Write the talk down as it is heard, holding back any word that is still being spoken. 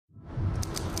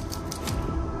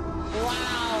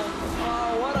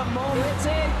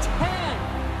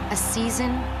A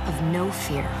season of no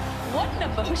fear. What an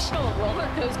emotional roller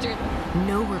coaster.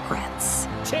 No regrets.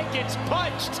 Tickets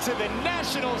punched to the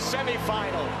national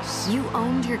semifinals. You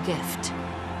owned your gift,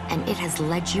 and it has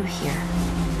led you here.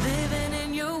 Living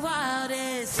in your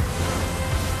wildest.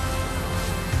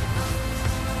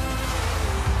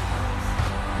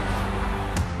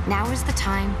 Now is the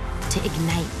time to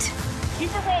ignite. Keep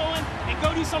it rolling and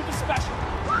go do something special.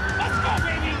 Let's go,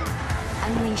 baby!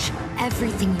 Unleash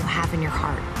everything you have in your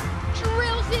heart.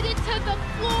 Drills it into the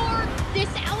floor. This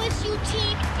LSU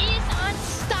team is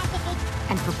unstoppable.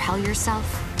 And propel yourself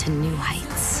to new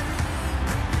heights.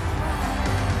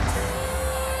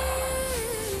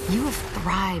 You have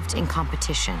thrived in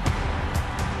competition.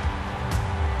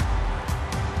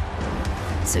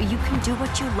 So you can do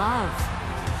what you love.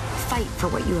 Fight for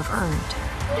what you have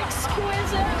earned.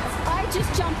 Exquisite. I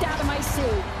just jumped out of my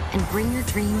seat. And bring your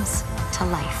dreams to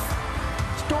life.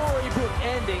 Storybook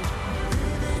ending.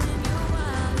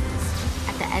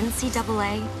 At the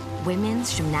NCAA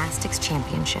Women's Gymnastics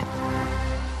Championship.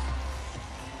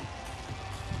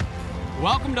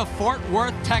 Welcome to Fort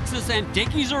Worth, Texas and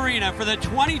Dickies Arena for the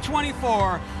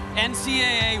 2024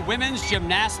 NCAA Women's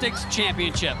Gymnastics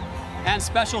Championship. And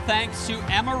special thanks to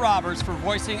Emma Roberts for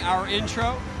voicing our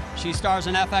intro. She stars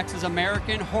in FX's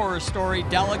American Horror Story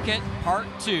Delicate Part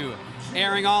 2.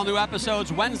 Airing all new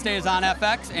episodes Wednesdays on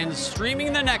FX and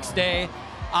streaming the next day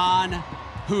on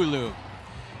Hulu.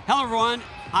 Hello everyone,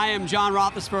 I am John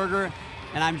Roethlisberger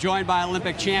and I'm joined by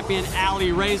Olympic champion Aly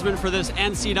Raisman for this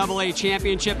NCAA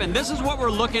championship, and this is what we're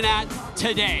looking at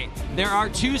today. There are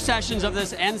two sessions of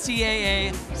this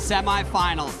NCAA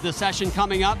semifinals. The session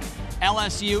coming up,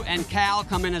 LSU and Cal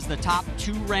come in as the top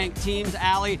two ranked teams.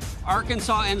 Aly,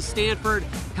 Arkansas and Stanford,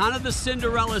 kind of the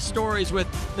Cinderella stories with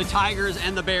the Tigers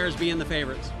and the Bears being the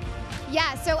favorites.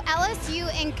 Yeah, so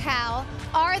LSU and Cal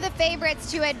are the favorites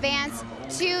to advance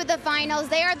to the finals.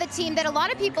 They are the team that a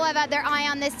lot of people have had their eye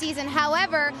on this season.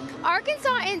 However,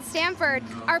 Arkansas and Stanford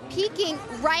are peaking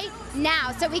right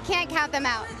now, so we can't count them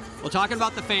out. Well, talking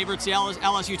about the favorites, the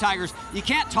LSU Tigers, you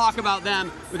can't talk about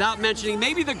them without mentioning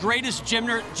maybe the greatest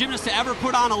gymnast to ever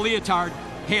put on a leotard,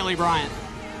 Haley Bryant.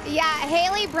 Yeah,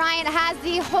 Haley Bryant has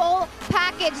the whole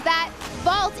package. That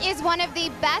vault is one of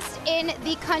the best in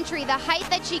the country. The height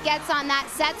that she gets on that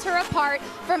sets her apart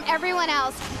from everyone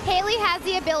else. Haley has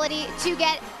the ability to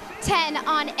get 10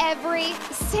 on every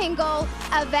single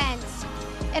event.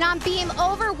 And on beam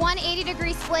over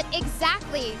 180-degree split,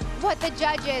 exactly what the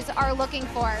judges are looking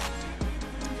for.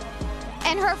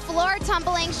 And her floor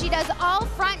tumbling, she does all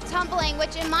front tumbling,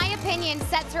 which in my opinion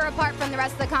sets her apart from the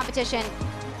rest of the competition.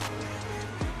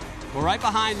 Well, right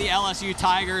behind the LSU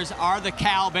Tigers are the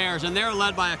Cal Bears, and they're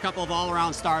led by a couple of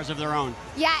all-around stars of their own.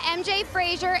 Yeah, MJ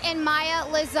Frazier and Maya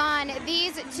Lazan.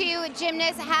 These two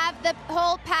gymnasts have the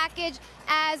whole package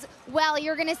as well.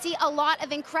 You're going to see a lot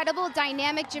of incredible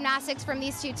dynamic gymnastics from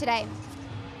these two today.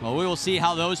 Well, we will see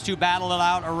how those two battle it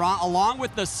out along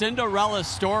with the Cinderella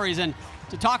stories. And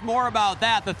to talk more about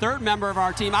that, the third member of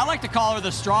our team, I like to call her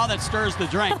the straw that stirs the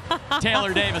drink.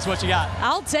 Taylor Davis, what you got?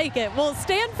 I'll take it. Well,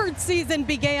 Stanford's season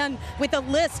began with a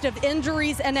list of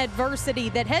injuries and adversity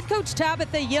that head coach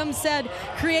Tabitha Yim said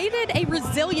created a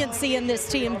resiliency in this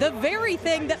team, the very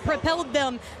thing that propelled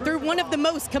them through one of the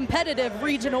most competitive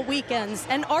regional weekends.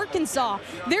 And Arkansas,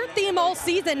 their theme all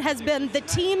season has been the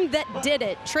team that did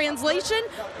it. Translation,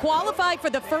 qualify for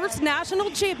the first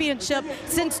national championship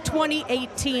since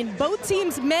 2018. Both teams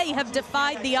may have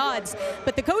defied the odds,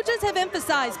 but the coaches have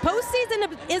emphasized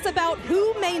postseason is about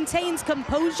who maintains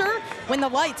composure when the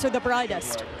lights are the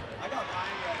brightest.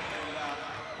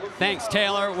 Thanks,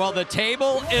 Taylor. Well, the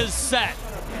table is set.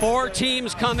 4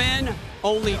 teams come in,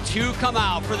 only 2 come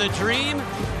out. For the dream,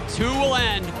 2 will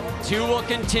end, 2 will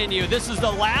continue. This is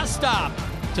the last stop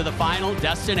to the final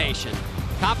destination.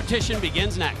 Competition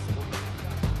begins next.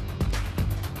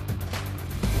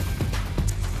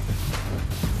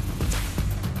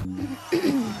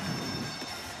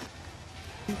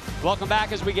 Welcome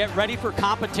back as we get ready for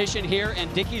competition here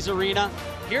in Dickies Arena.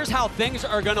 Here's how things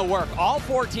are going to work. All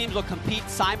 4 teams will compete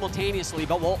simultaneously,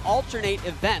 but we'll alternate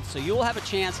events, so you'll have a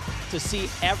chance to see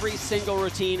every single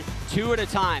routine 2 at a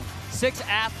time. 6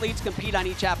 athletes compete on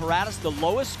each apparatus. The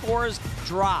lowest scores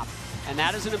drop, and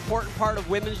that is an important part of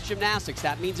women's gymnastics.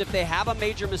 That means if they have a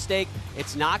major mistake,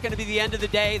 it's not going to be the end of the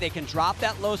day. They can drop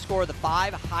that low score. The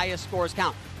 5 highest scores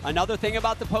count. Another thing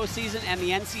about the postseason and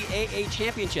the NCAA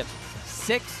championship,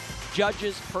 6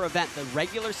 judges per event. The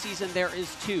regular season there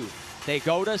is 2. They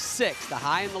go to 6. The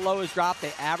high and the low is dropped.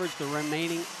 They average the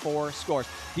remaining 4 scores.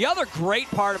 The other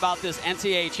great part about this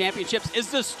NCAA championships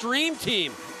is the stream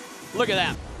team. Look at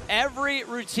them. Every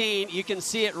routine, you can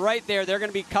see it right there. They're going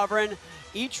to be covering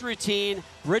each routine,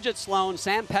 Bridget Sloan,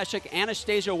 Sam Peshek,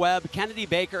 Anastasia Webb, Kennedy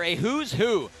Baker, a who's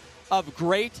who of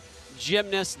great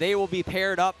gymnasts. They will be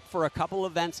paired up for a couple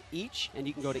events each, and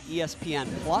you can go to ESPN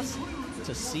Plus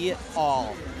to see it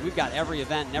all. We've got every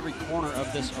event and every corner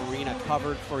of this arena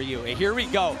covered for you. And here we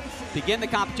go. Begin the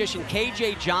competition.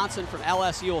 KJ Johnson from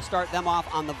LSU will start them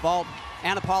off on the vault.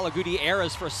 Ana Paula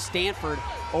Gutierrez for Stanford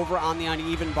over on the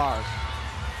uneven bars.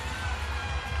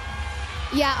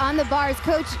 Yeah, on the bars,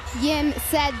 Coach Yim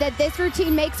said that this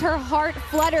routine makes her heart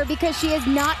flutter because she is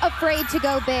not afraid to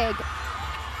go big.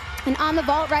 And on the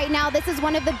vault right now, this is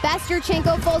one of the best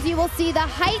Yurchenko fulls you will see. The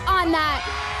height on that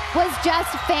was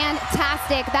just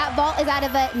fantastic. That vault is out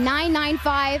of a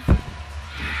 9.95.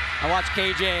 I watched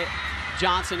KJ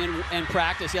Johnson in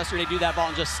practice yesterday do that vault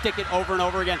and just stick it over and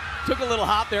over again. Took a little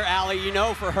hop there, Allie. You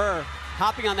know, for her,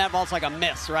 hopping on that vault's like a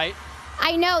miss, right?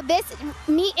 I know this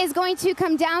meet is going to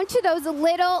come down to those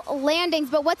little landings,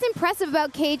 but what's impressive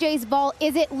about KJ's vault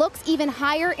is it looks even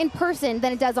higher in person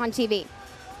than it does on TV.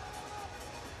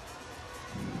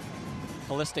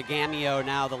 Callista Gamio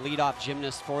now the leadoff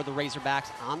gymnast for the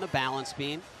Razorbacks on the balance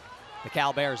beam. The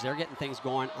Cal Bears, they're getting things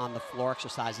going on the floor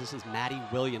exercise. This is Maddie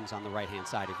Williams on the right-hand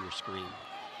side of your screen.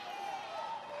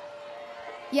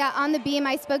 Yeah, on the beam,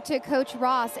 I spoke to Coach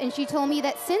Ross, and she told me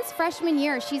that since freshman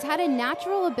year, she's had a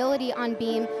natural ability on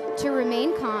beam to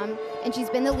remain calm, and she's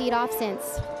been the leadoff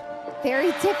since.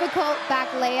 Very difficult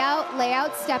back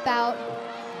layout, step out.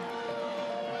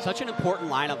 Such an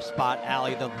important lineup spot,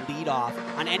 Allie, the leadoff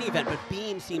on any event, but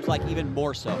beam seems like even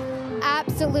more so.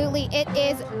 Absolutely, it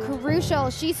is crucial.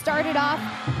 She started off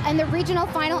in the regional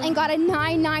final and got a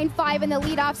 9.95 in the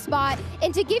leadoff spot.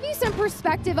 And to give you some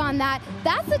perspective on that,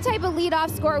 that's the type of leadoff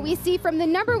score we see from the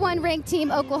 #1 ranked team,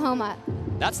 Oklahoma.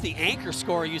 That's the anchor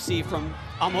score you see from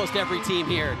almost every team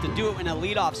here. To do it in a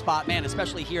leadoff spot, man,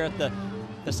 especially here at the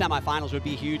semifinals would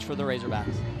be huge for the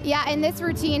Razorbacks. Yeah, and this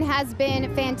routine has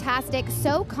been fantastic.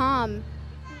 So calm.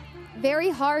 Very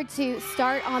hard to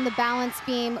start on the balance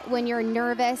beam when you're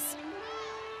nervous,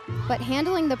 but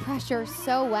handling the pressure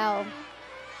so well.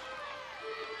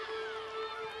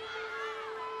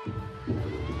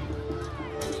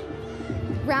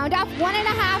 Round off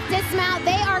 1.5 dismount.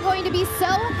 They are going to be so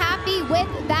happy with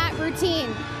that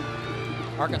routine.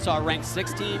 Arkansas ranked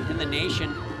 16 in the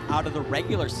nation out of the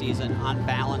regular season on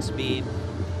balance beam.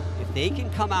 If they can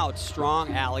come out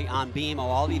strong, Allie, on beam of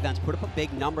all the events, put up a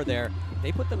big number there,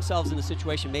 they put themselves in a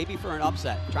situation maybe for an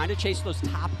upset. Trying to chase those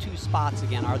top 2 spots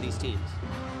again are these teams.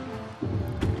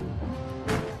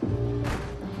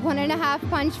 1.5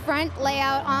 punch front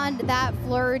layout on that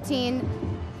floor routine.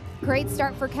 Great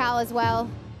start for Cal as well.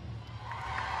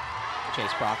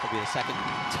 Chase Brock will be the second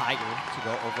Tiger to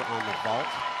go over on the vault.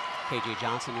 KJ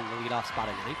Johnson in the leadoff spot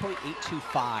at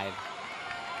 9.825.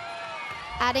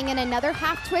 Adding in another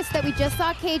half twist that we just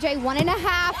saw KJ,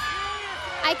 1.5.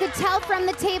 I could tell from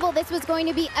the table this was going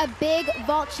to be a big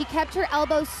vault. She kept her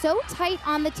elbows so tight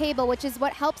on the table, which is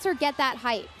what helps her get that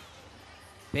height.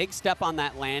 Big step on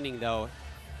that landing, though.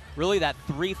 Really, that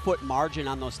 3-foot margin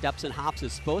on those steps and hops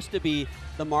is supposed to be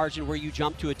the margin where you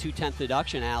jump to a 2/10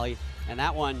 deduction, Allie. And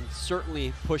that one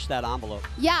certainly pushed that envelope.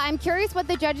 Yeah, I'm curious what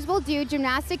the judges will do.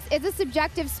 Gymnastics is a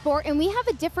subjective sport, and we have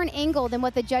a different angle than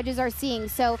what the judges are seeing.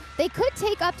 So they could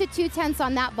take up to 2/10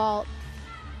 on that vault.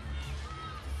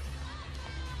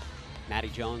 Maddie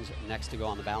Jones next to go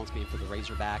on the balance beam for the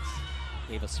Razorbacks.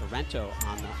 Ava Sorrento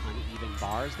on the uneven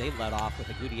bars. They led off with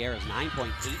a Gutierrez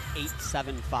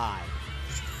 9.8875.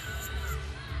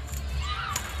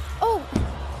 Oh,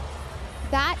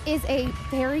 that is a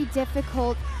very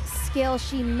difficult skill.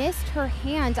 She missed her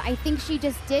hand. I think she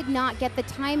just did not get the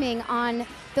timing on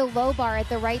the low bar at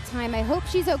the right time. I hope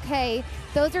she's okay.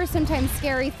 Those are sometimes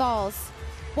scary falls.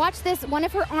 Watch this, one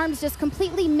of her arms just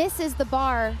completely misses the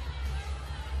bar.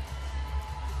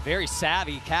 Very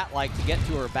savvy, cat-like to get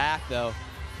to her back, though.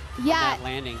 Yeah, on that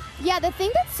landing. Yeah, the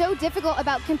thing that's so difficult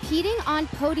about competing on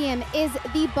podium is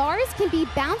the bars can be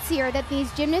bouncier than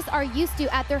these gymnasts are used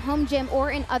to at their home gym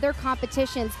or in other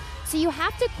competitions. So you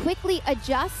have to quickly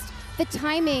adjust the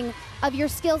timing of your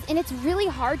skills, and it's really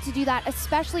hard to do that,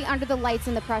 especially under the lights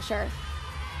and the pressure.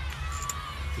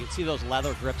 You can see those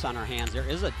leather grips on her hands. There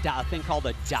is a thing called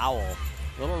a dowel,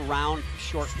 a little round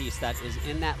short piece that is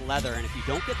in that leather, and if you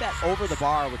don't get that over the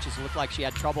bar, which is looked like she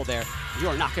had trouble there, you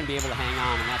are not going to be able to hang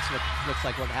on, and that's what looks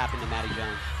like what happened to Maddie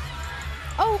Jones.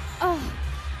 Oh,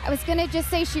 I was going to just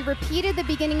say she repeated the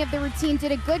beginning of the routine,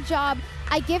 did a good job.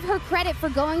 I give her credit for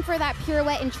going for that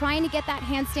pirouette and trying to get that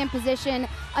handstand position.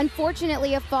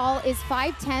 Unfortunately, a fall is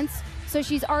 5/10, so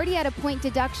she's already at a point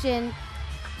deduction.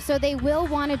 So they will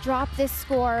want to drop this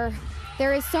score.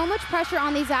 There is so much pressure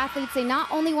on these athletes. They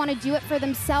not only want to do it for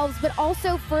themselves, but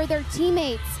also for their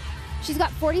teammates. She's got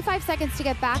 45 seconds to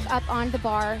get back up on the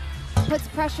bar. Puts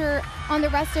pressure on the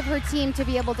rest of her team to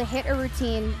be able to hit a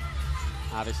routine.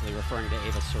 Obviously referring to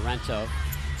Ava Sorrento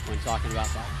when talking about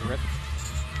that grip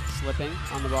slipping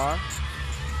on the bar.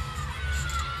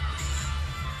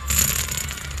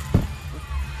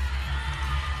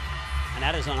 And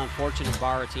that is an unfortunate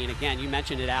bar routine. Again, you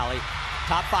mentioned it, Allie.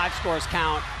 Top 5 scores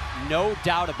count. No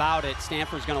doubt about it.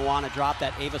 Stanford's going to want to drop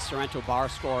that Ava Sorrento bar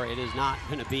score. It is not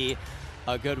going to be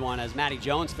a good one as Maddie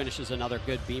Jones finishes another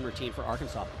good beam routine for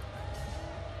Arkansas.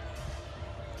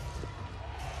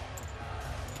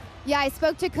 Yeah, I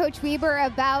spoke to Coach Weber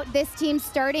about this team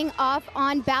starting off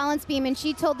on balance beam, and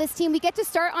she told this team, we get to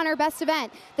start on our best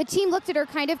event. The team looked at her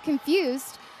kind of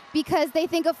confused because they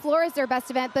think of floor as their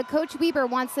best event, but Coach Weber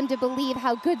wants them to believe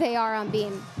how good they are on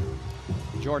beam.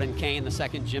 Jordan Kane, the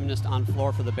second gymnast on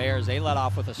floor for the Bears. They led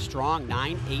off with a strong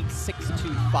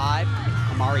 9.8625.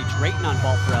 Amari Drayton on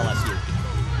vault for LSU.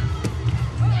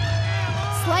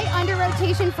 Slight under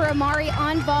rotation for Amari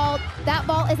on vault. That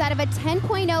vault is out of a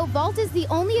 10.0. Vault is the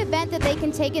only event that they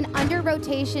can take an under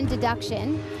rotation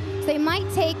deduction. So they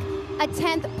might take a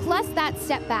 10th plus that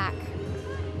step back.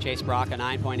 Chase Brock, a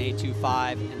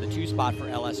 9.825 in the 2 spot for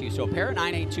LSU. So a pair of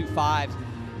 9.825s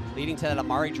leading to that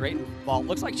Amari Drayton vault.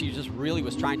 Looks like she just really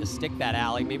was trying to stick that,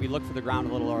 Allie. Maybe look for the ground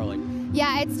a little early.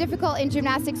 Yeah, it's difficult in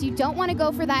gymnastics. You don't want to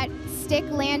go for that stick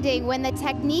landing. When the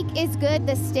technique is good,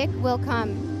 the stick will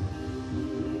come.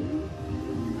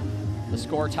 The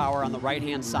score tower on the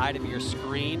right-hand side of your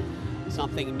screen.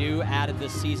 Something new added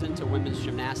this season to women's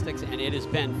gymnastics, and it has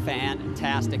been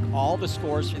fantastic. All the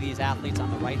scores for these athletes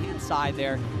on the right-hand side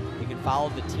there. You can follow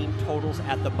the team totals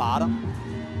at the bottom.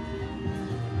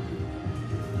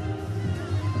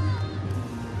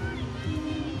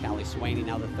 Callie Swaney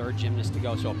now the 3rd gymnast to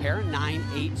go. So a pair of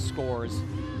 9.8 scores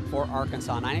for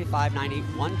Arkansas, 9.85, 9.8,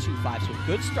 1.25. So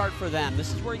good start for them.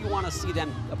 This is where you want to see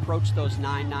them approach those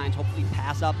 9.9s, hopefully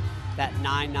pass up that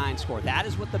 9.9 score. That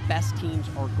is what the best teams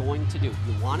are going to do.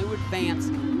 You want to advance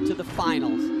to the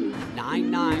finals.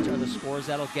 9.9s are the scores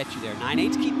that'll get you there.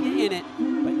 9.8s keep you in it,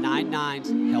 but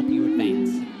 9.9s help you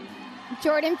advance.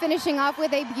 Jordan finishing off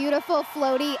with a beautiful,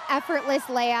 floaty, effortless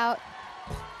layout.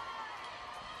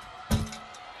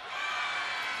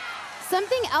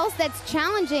 Something else that's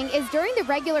challenging is during the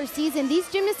regular season,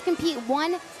 these gymnasts compete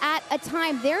one at a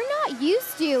time. They're not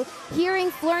used to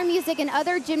hearing floor music and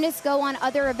other gymnasts go on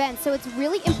other events. So it's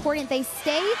really important they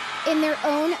stay in their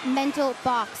own mental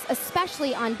box,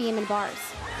 especially on beam and bars.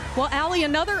 Well, Allie,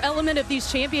 another element of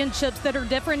these championships that are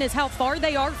different is how far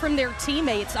they are from their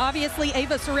teammates. Obviously,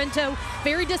 Ava Sorrento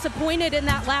very disappointed in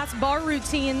that last bar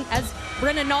routine as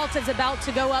Brenna Nault is about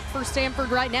to go up for Stanford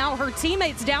right now. Her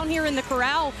teammates down here in the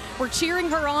corral were cheering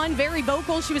her on, very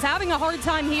vocal. She was having a hard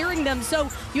time hearing them. So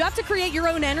you have to create your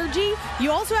own energy.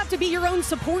 You also have to be your own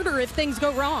supporter if things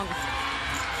go wrong.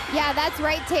 Yeah, that's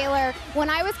right, Taylor. When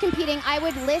I was competing, I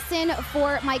would listen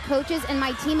for my coaches and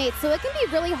my teammates. So it can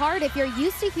be really hard if you're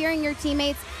used to hearing your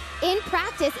teammates in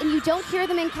practice and you don't hear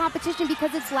them in competition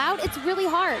because it's loud. It's really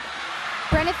hard.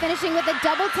 Brenna finishing with a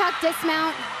double tuck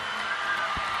dismount.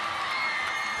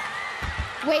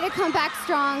 Way to come back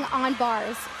strong on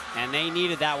bars. And they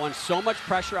needed that one. So much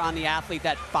pressure on the athlete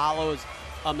that follows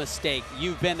a mistake.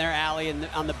 You've been there, Allie,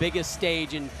 on the biggest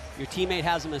stage, and your teammate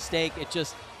has a mistake. It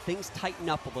just, things tighten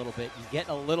up a little bit. You get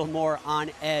a little more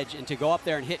on edge, and to go up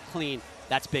there and hit clean,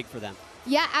 that's big for them.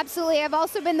 Yeah, absolutely. I've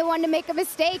also been the one to make a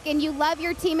mistake, and you love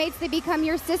your teammates. They become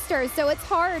your sisters. So it's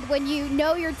hard when you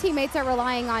know your teammates are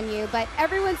relying on you, but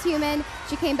everyone's human.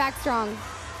 She came back strong.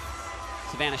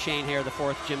 Savannah Shane here, the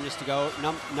 4th gymnast to go.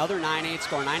 Another 9.8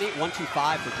 score, 9.8,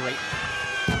 1.25 for Drayton.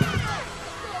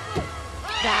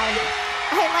 Wow.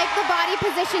 I like the body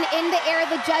position in the air.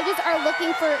 The judges are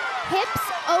looking for hips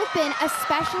open,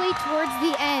 especially towards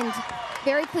the end.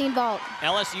 Very clean vault.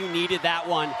 LSU needed that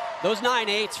one. Those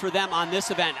 9.8s for them on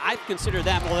this event, I consider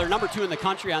them, well, they're number 2 in the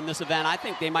country on this event. I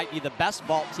think they might be the best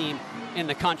vault team in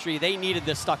the country. They needed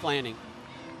this stuck landing.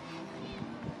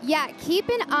 Yeah, keep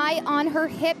an eye on her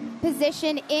hip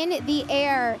position in the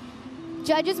air.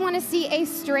 Judges want to see a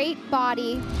straight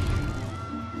body.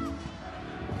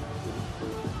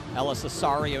 Ellis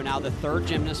Osario now the 3rd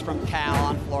gymnast from Cal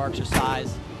on floor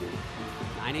exercise.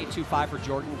 9.825 for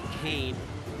Jordan Kane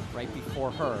right before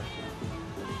her.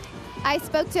 I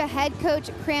spoke to head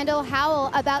coach Crandall Howell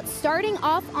about starting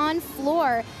off on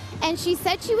floor, and she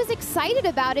said she was excited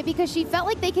about it because she felt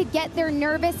like they could get their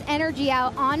nervous energy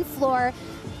out on floor,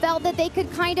 felt that they could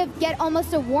kind of get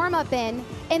almost a warm-up in,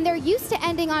 and they're used to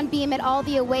ending on beam at all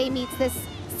the away meets this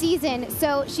season,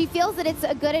 so she feels that it's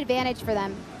a good advantage for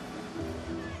them.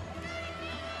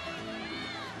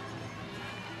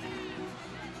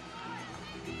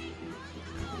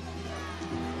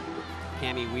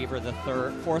 Cammie Weaver, the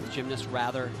fourth gymnast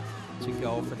rather, to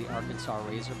go for the Arkansas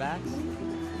Razorbacks.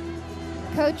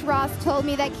 Coach Ross told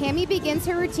me that Cammie begins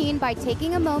her routine by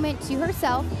taking a moment to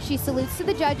herself. She salutes to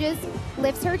the judges,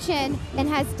 lifts her chin, and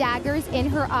has daggers in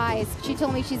her eyes. She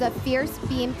told me she's a fierce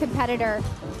beam competitor.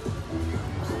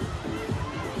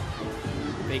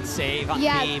 Big save on beam.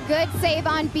 Yeah, good save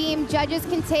on beam. Judges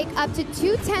can take up to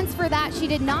 2/10 for that. She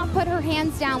did not put her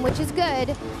hands down, which is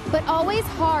good, but always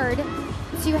hard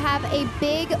to have a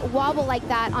big wobble like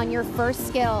that on your first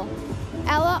skill.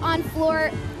 Ella on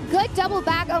floor. Good double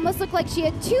back, almost looked like she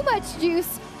had too much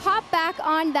juice. Hop back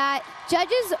on that.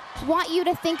 Judges want you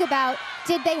to think about,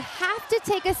 did they have to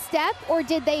take a step or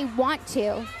did they want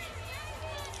to?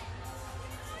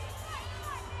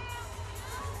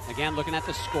 Again, looking at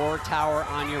the score tower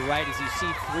on your right, as you see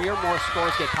 3 or more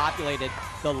scores get populated.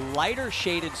 The lighter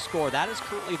shaded score, that is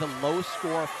currently the low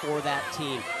score for that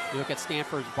team. You look at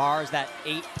Stanford's bars, that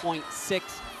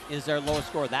 8.6 is their lowest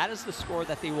score. That is the score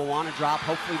that they will want to drop.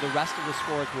 Hopefully the rest of the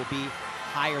scores will be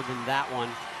higher than that one.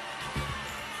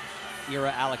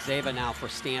 Ira Alexeva now for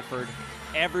Stanford.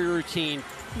 Every routine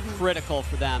critical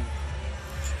for them.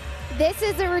 This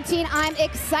is a routine I'm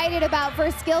excited about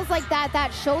for skills like that.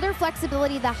 That shoulder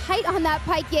flexibility, the height on that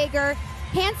Pike Jaeger.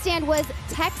 Handstand was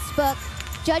textbook.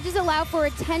 Judges allow for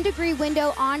a 10-degree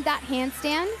window on that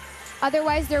handstand.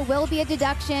 Otherwise, there will be a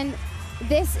deduction.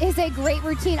 This is a great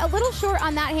routine. A little short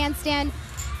on that handstand.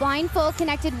 Blindfold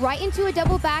connected right into a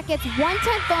double back. It's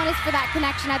 1/10 bonus for that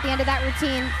connection at the end of that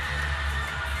routine.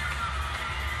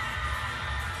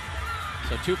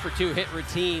 So 2 for 2 hit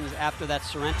routines after that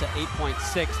Sorrenta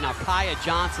 8.6. Now Kaya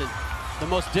Johnson, the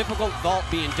most difficult vault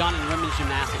being done in women's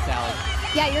gymnastics, Allie.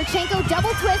 Yeah, Yurchenko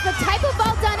double twist, the type of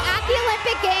vault done at the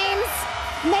Olympic Games,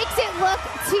 makes it look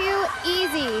too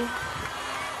easy.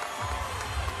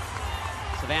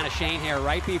 Savannah Shane here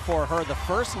right before her, the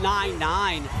first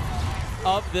 9-9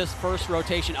 of this first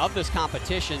rotation of this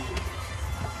competition.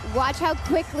 Watch how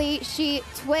quickly she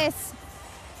twists.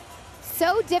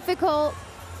 So difficult.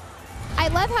 I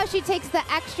love how she takes the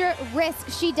extra risk.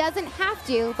 She doesn't have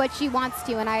to, but she wants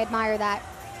to, and I admire that.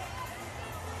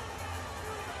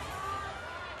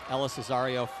 Ella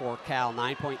Cesario for Cal,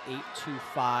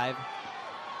 9.825.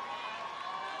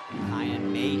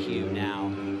 Kyan Mayhew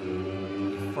now,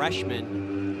 a freshman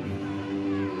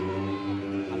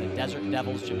on the Desert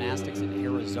Devils Gymnastics in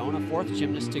Arizona. Fourth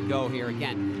gymnast to go here.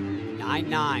 Again,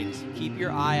 9-9s. Keep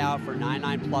your eye out for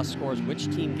 9-9 plus scores. Which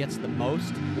team gets the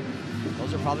most?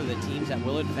 Those are probably the teams that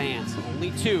will advance.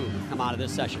 Only 2 come out of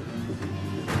this session.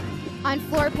 On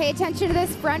floor, pay attention to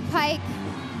this front pike.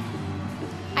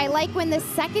 I like when the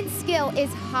second skill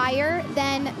is higher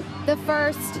than the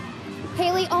first.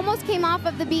 Haley almost came off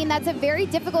of the beam. That's a very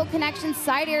difficult connection.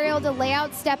 Side aerial to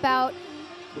layout, step out.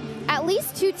 At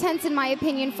least 2/10 in my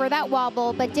opinion for that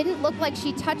wobble, but didn't look like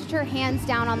she touched her hands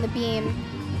down on the beam,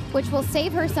 which will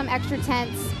save her some extra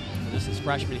tenths. This is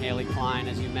freshman Haley Klein,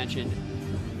 as you mentioned,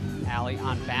 Allie,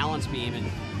 on balance beam, and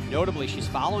notably she's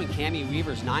following Cammie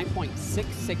Weaver's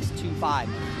 9.6625.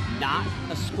 Not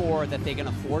a score that they can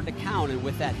afford to count, and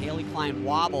with that Haley Klein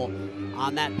wobble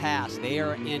on that pass, they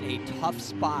are in a tough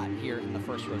spot here in the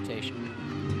first rotation.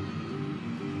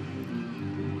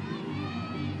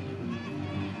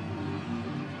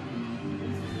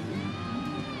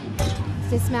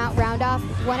 Dismount, round off,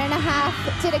 1.5.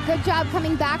 Did a good job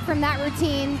coming back from that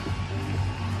routine.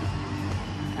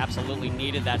 Absolutely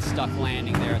needed that stuck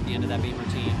landing there at the end of that beam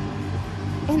routine.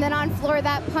 And then on floor,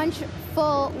 that punch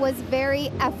full was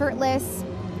very effortless.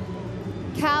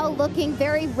 Cal looking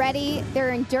very ready.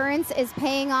 Their endurance is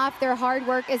paying off. Their hard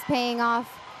work is paying off.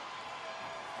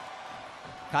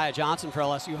 Kaya Johnson for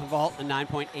LSU vault in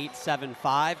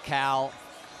 9.875. Cal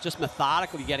just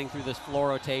methodically getting through this floor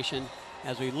rotation.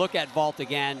 As we look at vault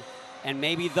again, and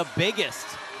maybe the biggest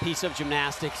piece of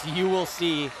gymnastics you will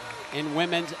see in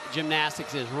women's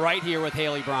gymnastics is right here with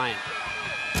Haley Bryant.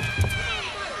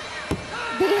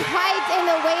 The height and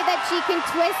the way that she can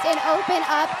twist and open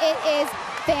up, it is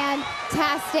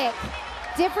fantastic.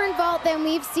 Different vault than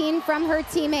we've seen from her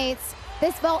teammates.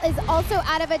 This vault is also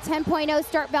out of a 10.0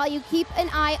 start value. Keep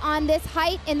an eye on this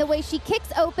height and the way she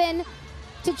kicks open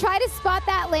to try to spot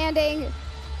that landing.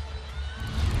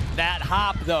 That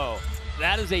hop, though,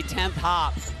 that is a 10th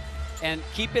hop. And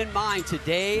keep in mind,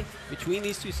 today, between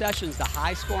these 2 sessions, the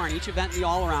high score in each event in the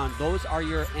all-around, those are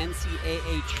your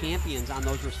NCAA champions on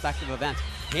those respective events.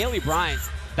 Haley Bryant,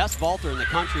 best vaulter in the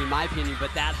country, in my opinion,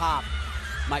 but that hop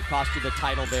might cost you the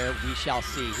title there. We shall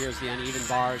see. Here's the uneven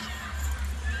bars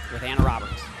with Anna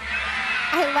Roberts.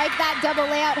 I like that double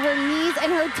layout. Her knees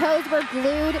and her toes were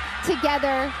glued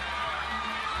together.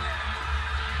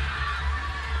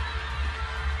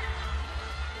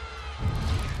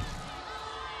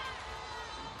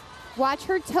 Watch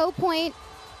her toe point.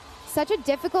 Such a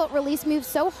difficult release move,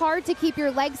 so hard to keep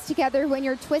your legs together when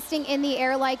you're twisting in the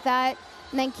air like that.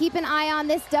 And then keep an eye on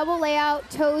this double layout,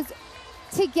 toes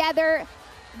together.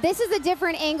 This is a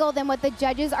different angle than what the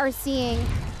judges are seeing.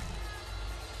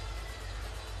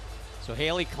 So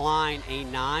Haley Klein, a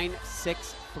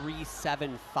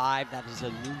 9.6375. That is a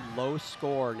new low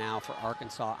score now for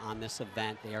Arkansas on this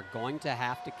event. They are going to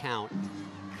have to count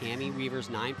Cami Weaver's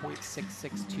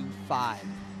 9.6625.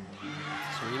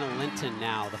 Serena Linton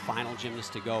now the final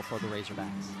gymnast to go for the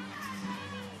Razorbacks.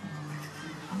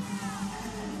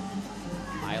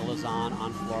 Maya Lazan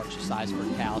on floor exercise for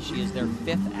Cal. She is their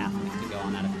 5th athlete to go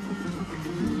on that event.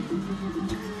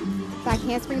 Back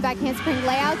handspring,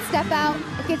 layout, step out.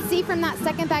 You could see from that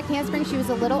second back handspring she was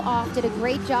a little off, did a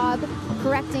great job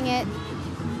correcting it.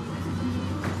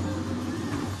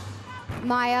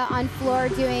 Maya on floor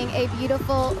doing a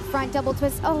beautiful front double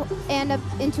twist. Oh, and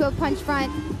into a punch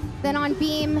front. Then on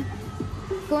beam,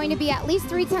 going to be at least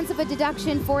 3/10 of a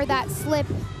deduction for that slip.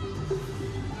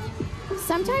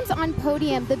 Sometimes on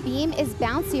podium, the beam is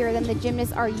bouncier than the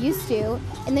gymnasts are used to.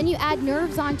 And then you add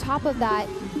nerves on top of that.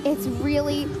 It's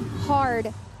really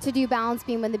hard to do balance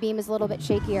beam when the beam is a little bit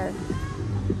shakier.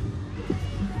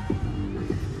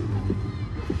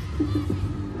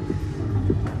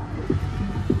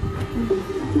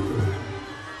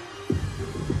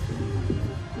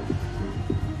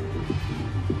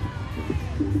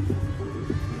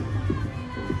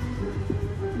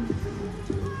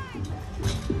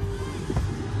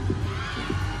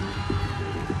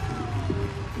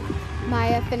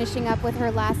 Maya finishing up with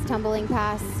her last tumbling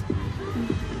pass.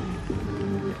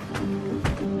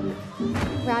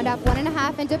 Round up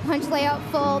 1.5 into punch layout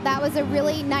full. That was a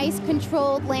really nice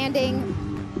controlled landing.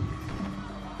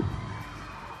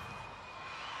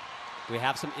 We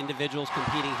have some individuals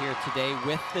competing here today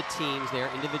with the teams. They are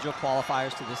individual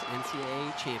qualifiers to this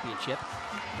NCAA championship.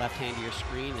 Left hand of your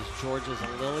screen is Georgia's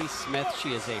Lily Smith.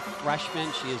 She is a freshman.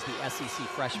 She is the SEC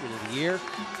Freshman of the Year.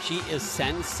 She is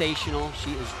sensational.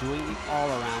 She is doing the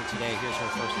all-around today. Here's her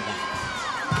first event.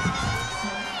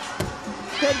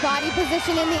 Good body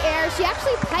position in the air. She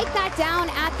actually piked that down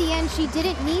at the end. She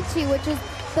didn't need to, which is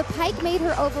the pike made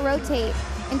her over-rotate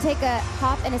and take a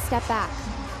hop and a step back.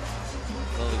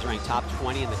 Lily's ranked top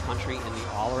 20 in the country in the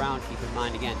all-around. Keep in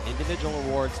mind, again, individual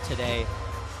awards today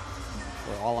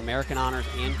for All-American honors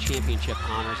and championship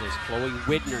honors as Chloe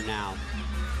Widner now,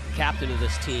 captain of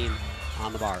this team,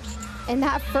 on the bars. And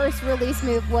that first release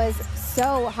move was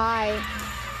so high.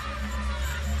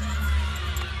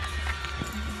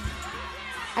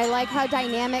 I like how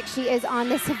dynamic she is on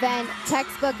this event.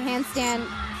 Textbook handstand.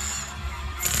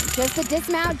 Just a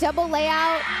dismount, double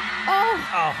layout.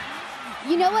 Oh.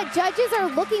 You know what judges are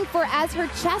looking for as her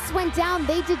chest went down?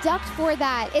 They deduct for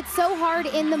that. It's so hard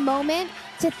in the moment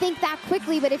to think that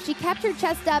quickly, but if she kept her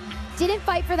chest up, didn't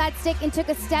fight for that stick, and took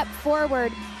a step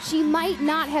forward, she might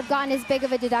not have gotten as big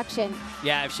of a deduction.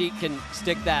 Yeah, if she can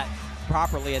stick that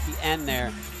properly at the end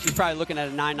there, she's probably looking at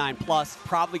a 9.9 plus,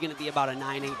 probably going to be about a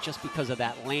 9.8 just because of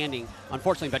that landing,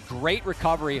 unfortunately. But great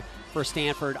recovery for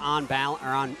Stanford on balance, or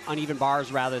on uneven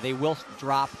bars rather. They will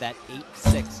drop that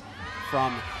 8.6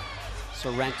 from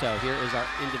Sorrento. Here is our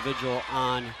individual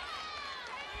on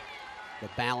the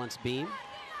balance beam.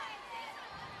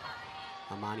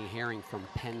 Amani Herring from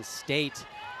Penn State.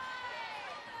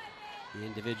 The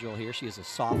individual here, she is a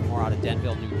sophomore out of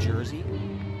Denville, New Jersey.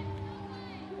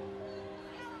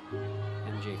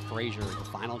 MJ Frazier, the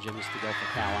final gymnast to go for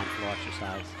Cal on floor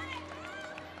exercise.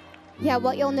 Yeah,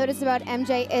 what you'll notice about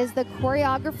MJ is the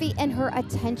choreography and her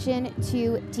attention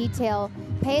to detail.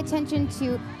 Pay attention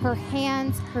to her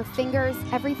hands, her fingers,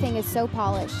 everything is so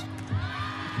polished.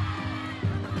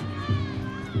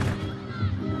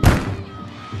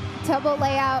 Double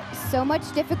layout, so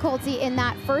much difficulty in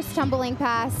that first tumbling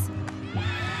pass.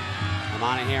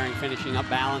 Amani Herring finishing up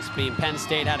balance beam. Penn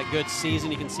State had a good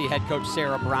season. You can see head coach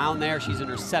Sarah Brown there. She's in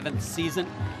her 7th season.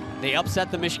 They upset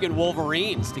the Michigan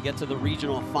Wolverines to get to the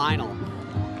regional final.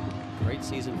 Great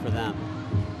season for them.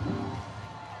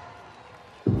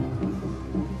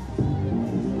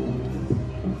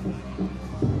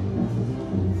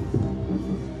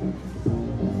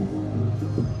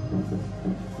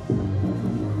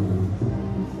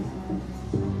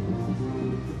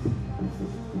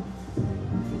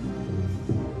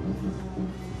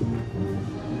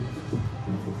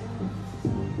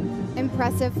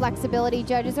 Impressive flexibility.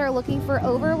 Judges are looking for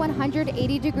over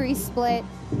 180-degree split.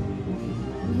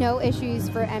 No issues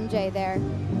for MJ there.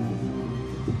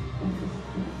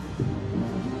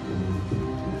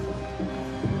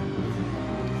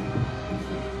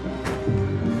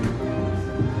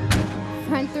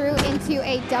 Front through into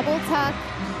a double tuck.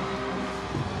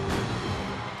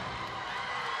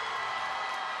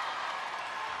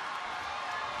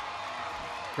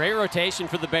 Great rotation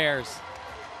for the Bears.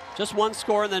 Just one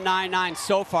score in the 9-9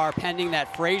 so far, pending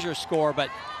that Frazier score, but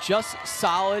just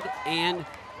solid and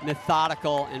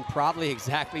methodical, and probably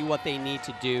exactly what they need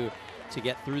to do to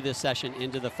get through this session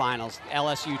into the finals.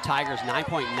 LSU Tigers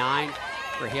 9.9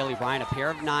 for Haley Bryant, a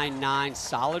pair of 9-9,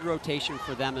 solid rotation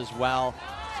for them as well.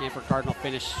 Stanford Cardinal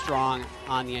finished strong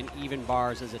on the uneven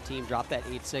bars as a team dropped that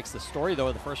 8-6. The story, though,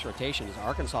 of the first rotation is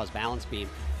Arkansas's balance beam.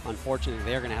 Unfortunately,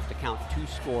 they're going to have to count 2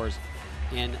 scores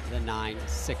in the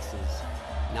 9-6s.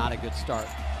 Not a good start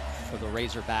for the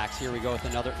Razorbacks. Here we go with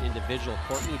another individual,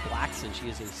 Courtney Blackson. She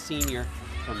is a senior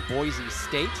from Boise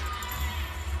State.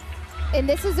 And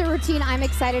this is a routine I'm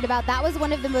excited about. That was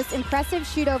one of the most impressive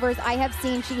shootovers I have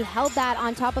seen. She held that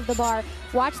on top of the bar.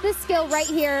 Watch this skill right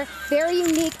here. Very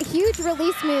unique, huge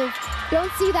release move.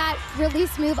 Don't see that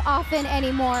release move often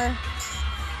anymore.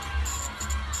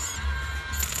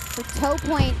 Her toe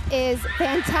point is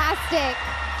fantastic.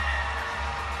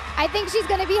 I think she's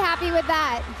gonna be happy with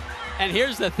that. And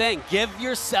here's the thing, give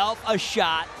yourself a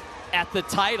shot at the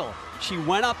title. She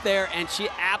went up there and she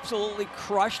absolutely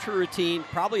crushed her routine,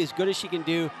 probably as good as she can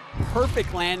do.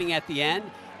 Perfect landing at the end,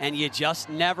 and you just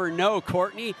never know.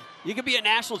 Courtney, you could be a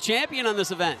national champion on this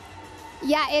event.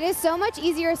 Yeah, it is so much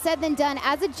easier said than done.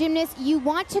 As a gymnast, you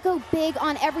want to go big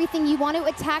on everything. You want to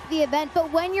attack the event,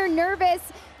 but when you're nervous,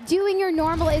 doing your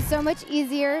normal is so much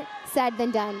easier said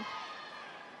than done.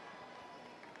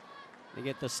 You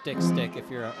get the stick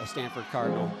if you're a Stanford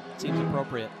Cardinal. Seems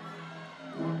appropriate.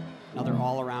 Another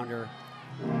all-arounder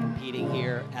competing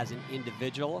here as an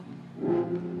individual.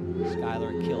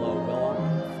 Skylar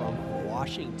Killow-Willem from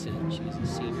Washington. She's a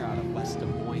senior out of West Des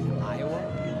Moines,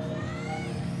 Iowa.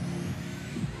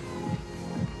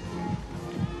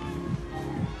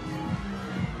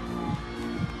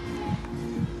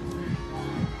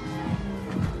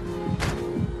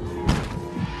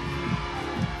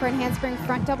 Front handspring,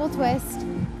 front double twist.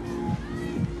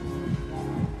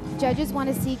 Judges want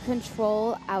to see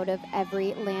control out of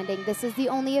every landing. This is the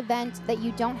only event that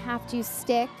you don't have to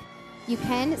stick. You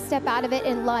can step out of it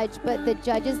and lunge, but the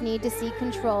judges need to see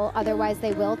control, otherwise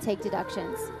they will take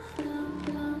deductions.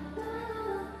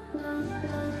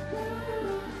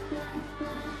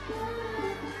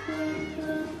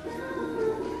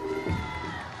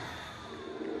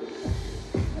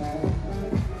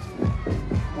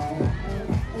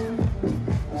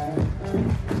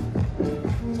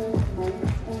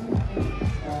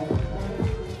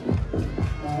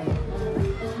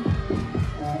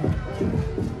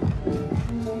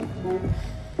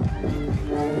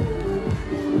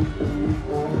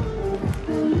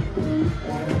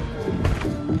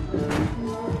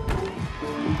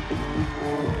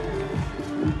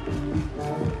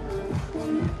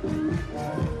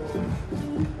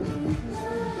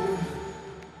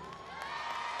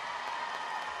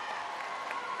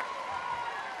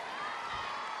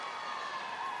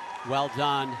 Well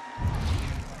done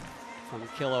from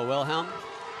Killow-Willem.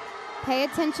 Pay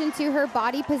attention to her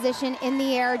body position in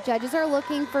the air. Judges are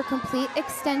looking for complete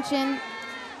extension.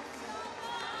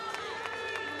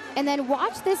 And then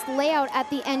watch this layout at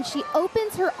the end. She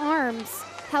opens her arms,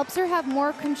 helps her have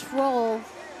more control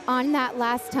on that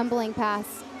last tumbling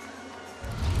pass.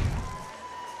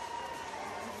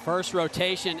 First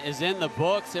rotation is in the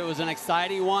books. It was an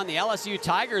exciting one. The LSU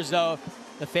Tigers, though,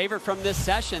 the favorite from this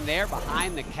session, they're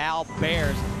behind the Cal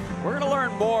Bears. We're going to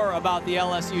learn more about the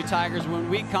LSU Tigers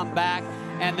when we come back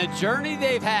and the journey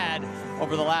they've had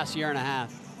over the last year and a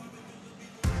half.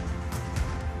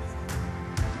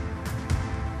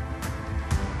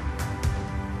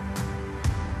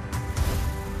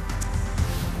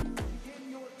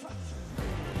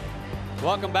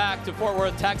 Welcome back to Fort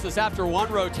Worth, Texas. After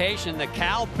one rotation, the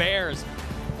Cal Bears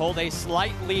hold a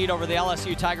slight lead over the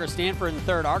LSU Tigers. Stanford in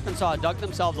third. Arkansas dug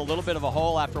themselves a little bit of a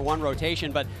hole after one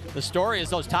rotation, but the story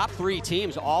is those top 3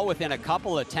 teams all within a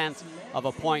couple of tenths of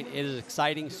a point. It is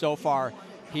exciting so far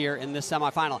here in this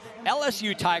semifinal.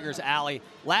 LSU Tigers, Allie,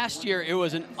 last year it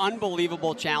was an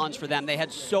unbelievable challenge for them. They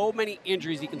had so many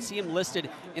injuries. You can see them listed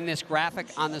in this graphic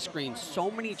on the screen. So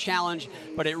many challenge,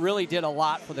 but it really did a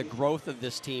lot for the growth of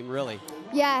this team, really.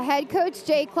 Yeah, head coach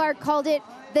Jay Clark called it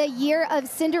the year of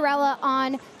Cinderella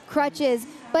on crutches,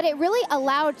 but it really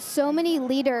allowed so many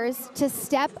leaders to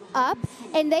step up,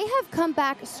 and they have come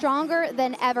back stronger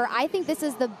than ever. I think this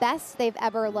is the best they've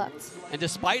ever looked. And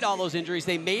despite all those injuries,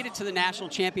 they made it to the national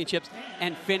championships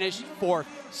and finished 4th.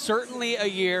 Certainly a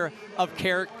year of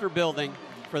character building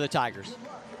for the Tigers.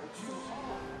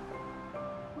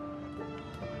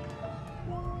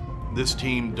 This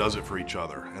team does it for each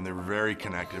other, and they're very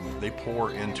connected. They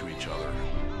pour into each other.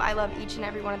 I love each and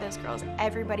every one of those girls.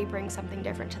 Everybody brings something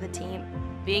different to the team.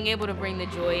 being able to bring the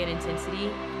joy and intensity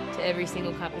to every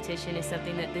single competition is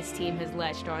something that this team has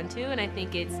latched onto, and I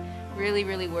think it's really,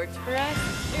 really worked for us.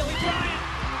 Haley Bryant.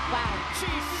 Wow. She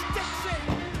sticks it.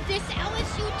 This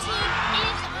LSU team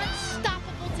is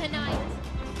unstoppable tonight.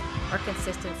 Our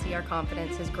consistency, our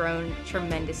confidence has grown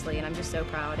tremendously, and I'm just so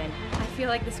proud. And I feel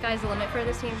like the sky's the limit for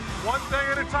this team. One thing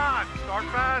at a time. Start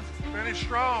fast, finish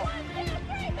strong. We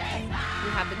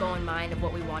have the goal in mind of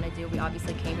what we want to do. We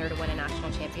obviously came here to win a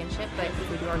national championship, but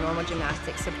if we do our normal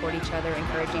gymnastics, support each other,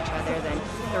 encourage each other, then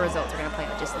the results are going to play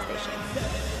out just as they should.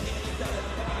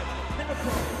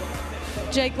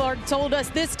 Jay Clark told us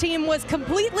this team was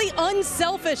completely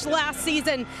unselfish last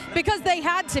season because they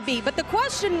had to be. But the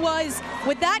question was,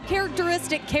 would that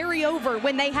characteristic carry over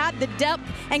when they had the depth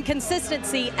and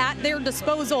consistency at their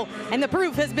disposal? And the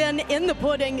proof has been in the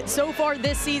pudding so far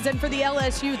this season for the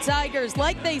LSU Tigers.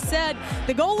 Like they said,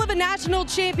 the goal of a national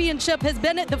championship has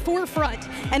been at the forefront,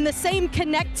 and the same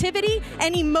connectivity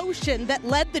and emotion that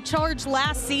led the charge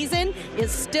last season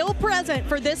is still present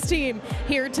for this team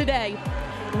here today.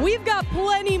 We've got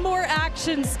plenty more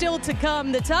action still to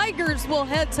come. The Tigers will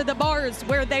head to the bars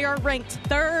where they are ranked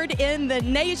 3rd in the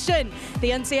nation.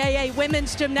 The NCAA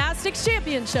Women's Gymnastics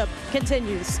Championship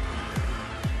continues.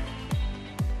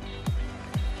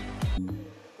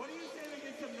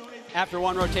 After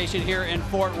one rotation here in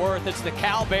Fort Worth, it's the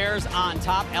Cal Bears on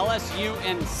top, LSU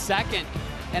in second.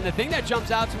 And the thing that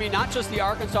jumps out to me, not just the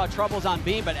Arkansas troubles on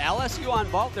beam, but LSU on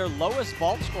vault, their lowest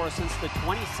vault score since the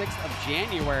 26th of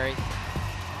January.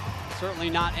 Certainly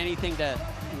not anything to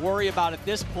worry about at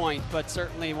this point, but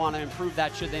certainly want to improve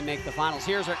that should they make the finals.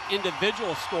 Here's our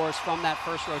individual scores from that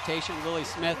first rotation. Lily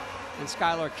Smith and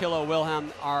Skylar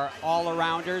Killow-Wilhelm are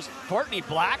all-arounders. Courtney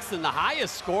Blackson, the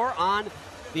highest score on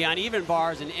the uneven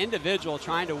bars, an individual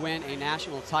trying to win a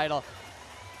national title.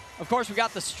 Of course, we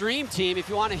got the stream team. If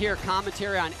you want to hear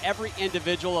commentary on every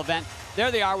individual event, there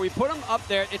they are. We put them up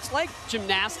there. It's like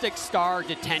gymnastics star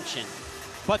detention,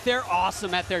 but they're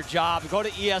awesome at their job. Go to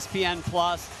ESPN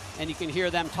Plus, and you can hear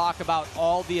them talk about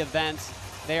all the events.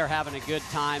 They are having a good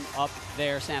time up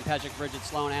there. Sam Pejic, Bridget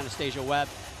Sloan, Anastasia Webb,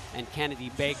 and Kennedy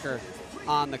Baker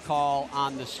on the call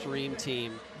on the stream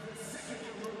team.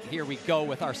 Here we go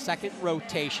with our second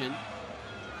rotation.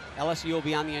 LSU will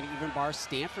be on the uneven bars.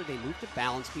 Stanford, they move to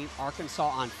balance beam. Arkansas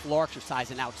on floor exercise.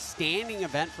 An outstanding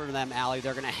event for them, Allie.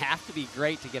 They're going to have to be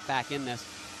great to get back in this.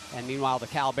 And meanwhile, the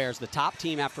Cal Bears, the top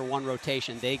team after one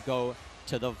rotation, they go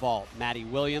to the vault. Maddie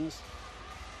Williams,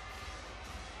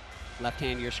 left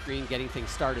hand of your screen, getting things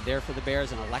started there for the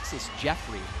Bears, and Alexis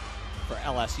Jeffrey for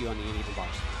LSU on the uneven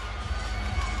bars.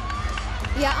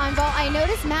 Yeah, on vault, I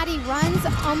noticed Maddie runs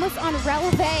almost on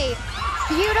releve.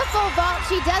 Beautiful vault.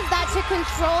 She does that to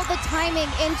control the timing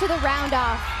into the round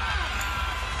off.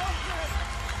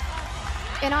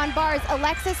 And on bars,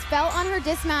 Alexis fell on her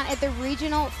dismount at the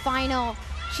regional final.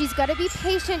 She's got to be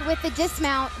patient with the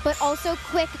dismount, but also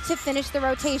quick to finish the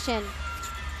rotation.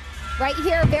 Right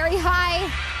here, very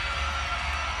high.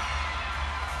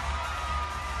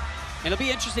 And it'll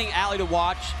be interesting, Allie, to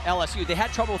watch LSU. They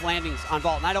had trouble with landings on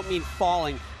vault, and I don't mean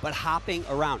falling, but hopping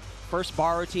around. First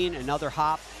bar routine, another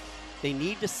hop. They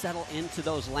need to settle into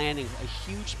those landings, a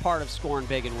huge part of scoring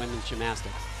big in women's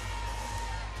gymnastics.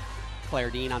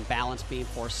 Claire Dean on balance beam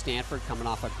for Stanford, coming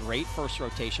off a great first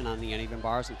rotation on the uneven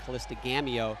bars, and Callista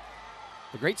Gamio,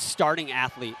 the great starting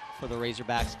athlete for the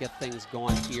Razorbacks, get things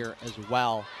going here as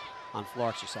well on floor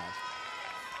exercise.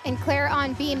 And Claire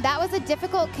on beam, that was a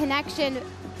difficult connection.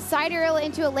 Side aerial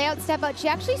into a layout step out. She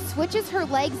actually switches her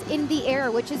legs in the air,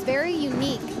 which is very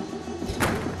unique.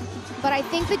 But I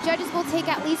think the judges will take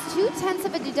at least 2/10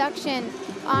 of a deduction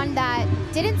on that.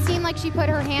 Didn't seem like she put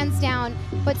her hands down,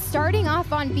 but starting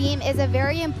off on beam is a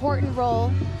very important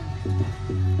role.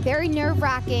 Very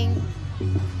nerve-wracking.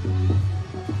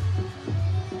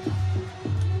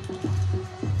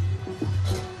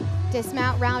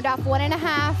 Dismount, round off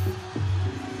 1.5.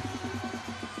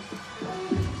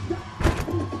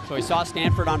 So we saw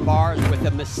Stanford on bars with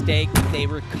a mistake. They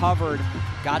recovered,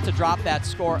 got to drop that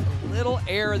score. A little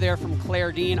error there from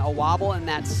Claire Dean, a wobble in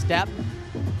that step.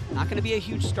 Not going to be a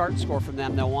huge start score from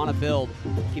them. They'll want to build,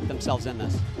 keep themselves in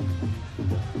this.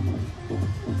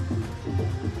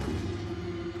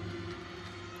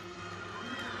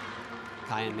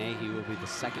 Kyan Mayhew will be the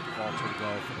second vaulter to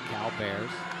go for the Cal Bears.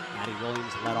 Maddie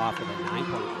Williams led off with a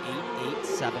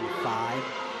 9.8875.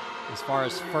 As far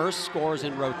as first scores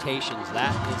in rotations,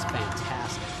 that is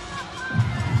fantastic.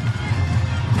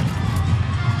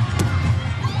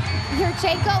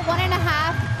 Yurchenko,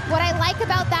 1.5. What I like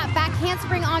about that back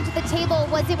handspring onto the table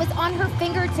was it was on her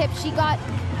fingertips. She got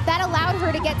that allowed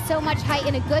her to get so much height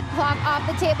and a good block off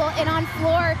the table and on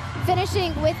floor,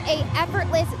 finishing with a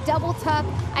effortless double tuck.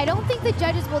 I don't think the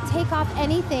judges will take off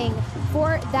anything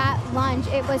for that lunge.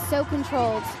 It was so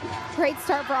controlled. Great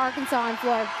start for Arkansas on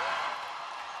floor.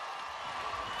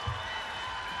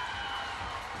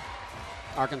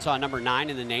 Arkansas number 9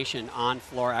 in the nation on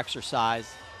floor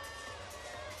exercise.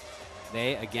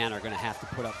 They, again, are going to have to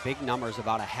put up big numbers,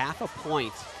 about a half a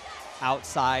point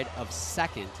outside of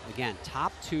second. Again,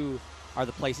 top 2 are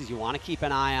the places you want to keep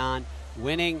an eye on.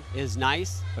 Winning is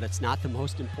nice, but it's not the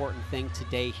most important thing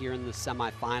today here in the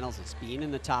semifinals. It's being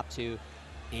in the top 2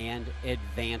 and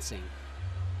advancing.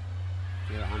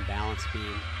 Here on balance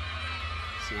beam,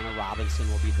 Sienna Robinson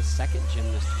will be the second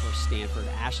gymnast for Stanford.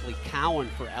 Ashley Cowan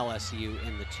for LSU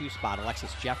in the 2 spot.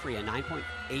 Alexis Jeffrey, a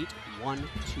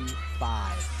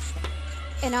 9.8125.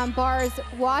 And on bars,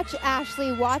 watch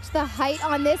Ashley, watch the height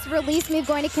on this release move,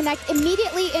 going to connect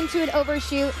immediately into an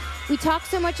overshoot. We talk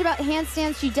so much about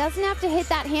handstands. She doesn't have to hit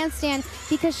that handstand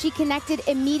because she connected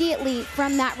immediately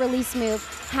from that release move.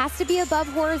 Has to be above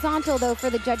horizontal though for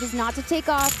the judges not to take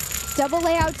off. Double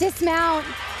layout dismount.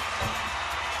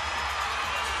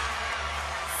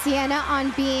 Sienna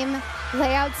on beam,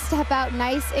 layout step out,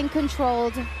 nice and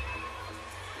controlled.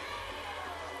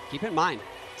 Keep in mind,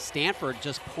 Stanford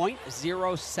just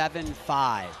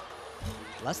 .075,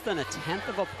 less than a tenth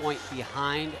of a point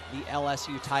behind the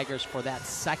LSU Tigers for that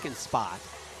second spot.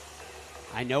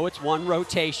 I know it's one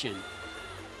rotation,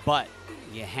 but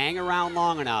you hang around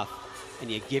long enough and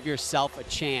you give yourself a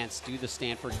chance, do the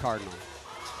Stanford Cardinal.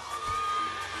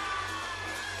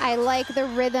 I like the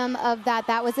rhythm of that.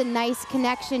 That was a nice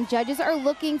connection. Judges are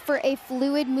looking for a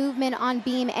fluid movement on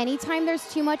beam. Anytime there's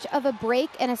too much of a break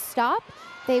and a stop,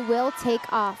 they will take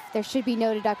off. There should be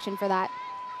no deduction for that.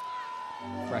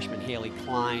 Freshman Haley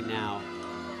Klein now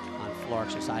on floor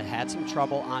exercise. Had some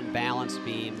trouble on balance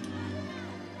beam.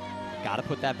 Got to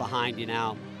put that behind you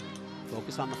now.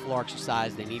 Focus on the floor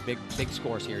exercise. They need big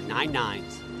scores here. 9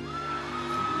 9s.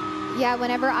 Yeah,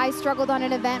 whenever I struggled on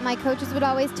an event, my coaches would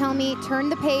always tell me, turn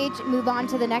the page, move on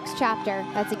to the next chapter.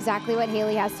 That's exactly what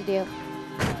Haley has to do.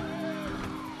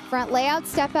 Front layout,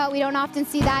 step out. We don't often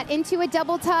see that. Into a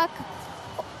double tuck.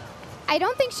 I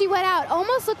don't think she went out.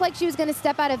 Almost looked like she was going to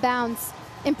step out of bounds.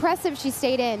 Impressive she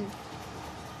stayed in.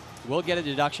 We'll get a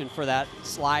deduction for that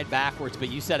slide backwards, but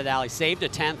you said it, Allie. Saved a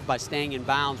tenth by staying in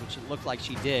bounds, which it looked like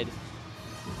she did.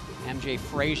 MJ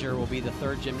Frazier will be the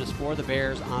third gymnast for the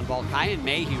Bears on vault. Kyan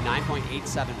Mayhew,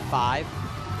 9.875.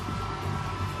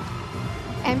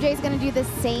 MJ's going to do the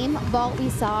same vault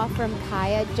we saw from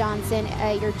Kaya Johnson,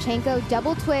 a Yurchenko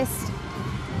double twist.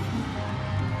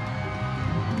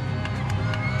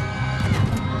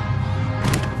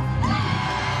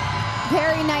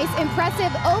 Very nice,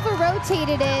 impressive,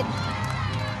 over-rotated it.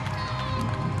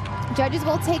 Judges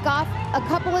will take off a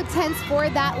couple of tenths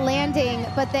for that landing,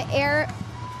 but the air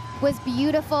was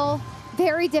beautiful.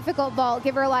 Very difficult vault.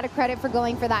 Give her a lot of credit for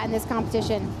going for that in this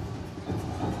competition.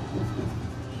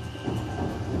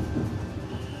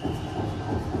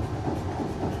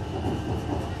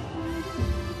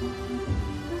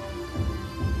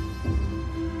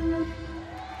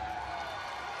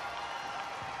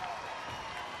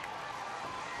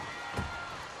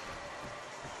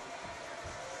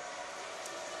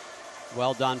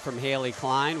 Well done from Haley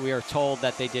Klein. We are told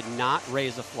that they did not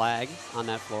raise a flag on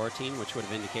that floor routine, which would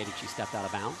have indicated she stepped out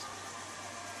of bounds.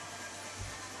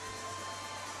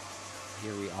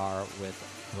 Here we are with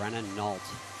Brenna Nault.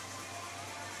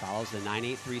 Follows the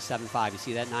 9.8375. You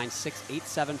see that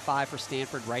 9.6875 for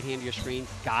Stanford, right hand of your screen.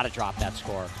 Gotta drop that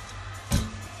score.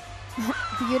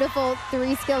 Beautiful,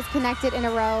 3 skills connected in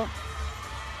a row.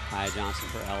 Kaya Johnson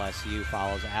for LSU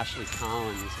follows Ashley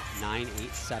Collins,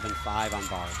 9.875 on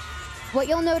bars. What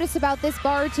you'll notice about this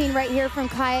bar routine right here from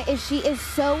Kaya is she is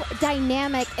so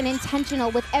dynamic and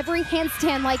intentional with every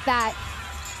handstand like that.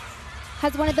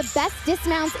 Has one of the best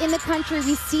dismounts in the country.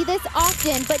 We see this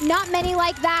often, but not many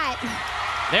like that.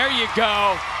 There you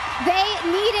go. They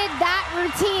needed that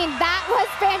routine. That was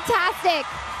fantastic.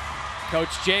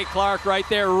 Coach Jay Clark right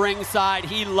there ringside.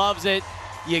 He loves it.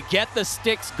 You get the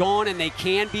sticks going and they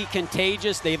can be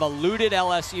contagious. They've eluded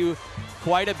LSU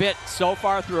quite a bit so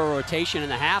far through a rotation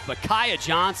and a half, but Kaya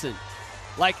Johnson,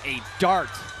 like a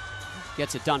dart,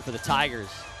 gets it done for the Tigers.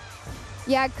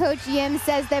 Yeah, Coach Yim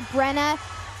says that Brenna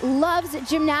loves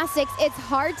gymnastics. It's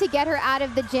hard to get her out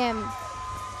of the gym.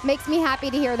 Makes me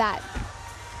happy to hear that.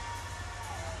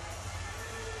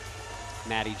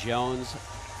 Maddie Jones,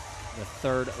 the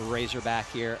third Razorback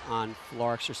here on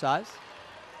floor exercise.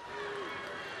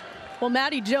 Well,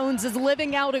 Maddie Jones is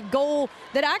living out a goal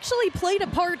that actually played a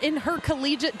part in her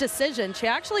collegiate decision. She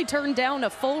actually turned down a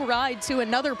full ride to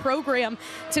another program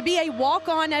to be a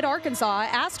walk-on at Arkansas. I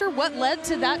asked her what led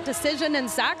to that decision and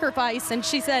sacrifice, and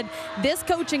she said this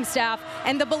coaching staff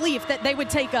and the belief that they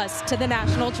would take us to the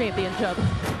national championship.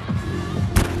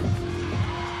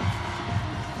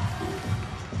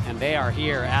 And they are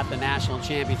here at the national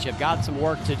championship. Got some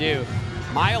work to do.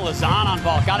 Maya Lazan on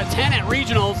ball. Got a 10 at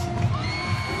regionals.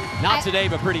 Not today,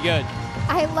 but pretty good.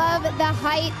 I love the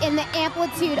height and the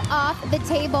amplitude off the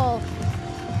table.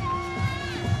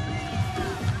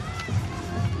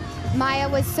 Maya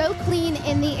was so clean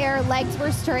in the air, legs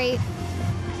were straight.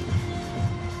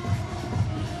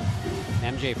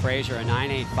 MJ Frazier, a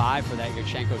 9.85 for that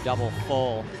Yurchenko double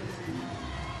full.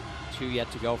 2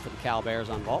 yet to go for the Cal Bears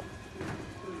on vault.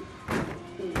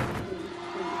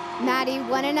 Maddie,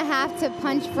 1.5 to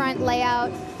punch front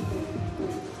layout.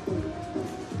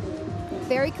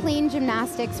 Very clean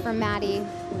gymnastics from Maddie.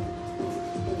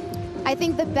 I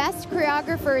think the best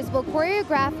choreographers will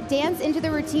choreograph dance into the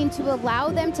routine to allow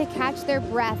them to catch their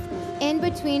breath in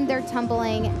between their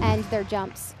tumbling and their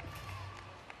jumps.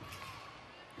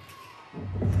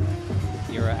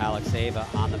 Ira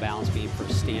Alexeyeva on the balance beam for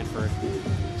Stanford,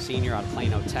 senior out of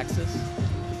Plano, Texas.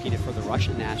 Competed for the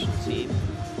Russian national team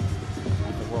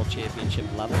at the World Championship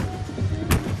level.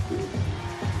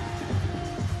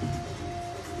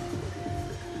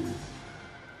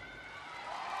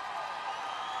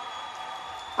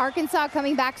 Arkansas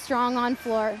coming back strong on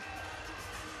floor.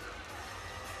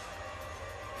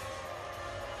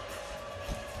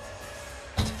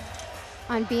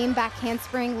 On beam, back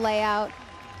handspring layout.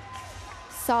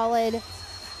 Solid.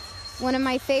 One of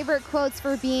my favorite quotes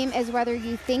for beam is whether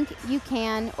you think you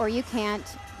can or you can't,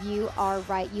 you are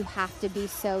right. You have to be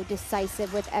so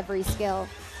decisive with every skill.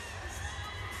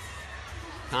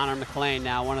 Connor McLean,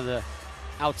 now one of the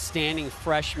outstanding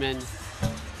freshmen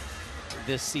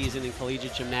this season in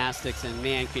collegiate gymnastics, and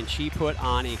man, can she put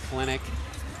on a clinic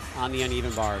on the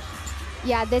uneven bars.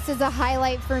 Yeah, this is a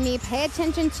highlight for me. Pay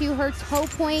attention to her toe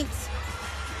points.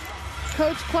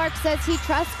 Coach Clark says he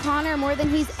trusts Connor more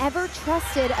than he's ever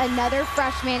trusted another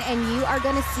freshman, and you are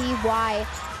going to see why.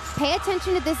 Pay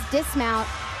attention to this dismount.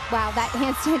 Wow, that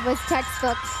handstand was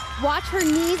textbook. Watch her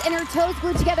knees and her toes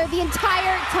glued together the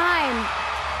entire time.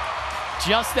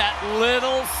 Just that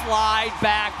little slide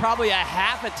back, probably a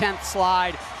 1/2 tenth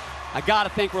slide. I gotta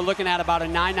think we're looking at about a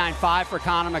 9.95 for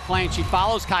Connor McLean. She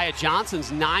follows Kaya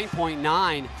Johnson's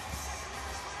 9.9.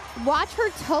 Watch her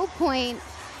toe point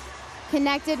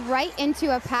connected right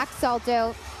into a pack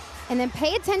salto. And then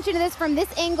pay attention to this from this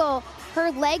angle.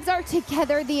 Her legs are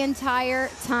together the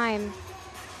entire time.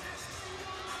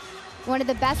 One of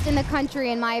the best in the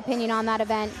country, in my opinion, on that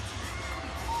event.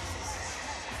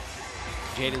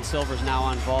 Jaden Silver's now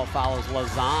on vault, follows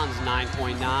Lazan's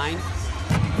 9.9.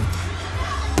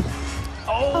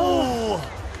 Oh!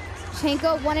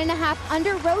 Chenko 1.5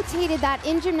 under rotated that.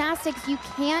 In gymnastics, you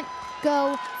can't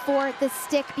go for the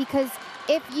stick, because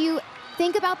if you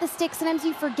think about the stick, sometimes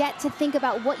you forget to think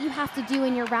about what you have to do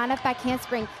in your round up back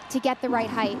handspring to get the right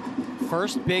height.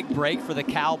 First big break for the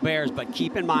Cal Bears, but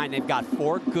keep in mind they've got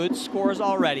 4 good scores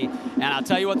already. And I'll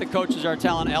tell you what the coaches are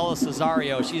telling Ella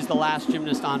Cesario, she's the last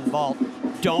gymnast on vault.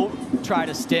 Don't try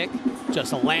to stick,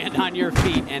 just land on your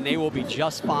feet and they will be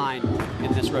just fine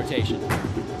in this rotation.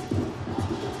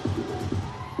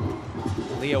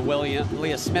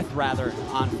 Leah Smith rather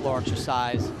on floor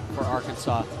exercise for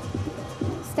Arkansas.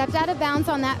 Stepped out of bounds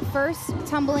on that first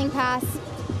tumbling pass.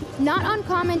 Not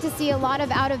uncommon to see a lot of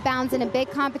out of bounds in a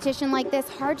big competition like this.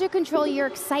 Hard to control your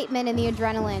excitement and the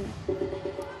adrenaline.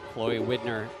 Chloe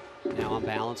Widner now on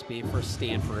balance beam for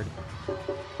Stanford.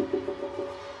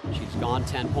 She's gone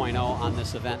 10.0 on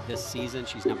this event this season.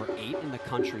 She's number 8 in the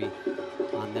country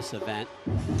on this event.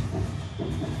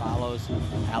 Follows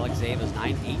Alexeyeva's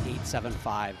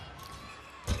 9.8875.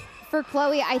 For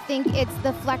Chloe, I think it's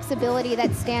the flexibility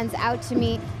that stands out to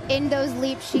me. In those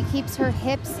leaps, she keeps her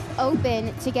hips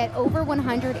open to get over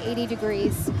 180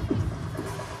 degrees.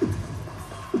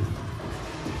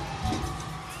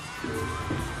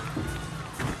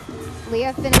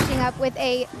 Leah finishing up with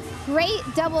a great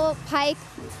double pike.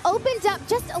 Opened up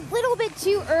just a little bit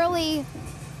too early.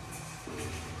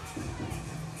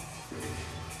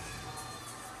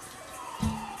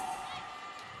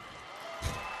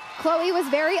 Chloe was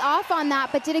very off on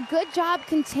that, but did a good job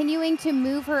continuing to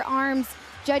move her arms.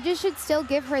 Judges should still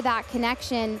give her that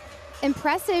connection.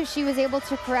 Impressive she was able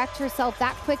to correct herself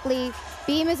that quickly.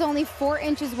 Beam is only 4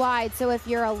 inches wide, so if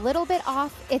you're a little bit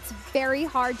off, it's very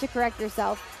hard to correct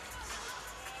yourself.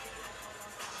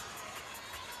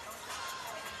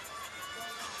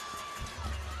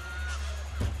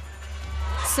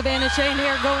 Savannah Shane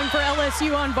here going for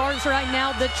LSU on bars right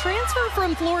now. The transfer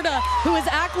from Florida who has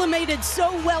acclimated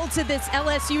so well to this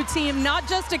LSU team, not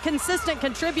just a consistent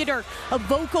contributor, a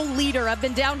vocal leader. I've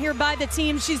been down here by the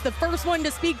team. She's the first one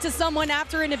to speak to someone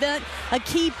after an event, a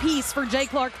key piece for Jay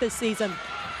Clark this season.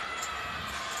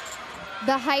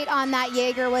 The height on that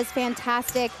Jaeger was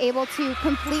fantastic, able to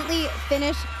completely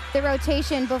finish the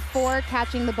rotation before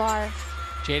catching the bar.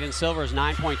 Jaden Silver's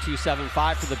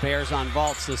 9.275 for the Bears on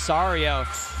vault. Cesario,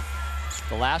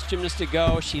 the last gymnast to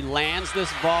go. She lands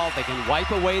this vault. They can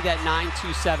wipe away that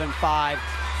 9.275.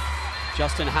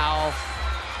 Justin Howell,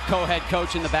 co-head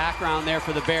coach in the background there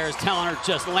for the Bears, telling her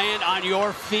just land on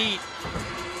your feet.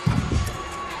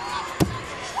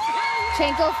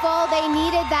 Chanko full, they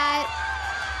needed that.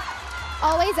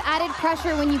 Always added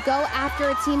pressure when you go after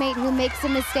a teammate who makes a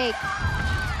mistake.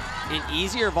 An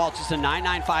easier vault, just a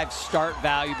 9.95 start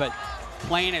value, but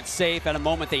playing it safe at a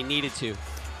moment they needed to.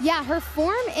 Yeah, her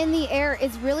form in the air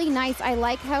is really nice. I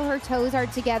like how her toes are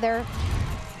together.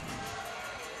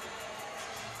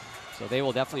 So they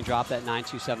will definitely drop that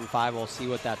 9.275. We'll see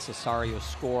what that Cesario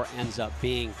score ends up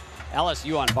being.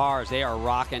 LSU on bars, they are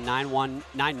rocking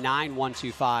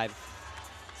 9.9125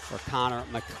 for Connor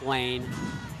McLean.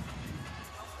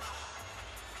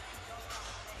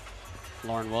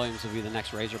 Lauren Williams will be the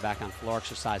next Razorback on floor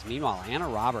exercise. Meanwhile, Anna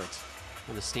Roberts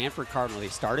and the Stanford Cardinal, they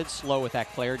started slow with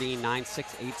that Claire Dean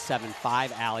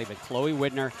 9.6875 alley, but Chloe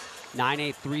Widner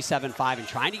 9.8375 and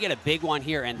trying to get a big one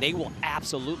here, and they will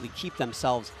absolutely keep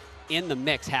themselves in the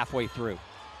mix halfway through.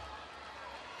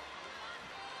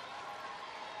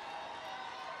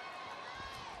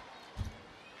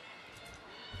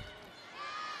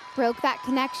 Broke that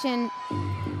connection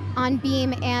on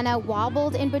beam. Anna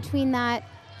wobbled in between that.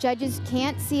 Judges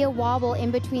can't see a wobble in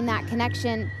between that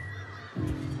connection.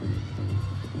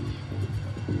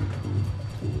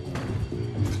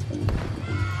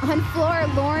 On floor,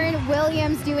 Lauren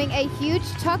Williams doing a huge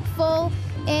tuck full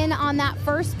in on that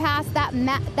first pass. That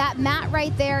mat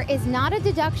right there is not a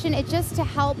deduction. It's just to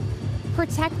help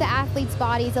protect the athletes'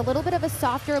 bodies. A little bit of a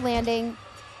softer landing.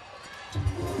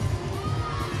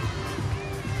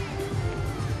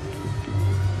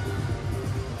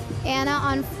 Anna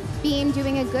on beam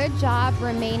doing a good job,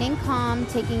 remaining calm,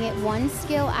 taking it one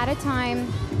skill at a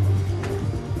time.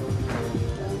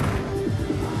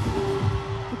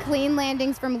 Clean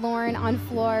landings from Lauren on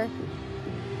floor.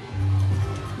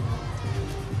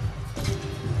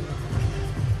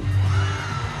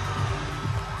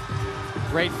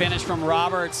 Great finish from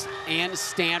Roberts and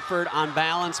Stanford on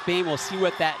balance beam. We'll see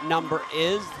what that number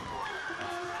is.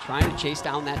 Trying to chase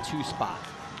down that 2 spot.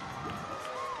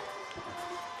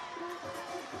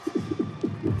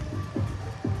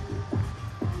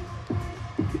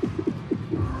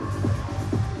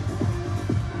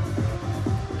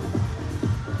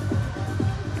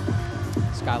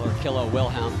 Skylar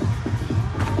Killow-Wilhelm,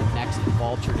 the next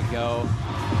vaulter to go.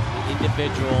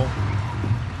 Individual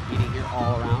beating here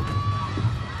all around.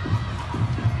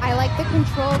 I like the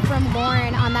control from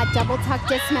Lauren on that double tuck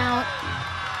dismount.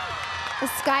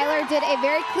 Skylar did a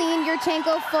very clean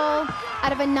Yurchenko full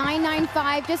out of a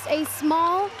 9.95, just a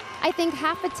small, I think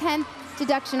half a tenth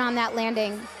deduction on that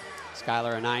landing.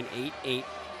 Skylar a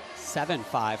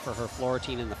 9.8875 for her floor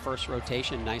routine in the first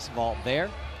rotation. Nice vault there.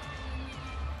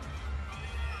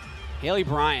 Haley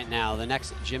Bryant now, the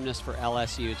next gymnast for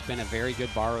LSU. It's been a very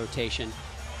good bar rotation.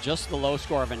 Just the low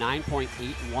score of a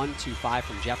 9.8125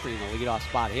 from Jeffrey in the leadoff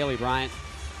spot. Haley Bryant,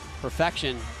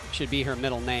 perfection should be her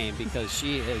middle name because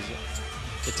she is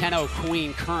the 10-0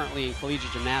 queen currently in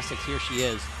collegiate gymnastics. Here she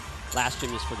is, last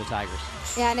gymnast for the Tigers.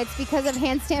 Yeah, and it's because of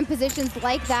handstand positions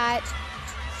like that.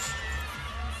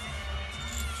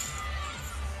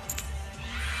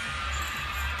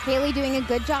 Haley doing a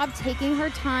good job taking her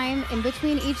time in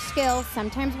between each skill.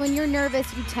 Sometimes when you're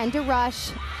nervous, you tend to rush.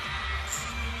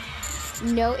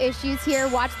 No issues here.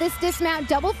 Watch this dismount,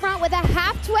 double front with a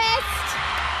half twist.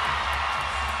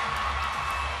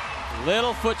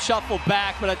 Little foot shuffle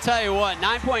back, but I tell you what,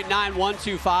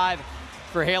 9.9125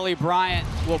 for Haley Bryant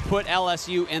will put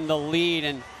LSU in the lead,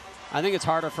 and I think it's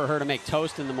harder for her to make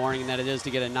toast in the morning than it is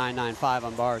to get a 9.95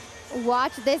 on bars.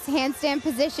 Watch this handstand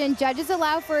position. Judges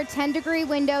allow for a 10-degree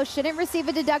window. Shouldn't receive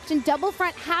a deduction. Double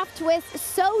front half twist.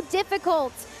 So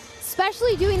difficult,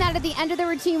 especially doing that at the end of the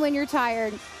routine when you're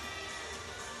tired.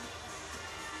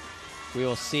 We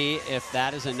will see if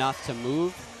that is enough to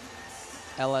move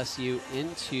LSU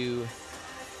into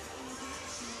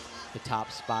the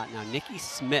top spot. Now, Nikki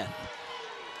Smith,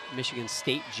 Michigan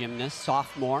State gymnast,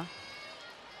 sophomore,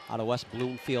 out of West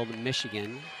Bloomfield,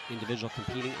 Michigan. Individual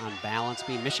competing on balance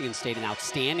beam. Michigan State, an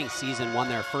outstanding season, won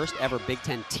their first ever Big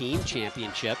Ten team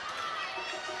championship.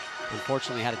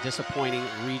 Unfortunately had a disappointing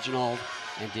regional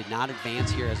and did not advance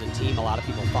here as a team. A lot of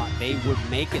people thought they would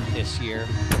make it this year.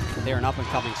 They're an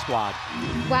up-and-coming squad.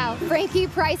 Wow, Frankie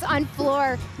Price on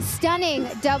floor. Stunning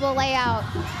double layout.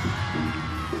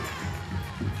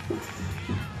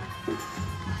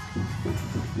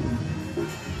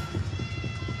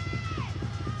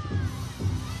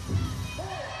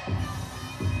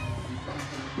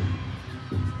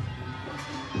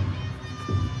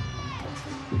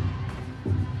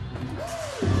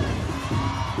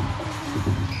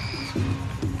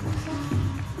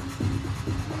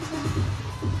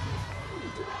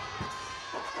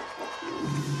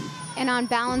 And on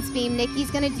balance beam, Nikki's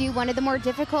gonna do one of the more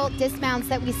difficult dismounts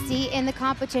that we see in the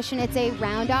competition. It's a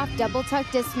round off double tuck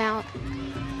dismount.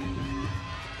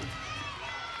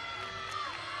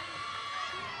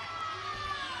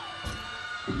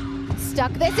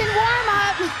 Stuck this in warm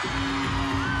up.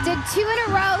 Did 2 in a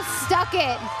row, stuck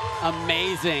it.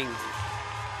 Amazing.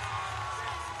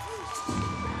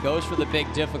 Goes for the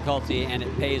big difficulty and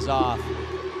it pays off.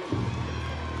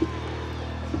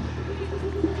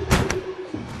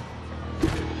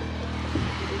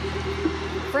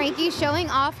 Frankie showing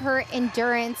off her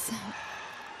endurance.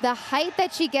 The height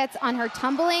that she gets on her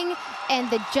tumbling and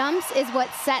the jumps is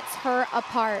what sets her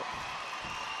apart.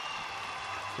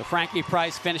 So Frankie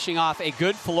Price finishing off a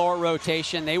good floor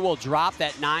rotation. They will drop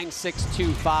that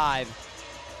 9.625,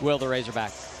 will the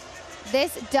Razorbacks.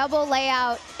 This double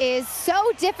layout is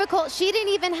so difficult. She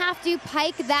didn't even have to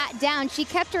pike that down. She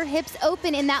kept her hips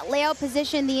open in that layout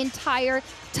position the entire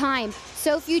time.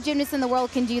 So few gymnasts in the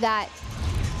world can do that.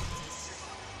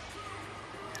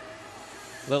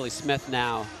 Lily Smith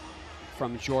now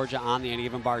from Georgia on the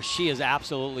uneven bar. She is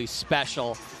absolutely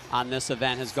special on this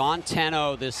event. Has gone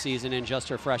 10-0 this season in just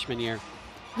her freshman year.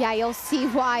 Yeah, you'll see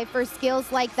why for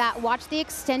skills like that. Watch the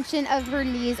extension of her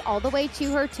knees all the way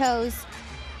to her toes.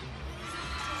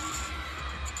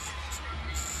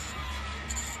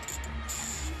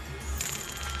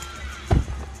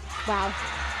 Wow.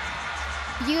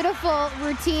 Beautiful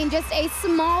routine, just a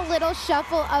small little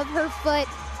shuffle of her foot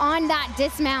on that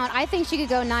dismount. I think she could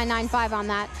go 9.95 on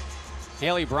that.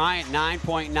 Haley Bryant,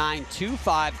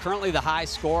 9.925, currently the high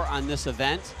score on this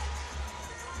event.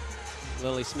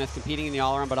 Lily Smith competing in the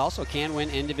all-around, but also can win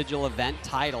individual event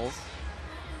titles,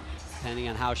 depending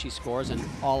on how she scores, and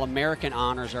All-American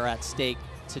honors are at stake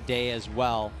today as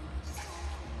well.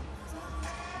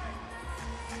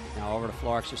 Now over to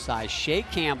floor exercise. Shea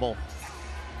Campbell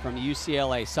from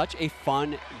UCLA, such a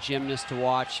fun gymnast to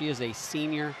watch. She is a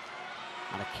senior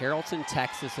out of Carrollton,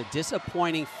 Texas. A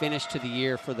disappointing finish to the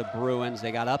year for the Bruins.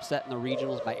 They got upset in the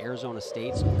regionals by Arizona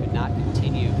State, so could not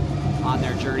continue on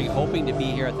their journey, hoping to be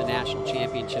here at the national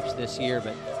championships this year.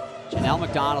 But Janelle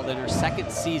McDonald, in her second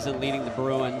season leading the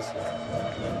Bruins,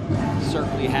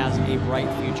 certainly has a bright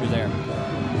future there.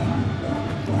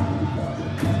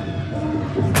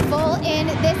 Full in,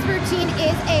 this routine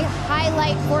is a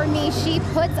highlight for me. She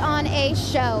puts on a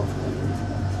show.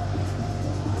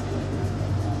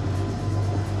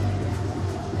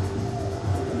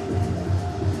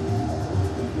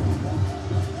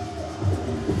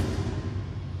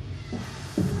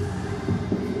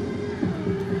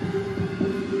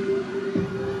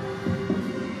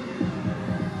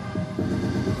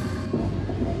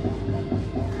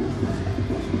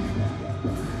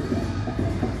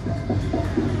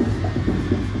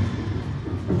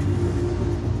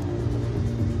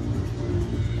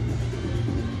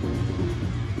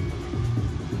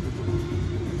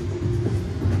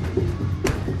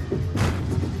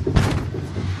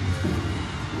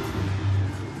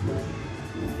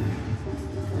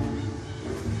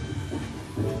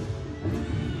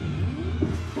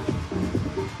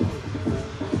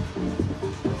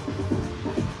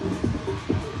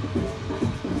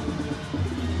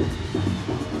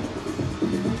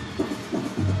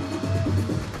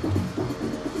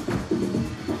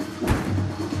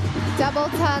 Double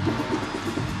tuck.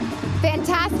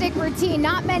 Fantastic routine.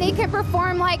 Not many can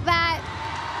perform like that.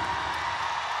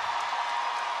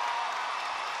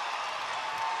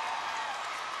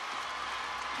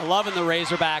 Loving the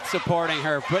Razorbacks supporting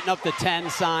her, putting up the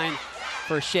 10 sign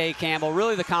for Shea Campbell.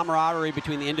 Really the camaraderie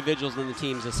between the individuals and the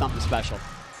teams is something special.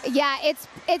 Yeah,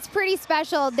 it's pretty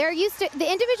special. The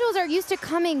individuals are used to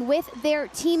coming with their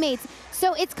teammates.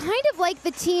 So it's kind of like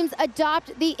the teams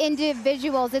adopt the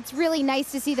individuals. It's really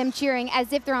nice to see them cheering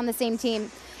as if they're on the same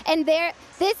team. And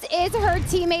this is her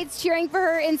teammates cheering for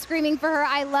her and screaming for her.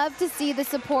 I love to see the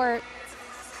support.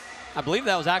 I believe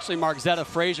that was actually Margzetta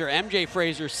Frazier, MJ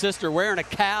Frazier's sister, wearing a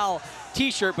Cal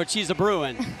t-shirt, but she's a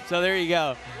Bruin. So there you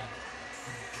go.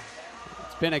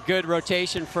 been a good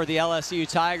rotation for the LSU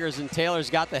Tigers, and Taylor's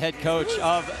got the head coach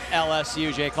of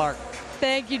LSU, Jay Clark.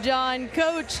 Thank you, John.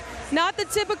 Coach, not the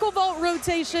typical vault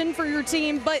rotation for your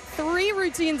team, but 3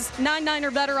 routines, 9-9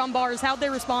 or better on bars. How'd they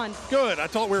respond? Good. I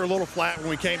thought we were a little flat when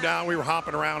we came down. We were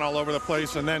hopping around all over the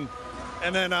place, and then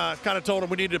kind of told them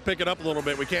we needed to pick it up a little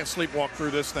bit. We can't sleepwalk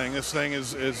through this thing. This thing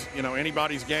is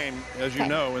anybody's game, as you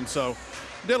know, and so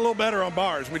did a little better on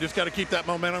bars. We just got to keep that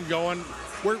momentum going.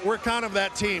 We're kind of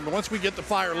that team. Once we get the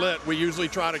fire lit, we usually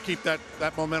try to keep that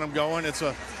momentum going.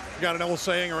 Got an old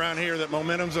saying around here that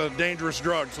momentum's a dangerous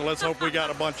drug, so let's hope we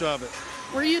got a bunch of it.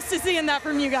 We're used to seeing that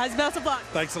from you guys. Best of luck.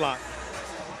 Thanks a lot.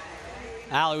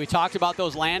 Allie, we talked about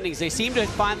those landings. They seem to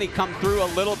finally come through a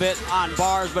little bit on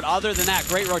bars, but other than that,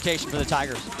 great rotation for the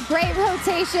Tigers. Great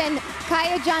rotation.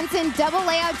 Kaya Johnson, double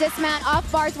layout dismount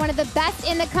off bars, one of the best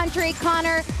in the country.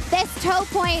 Connor, this toe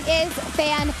point is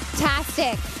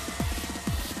fantastic.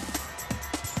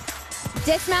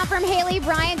 Dismount from Haley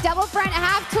Bryant, double front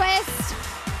half twist.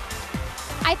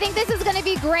 I think this is going to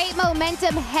be great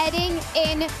momentum heading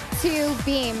into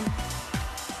beam.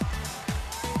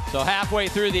 So halfway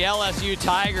through the LSU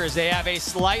Tigers, they have a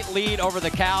slight lead over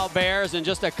the Cal Bears and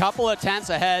just a couple of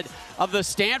tenths ahead of the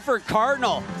Stanford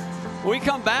Cardinal. When we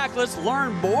come back, let's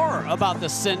learn more about the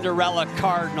Cinderella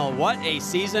Cardinal. What a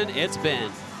season it's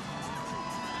been.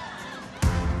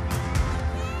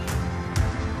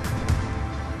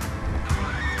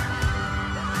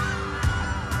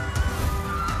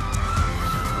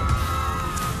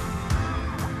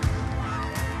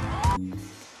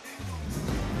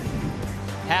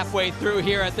 Halfway through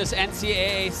here at this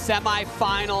NCAA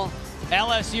semifinal,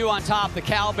 LSU on top, the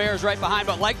Cal Bears right behind,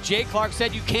 but like Jay Clark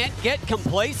said, you can't get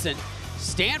complacent.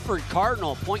 Stanford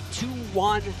Cardinal,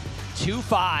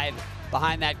 .2125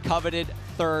 behind that coveted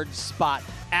 3rd spot.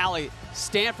 Allie,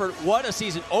 Stanford, what a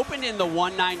season. Opened in the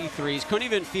 193s, couldn't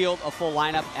even field a full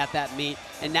lineup at that meet,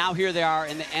 and now here they are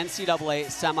in the NCAA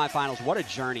semifinals. What a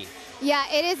journey. Yeah,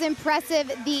 it is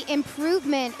impressive, the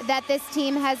improvement that this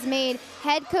team has made.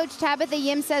 Head coach Tabitha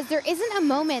Yim says there isn't a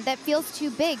moment that feels too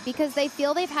big because they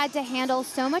feel they've had to handle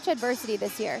so much adversity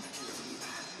this year.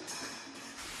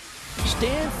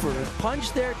 Stanford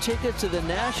punched their ticket to the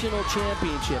national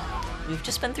championship. We've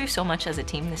just been through so much as a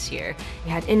team this year. We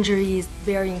had injuries,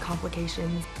 varying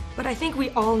complications, but I think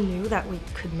we all knew that we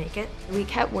could make it. We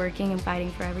kept working and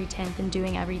fighting for every 10th and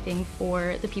doing everything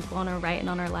for the people on our right and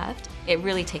on our left. It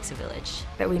really takes a village.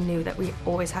 That we knew that we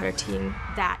always had a team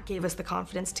that gave us the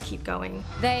confidence to keep going.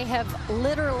 They have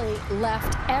literally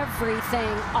left everything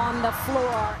on the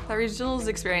floor. The regionals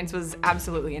experience was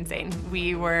absolutely insane.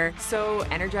 We were so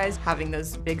energized having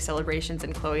those big celebrations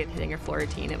and Chloe hitting her floor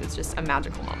routine. It was just a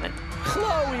magical moment.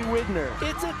 Chloe Widner,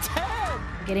 it's a 10!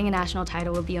 Getting a national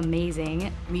title would be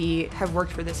amazing. We have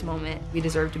worked for this moment. We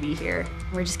deserve to be here.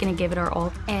 We're just gonna give it our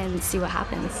all and see what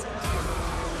happens.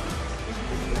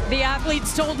 The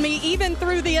athletes told me even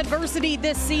through the adversity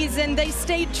this season, they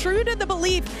stayed true to the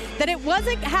belief that it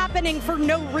wasn't happening for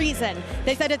no reason.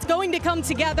 They said it's going to come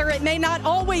together. It may not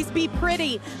always be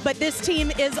pretty, but this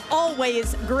team is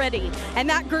always gritty. And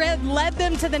that grit led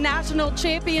them to the national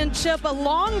championship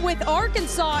along with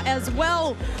Arkansas as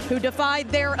well, who defied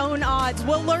their own odds.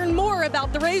 We'll learn more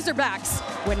about the Razorbacks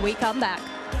when we come back.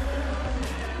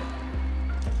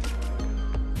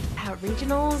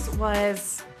 Regionals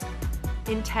was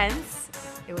intense.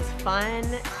 It was fun.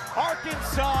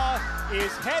 Arkansas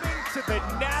is heading to the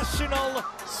national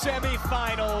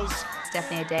semifinals. It's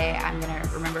definitely a day I'm gonna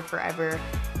remember forever.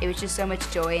 It was just so much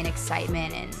joy and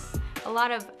excitement and a lot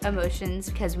of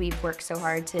emotions because we've worked so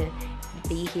hard to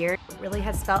be here. It really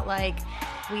has felt like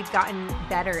we've gotten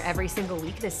better every single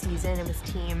week this season, and this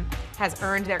team has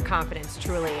earned their confidence,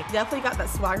 truly. Definitely got that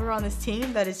swagger on this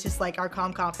team that is just like our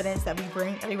calm confidence that we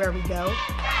bring everywhere we go.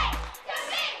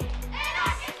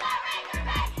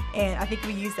 And I think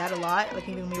we use that a lot. Like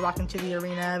even when we walk into the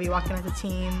arena, we walk in as a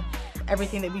team,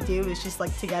 everything that we do is just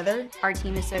like together. Our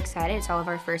team is so excited. It's all of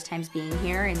our first times being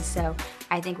here, and so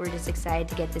I think we're just excited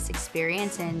to get this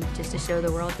experience and just to show the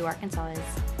world who Arkansas is.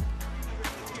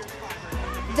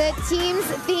 The team's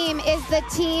theme is the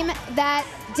team that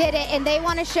did it, and they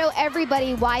want to show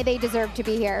everybody why they deserve to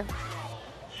be here.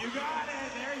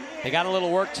 They got a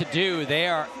little work to do. They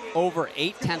are over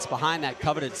 8 tenths behind that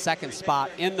coveted 2nd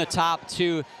spot in the top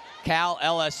 2. Cal,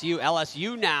 LSU.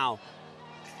 LSU now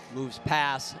moves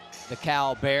past the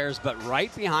Cal Bears, but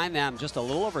right behind them, just a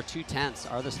little over 2 tenths,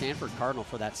 are the Stanford Cardinal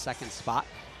for that 2nd spot.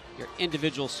 Your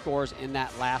individual scores in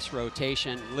that last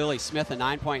rotation. Lily Smith, a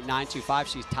 9.925.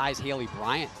 She ties Haley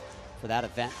Bryant for that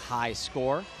event high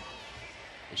score.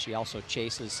 And she also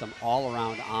chases some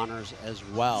all-around honors as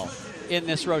well. In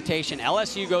this rotation,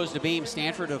 LSU goes to beam,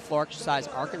 Stanford to floor exercise,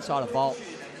 Arkansas to vault.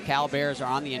 Cal Bears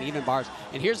are on the uneven bars.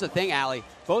 And here's the thing, Allie,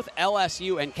 both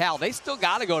LSU and Cal, they still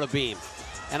got to go to beam.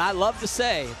 And I love to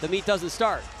say the meet doesn't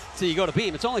start till you go to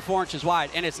beam. It's only 4 inches wide,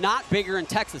 and it's not bigger in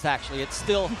Texas, actually. It's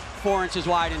still 4 inches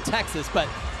wide in Texas, but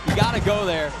you got to go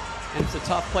there, and it's a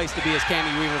tough place to be as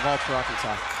Cammie Weaver vaults for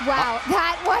Arkansas. Wow,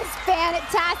 that was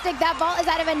fantastic. That vault is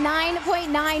out of a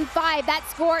 9.95. That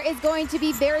score is going to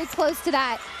be very close to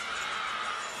that.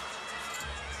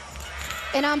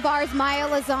 And on bars, Maya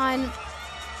Lazan.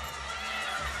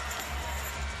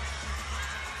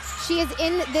 She is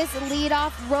in this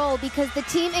leadoff role because the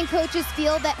team and coaches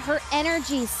feel that her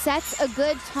energy sets a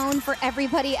good tone for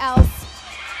everybody else.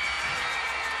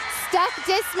 Stuck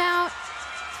dismount.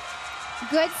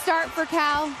 Good start for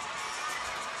Cal.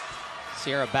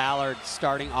 Sierra Ballard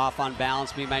starting off on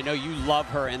balance beam. I know you love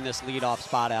her in this leadoff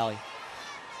spot, Allie.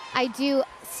 I do.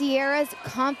 Sierra's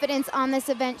confidence on this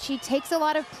event, she takes a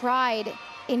lot of pride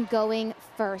in going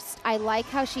first. I like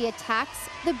how she attacks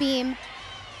the beam.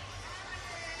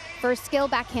 First skill,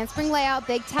 back handspring layout,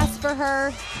 big test for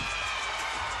her.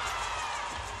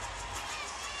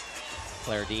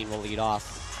 Claire Dean will lead off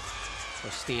for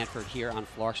Stanford here on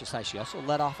floor exercise. She also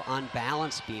led off on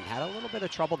balance beam. Had a little bit of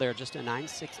trouble there, just a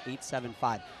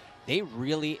 9.6875. They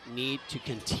really need to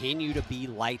continue to be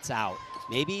lights out.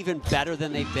 Maybe even better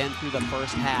than they've been through the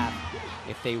first half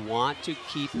if they want to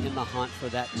keep in the hunt for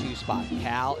that 2 spot.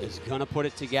 Cal is gonna put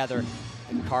it together.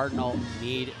 The Cardinal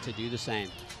need to do the same.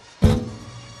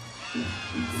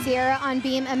 Sierra on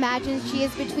beam imagines she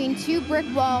is between 2 brick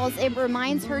walls. It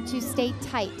reminds her to stay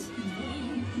tight.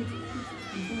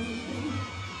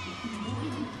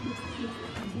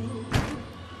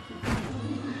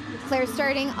 Claire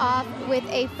starting off with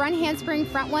a front handspring,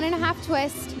 front 1.5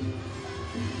 twist.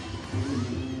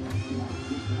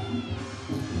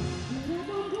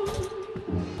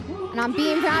 And on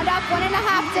beam round up,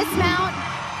 1.5 dismount.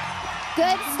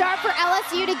 Good start for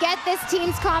LSU to get this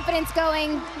team's confidence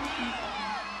going.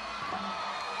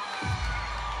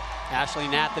 Ashley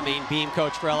Natt, the main beam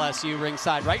coach for LSU,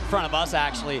 ringside right in front of us,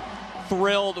 actually.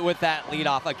 Thrilled with that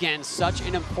leadoff. Again, such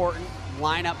an important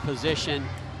lineup position.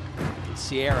 And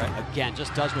Sierra, again,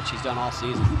 just does what she's done all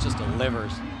season. Just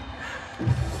delivers.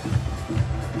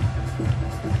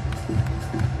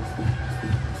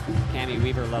 Cammie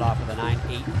Weaver led off with a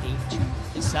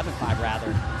 9.88275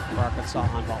 rather for Arkansas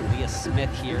on vault. Leah Smith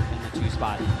here in the 2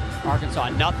 spot.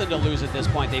 Arkansas, nothing to lose at this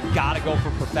point. They've got to go for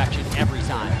perfection every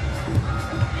time.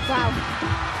 Wow.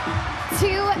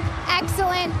 2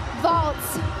 excellent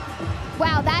vaults.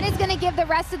 Wow, that is going to give the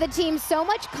rest of the team so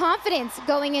much confidence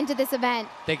going into this event.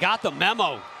 They got the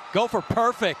memo. Go for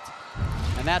perfect.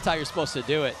 And that's how you're supposed to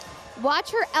do it.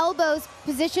 Watch her elbows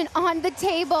position on the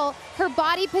table, her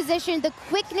body position, the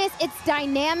quickness, it's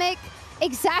dynamic,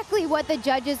 exactly what the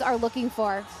judges are looking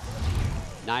for.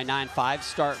 9.95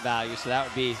 start value, so that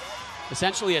would be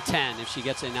essentially a 10 if she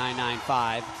gets a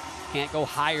 9.95. Can't go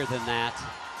higher than that.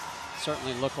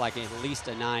 Certainly look like at least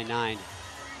a 9.9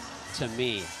 to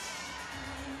me.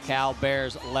 Cal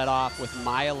Bears led off with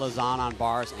Maya Lazan on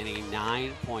bars and a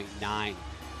 9.9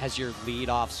 as your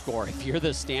leadoff score. If you're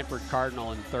the Stanford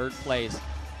Cardinal in 3rd place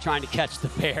trying to catch the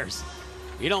Bears,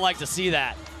 you don't like to see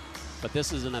that. But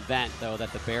this is an event, though,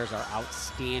 that the Bears are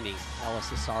outstanding. Ella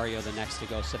Cesario the next to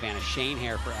go. Savannah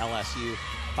Shanehair for LSU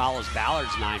follows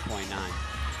Ballard's 9.9.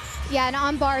 Yeah, and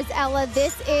on bars, Ella,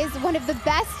 this is one of the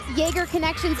best Jaeger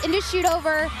connections into shoot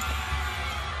over.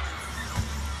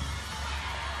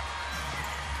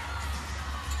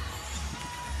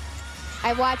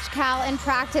 I watched Cal in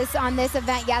practice on this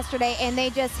event yesterday, and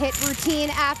they just hit routine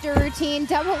after routine,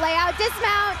 double layout,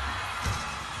 dismount.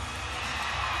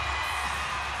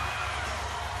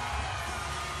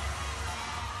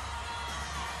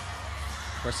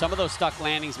 Where some of those stuck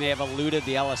landings may have eluded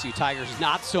the LSU Tigers,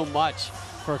 not so much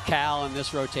for Cal in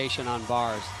this rotation on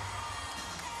bars.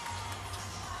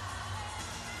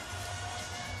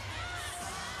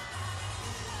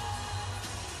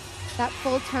 That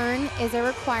full turn is a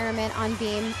requirement on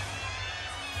beam.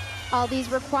 All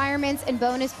these requirements and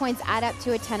bonus points add up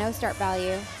to a 10-0 start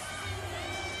value.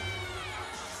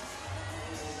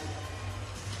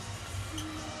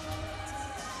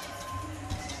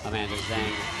 Amanda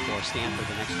Zhang for Stanford,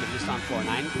 the next gymnast on floor.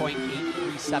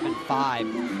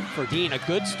 9.8375 for Dean. A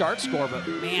good start score, but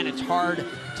man, it's hard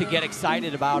to get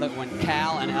excited about it when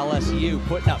Cal and LSU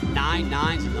putting up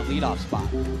 9.9s in the leadoff spot.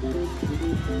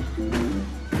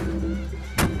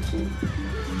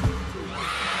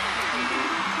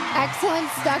 Excellent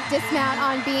stuck dismount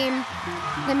on beam.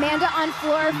 Amanda on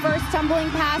floor, first tumbling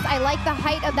pass. I like the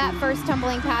height of that first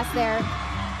tumbling pass there.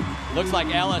 Looks like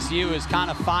LSU is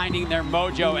kind of finding their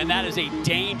mojo, and that is a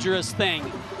dangerous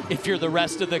thing if you're the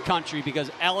rest of the country, because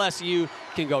LSU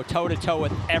can go toe-to-toe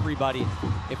with everybody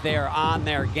if they are on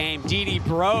their game. Dee Dee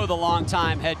Bro, the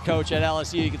longtime head coach at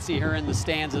LSU, you can see her in the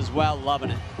stands as well,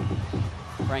 loving it.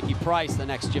 Frankie Price, the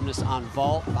next gymnast on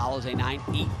vault, follows a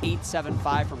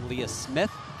 9.8875 from Leah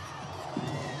Smith.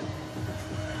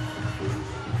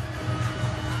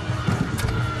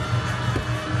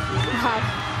 Wow.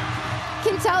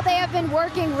 Can tell they have been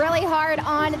working really hard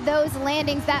on those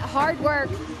landings. That hard work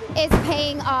is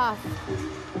paying off.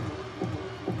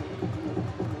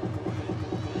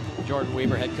 Jordan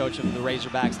Weaver, head coach of the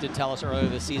Razorbacks, did tell us earlier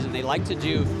this season they like to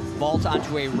do vault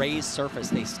onto a raised surface.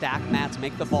 They stack mats,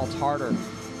 make the vaults harder.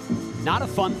 Not a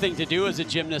fun thing to do as a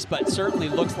gymnast, but certainly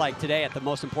looks like today at the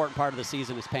most important part of the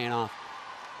season is paying off.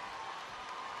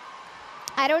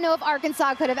 I don't know if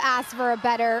Arkansas could have asked for a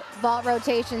better vault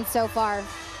rotation so far.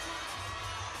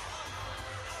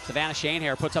 Savannah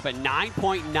Shanehair puts up a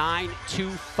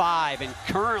 9.925, and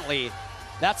currently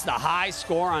that's the high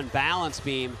score on balance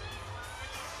beam.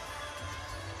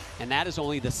 And that is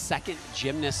only the second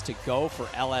gymnast to go for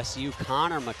LSU.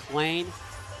 Connor McLean.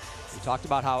 We talked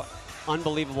about how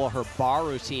unbelievable her bar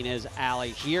routine is,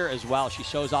 Allie, here as well. She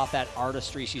shows off that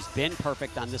artistry. She's been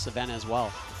perfect on this event as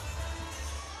well.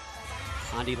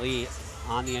 Andi Lee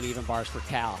on the uneven bars for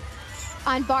Cal.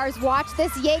 On bars, watch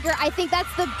this Jaeger. I think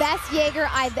that's the best Jaeger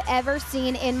I've ever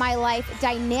seen in my life.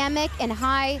 Dynamic and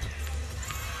high.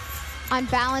 On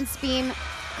balance beam,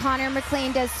 Connor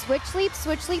McLean does switch leap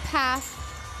pass.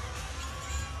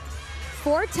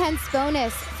 4/10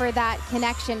 bonus for that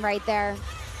connection right there.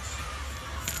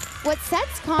 What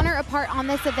sets Connor apart on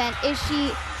this event is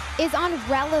she is on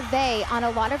releve on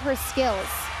a lot of her skills.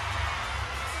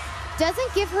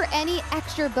 Doesn't give her any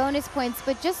extra bonus points,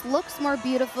 but just looks more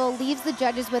beautiful, leaves the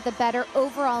judges with a better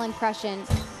overall impression.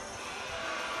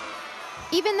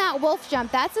 Even that wolf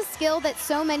jump, that's a skill that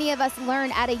so many of us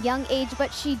learn at a young age,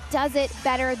 but she does it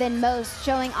better than most,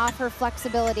 showing off her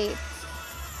flexibility.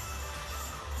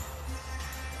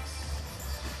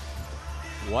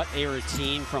 What a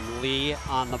routine from Lee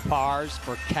on the bars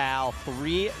for Cal.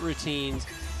 3 routines,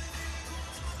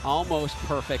 almost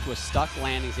perfect with stuck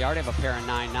landings. They already have a pair of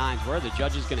 9.9s. Where are the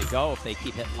judges going to go if they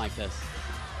keep hitting like this?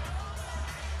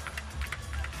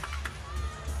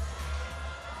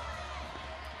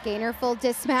 Gainer full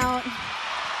dismount.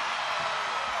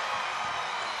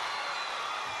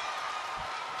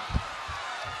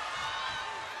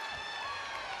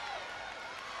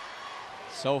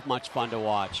 So much fun to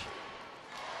watch.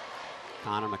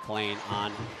 Connor McLean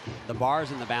on the bars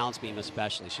and the balance beam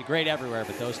especially. She's great everywhere,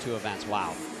 but those 2 events,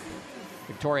 wow.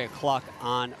 Victoria Cluck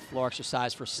on floor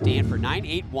exercise for Stanford.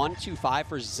 9.8125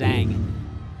 for Zhang.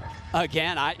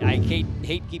 Again, I hate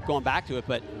to keep going back to it,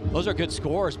 but those are good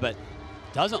scores, but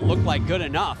doesn't look like good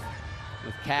enough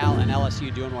with Cal and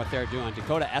LSU doing what they're doing.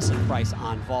 Dakota Essen-Price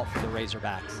on vault for the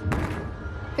Razorbacks.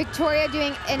 Victoria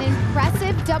doing an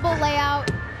impressive double layout.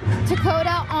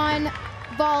 Dakota on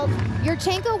vault.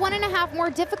 Yurchenko 1.5 more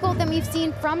difficult than we've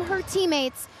seen from her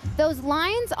teammates. Those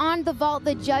lines on the vault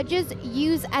the judges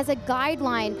use as a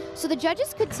guideline, so the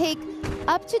judges could take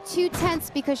up to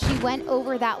 2/10 because she went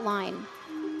over that line.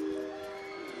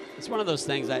 It's one of those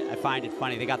things I find it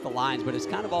funny. They got the lines, but it's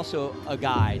kind of also a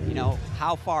guide. You know,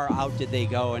 how far out did they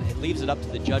go? And it leaves it up to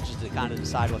the judges to kind of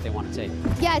decide what they want to take.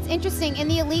 Yeah, it's interesting. In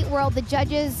the elite world, the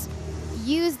judges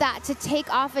use that to take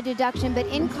off a deduction, but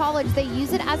in college they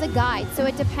use it as a guide, so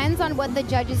it depends on what the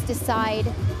judges decide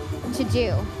to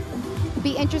do. It'd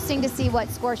be interesting to see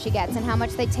what score she gets and how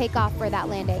much they take off for that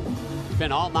landing. It's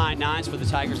been all 9.9s for the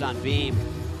Tigers on beam.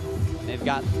 They've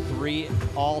got 3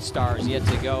 all-stars yet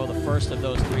to go. The first of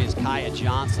those 3 is Kaya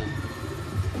Johnson.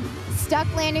 Stuck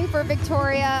landing for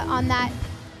Victoria on that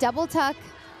double tuck.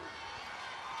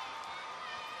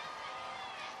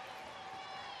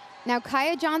 Now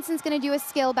Kaya Johnson's going to do a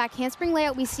skill back handspring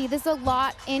layout. We see this a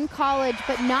lot in college,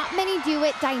 but not many do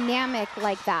it dynamic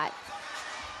like that.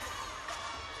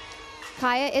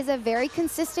 Kaya is a very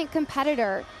consistent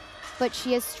competitor, but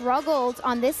she has struggled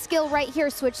on this skill right here.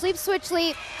 Switch leap,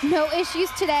 no issues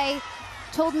today.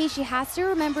 Told me she has to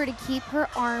remember to keep her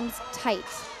arms tight,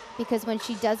 because when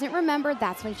she doesn't remember,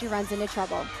 that's when she runs into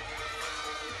trouble.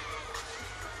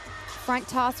 Front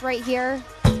toss right here.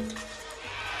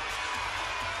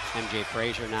 MJ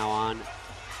Frazier now on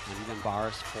uneven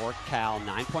bars for Cal.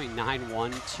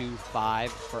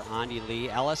 9.9125 for Andi Lee.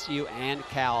 LSU and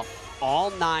Cal,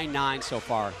 all 9.9 so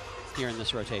far here in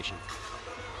this rotation.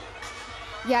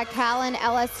 Yeah, Cal and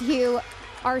LSU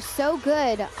are so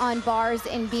good on bars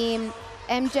and beam.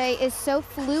 MJ is so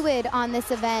fluid on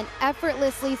this event,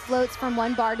 effortlessly floats from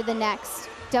one bar to the next.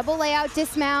 Double layout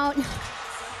dismount.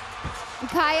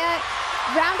 Kaya,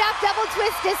 round-off double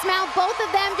twist dismount. Both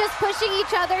of them just pushing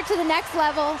each other to the next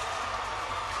level.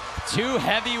 Two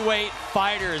heavyweight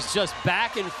fighters just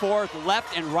back and forth,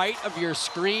 left and right of your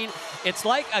screen. It's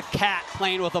like a cat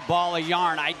playing with a ball of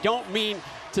yarn. I don't mean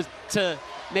to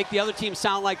make the other team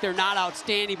sound like they're not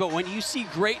outstanding, but when you see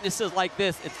greatnesses like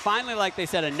this, it's finally, like they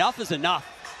said, enough is enough.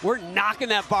 We're knocking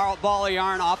that ball of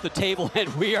yarn off the table,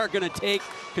 and we are going to take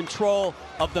control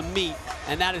of the meat.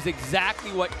 And that is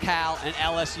exactly what Cal and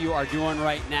LSU are doing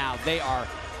right now. They are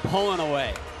pulling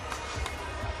away.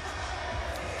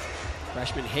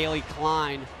 Freshman Haley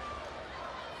Klein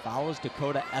follows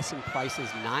Dakota Essen-Price's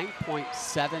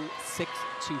 9.7625.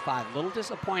 A little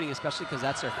disappointing, especially because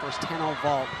that's their first 10-0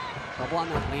 vault. Trouble on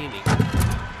that landing.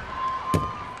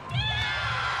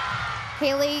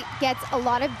 Haley gets a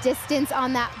lot of distance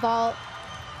on that vault.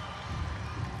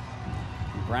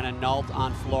 Brenna Nault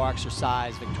on floor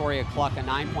exercise. Victoria Cluck, a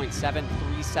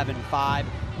 9.7375.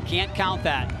 Can't count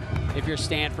that if you're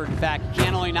Stanford. In fact, you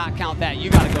can't only not count that, you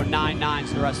got to go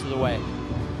 9-9s the rest of the way.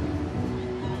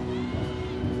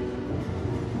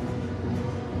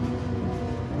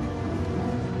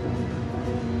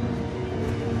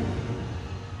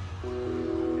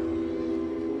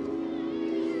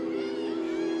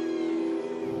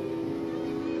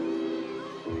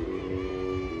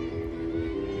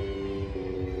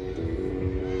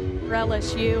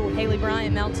 LSU, Haley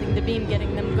Bryant mounting the beam,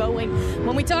 getting them going.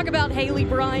 When we talk about Haley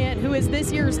Bryant, who is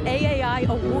this year's AAI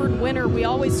award winner, we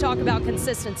always talk about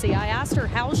consistency. I asked her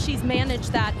how she's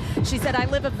managed that. She said, I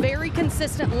live a very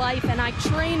consistent life and I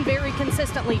train very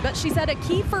consistently. But she said a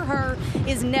key for her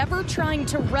is never trying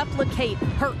to replicate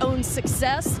her own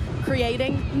success,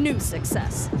 creating new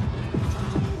success.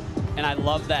 And I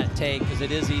love that take because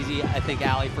it is easy, I think,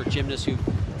 Allie, for gymnasts who've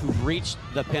reached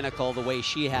the pinnacle the way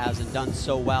she has and done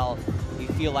so well. You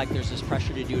feel like there's this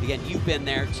pressure to do it again. You've been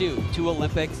there too. 2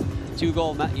 Olympics, 2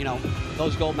 gold,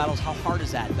 those gold medals. How hard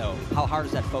is that though? How hard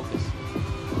is that focus?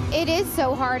 It is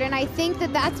so hard, and I think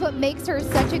that that's what makes her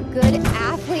such a good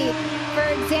athlete. For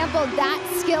example, that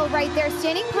skill right there,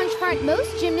 standing punch front,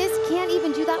 most gymnasts can't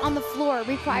even do that on the floor. It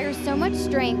requires so much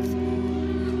strength.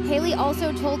 Haley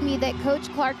also told me that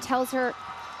Coach Clark tells her,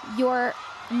 your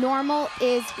normal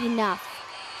is enough.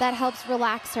 That helps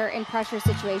relax her in pressure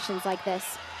situations like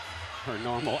this. Her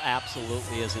normal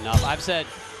absolutely is enough. I've said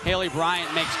Haley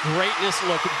Bryant makes greatness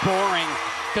look boring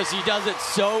because she does it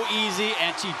so easy,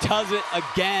 and she does it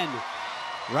again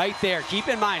right there. Keep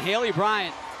in mind, Haley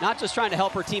Bryant not just trying to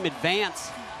help her team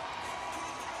advance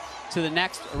to the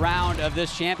next round of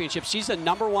this championship. She's the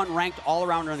 #1 ranked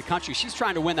all-arounder in the country. She's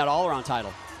trying to win that all-around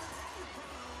title.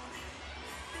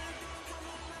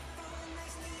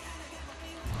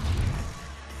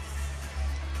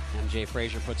 MJ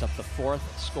Frazier puts up the 4th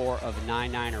score of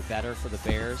 9-9 or better for the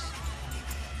Bears.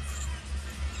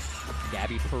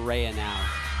 Gabby Perea now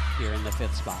here in the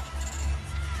 5th spot.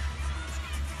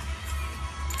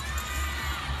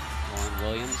 Lauren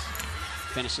Williams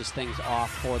finishes things off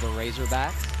for the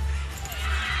Razorbacks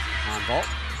on vault.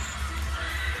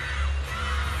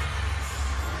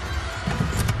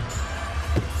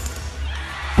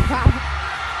 Wow.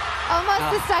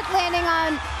 Almost a stuck landing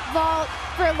on vault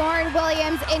for Lauren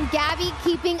Williams, and Gabby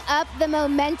keeping up the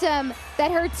momentum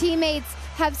that her teammates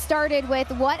have started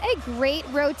with. What a great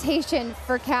rotation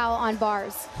for Cal on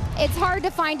bars. It's hard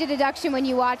to find a deduction when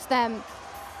you watch them.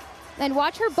 And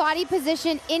watch her body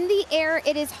position in the air.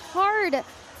 It is hard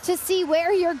to see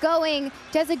where you're going.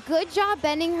 Does a good job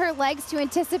bending her legs to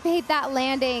anticipate that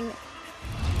landing.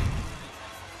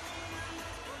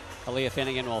 Aaliyah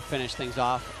Finnegan will finish things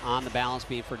off on the balance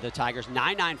beam for the Tigers.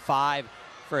 9.95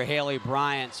 for Haley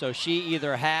Bryant. So she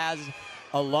either has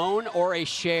alone or a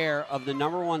share of the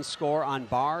 #1 score on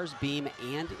bars, beam,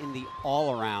 and in the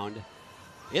all-around.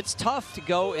 It's tough to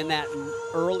go in that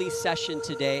early session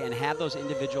today and have those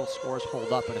individual scores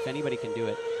hold up, but if anybody can do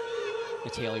it,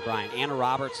 it's Haley Bryant. Anna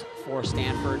Roberts for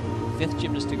Stanford, 5th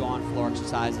gymnast to go on floor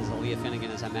exercises. Aaliyah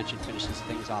Finnegan, as I mentioned, finishes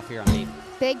things off here on beam.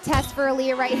 Big test for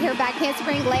Aaliyah right here. Back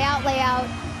handspring, layout, layout.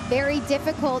 Very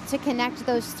difficult to connect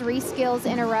those 3 skills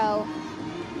in a row.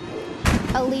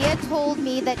 Aaliyah told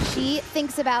me that she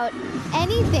thinks about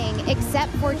anything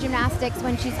except for gymnastics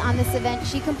when she's on this event.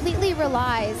 She completely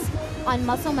relies on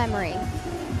muscle memory.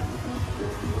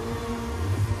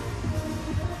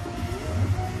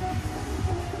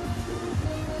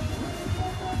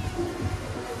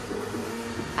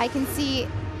 I can see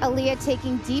Aaliyah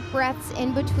taking deep breaths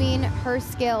in between her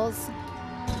skills.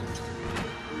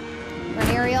 For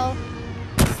aerial,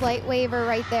 slight waiver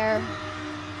right there.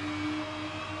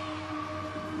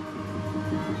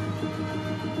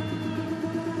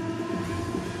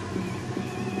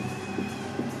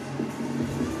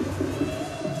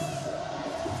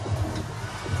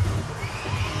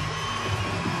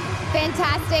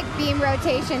 Fantastic beam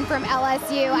rotation from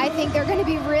LSU. I think they're going to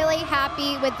be really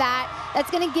happy with that. That's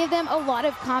going to give them a lot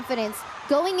of confidence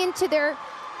going into their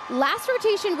last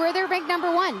rotation where they're ranked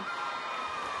 #1.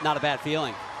 Not a bad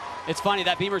feeling. It's funny,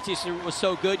 that beam rotation was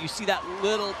so good. You see that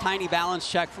little tiny balance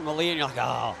check from Aaliyah, and you're like,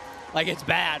 oh, like it's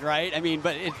bad, right? I mean,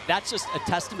 but that's just a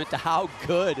testament to how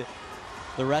good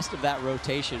the rest of that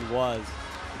rotation was.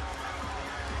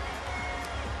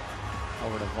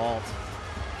 Over to vault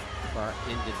for our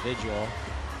individual.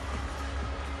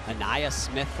 Anaya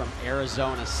Smith from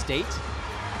Arizona State.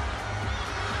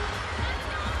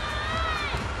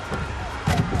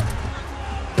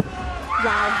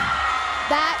 Wow.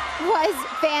 That was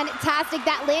fantastic.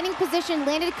 That landing position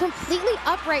landed completely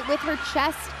upright with her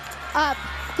chest up.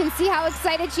 You can see how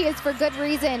excited she is for good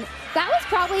reason. That was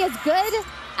probably as good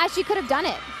as she could have done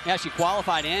it. Yeah, she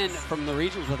qualified in from the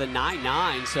regionals with a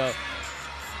 9.9, so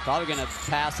probably going to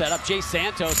pass that up. Jay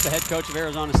Santos, the head coach of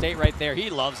Arizona State right there, he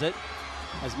loves it.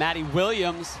 As Maddie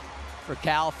Williams for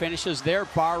Cal finishes their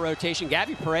bar rotation.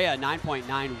 Gabby Perea,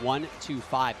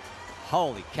 9.9125.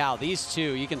 Holy cow, these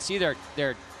two, you can see their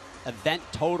event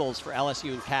totals for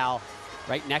LSU and Cal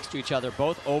right next to each other,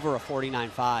 both over a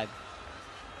 49.5.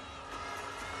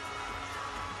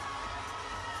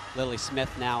 Lily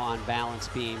Smith now on balance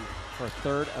beam for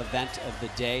third event of the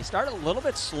day. Started a little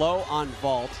bit slow on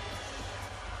vault,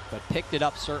 but picked it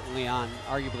up certainly on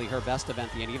arguably her best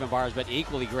event, the uneven bars, but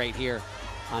equally great here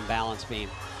on balance beam.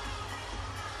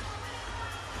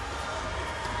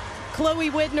 Chloe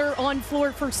Widner on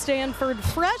floor for Stanford,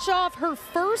 fresh off her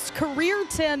first career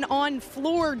 10 on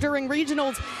floor during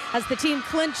regionals as the team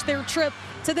clinched their trip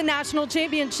to the national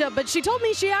championship. But she told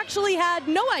me she actually had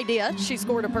no idea she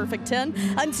scored a perfect 10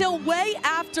 until way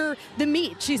after the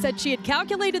meet. She said she had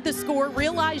calculated the score,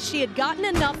 realized she had gotten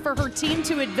enough for her team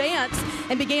to advance,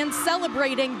 and began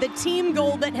celebrating the team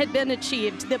goal that had been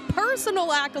achieved. The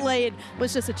personal accolade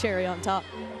was just a cherry on top.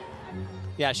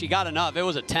 Yeah, she got enough. It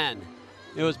was a 10.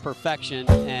 It was perfection,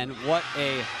 and what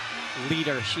a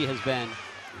leader she has been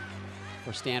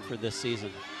for Stanford this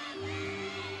season.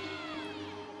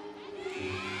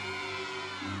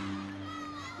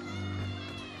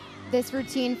 This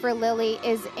routine for Lily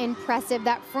is impressive.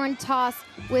 That front toss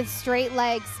with straight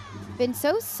legs. Been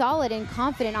so solid and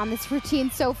confident on this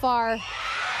routine so far.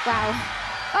 Wow.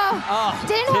 Oh,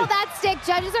 didn't hold that stick.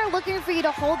 Judges are looking for you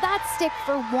to hold that stick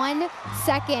for 1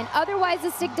 second. Otherwise,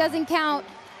 the stick doesn't count.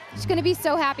 She's going to be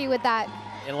so happy with that.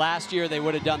 And last year, they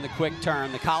would have done the quick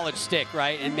turn, the college stick,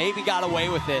 right? And maybe got away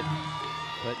with it,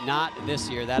 but not this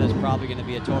year. That is probably going to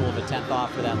be a total of a 10th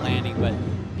off for that landing, but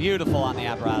beautiful on the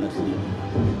apparatus.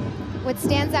 What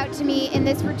stands out to me in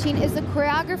this routine is the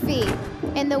choreography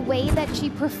and the way that she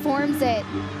performs it.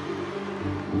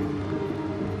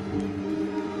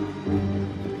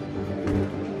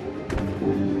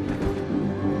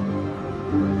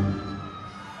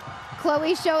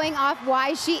 Chloe showing off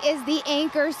why she is the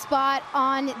anchor spot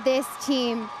on this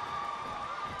team.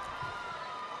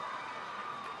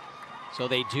 So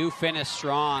they do finish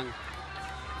strong.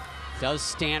 Does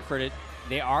Stanford.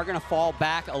 They are going to fall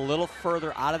back a little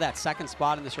further out of that second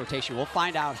spot in this rotation. We'll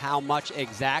find out how much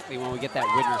exactly when we get that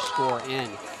Widner score in.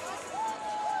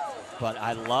 But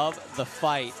I love the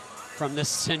fight from this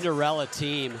Cinderella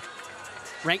team.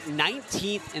 Ranked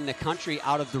 19th in the country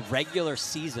out of the regular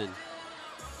season.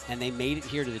 And they made it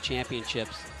here to the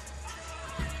championships.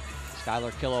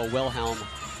 Skylar Killow-Wilhelm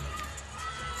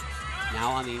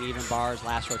now on the uneven bars,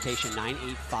 last rotation,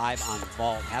 9.85 on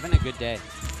vault. Having a good day.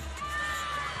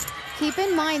 Keep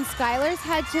in mind, Skylar's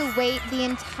had to wait the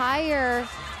entire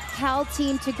Cal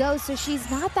team to go, so she's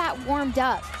not that warmed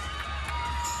up.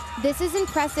 This is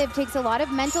impressive, takes a lot of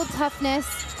mental toughness.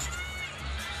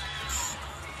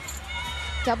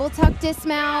 Double tuck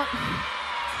dismount.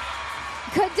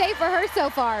 Good day for her so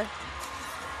far.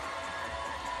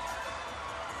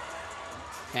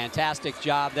 Fantastic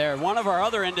job there. One of our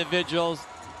other individuals,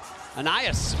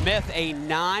 Anaya Smith, a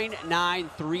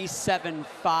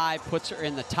 9.9375, puts her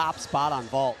in the top spot on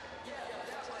vault.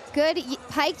 Good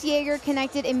piked Jaeger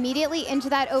connected immediately into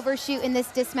that overshoot, and this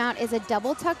dismount is a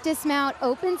double tuck dismount,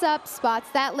 opens up, spots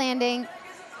that landing.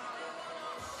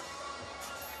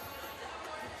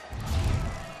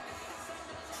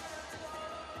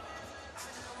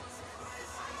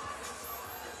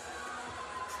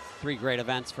 Three great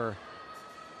events for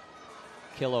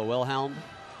Killow-Wilhelm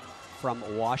from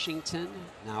Washington.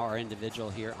 Now our individual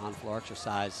here on floor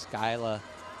exercise, Skyla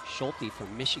Schulte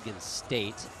from Michigan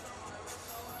State,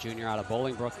 junior out of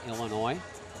Bolingbrook, Illinois.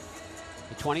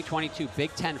 The 2022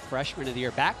 Big Ten Freshman of the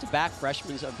Year, back-to-back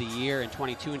Freshmen of the Year in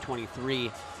 22 and 23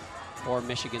 for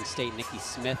Michigan State. Nikki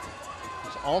Smith,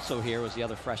 who's also here, was the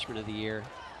other Freshman of the Year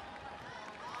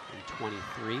in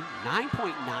 23.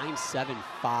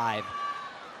 9.975,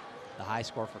 the high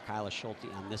score for Kyla Schulte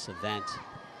on this event.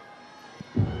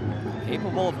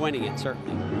 Capable of winning it,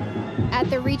 certainly. At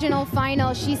the regional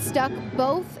final, she stuck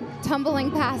both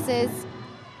tumbling passes.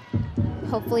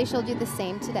 Hopefully she'll do the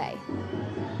same today.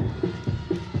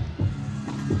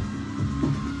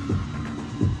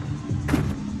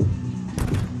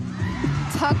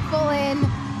 Tuck full in,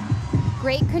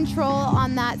 great control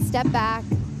on that step back.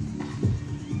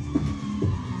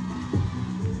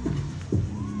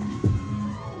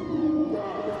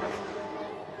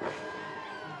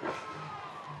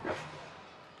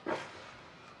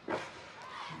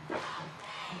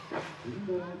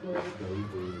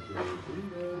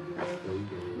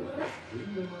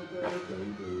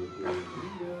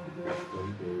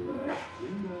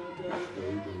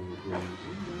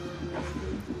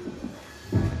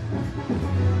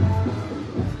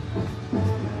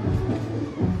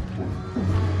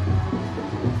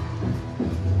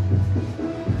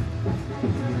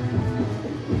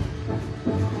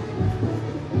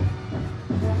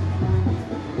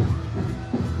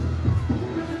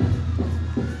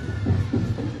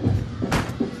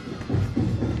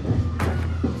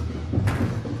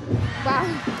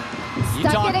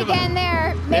 Stuck it again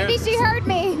there. Maybe she heard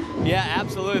me. Yeah,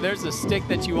 absolutely. There's the stick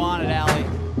that you wanted, Allie.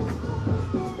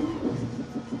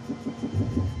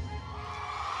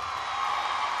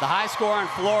 The high score on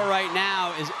floor right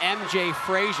now is MJ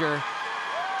Frazier,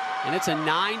 and it's a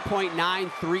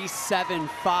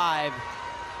 9.9375.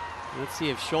 Let's see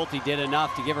if Schulte did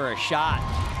enough to give her a shot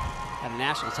at a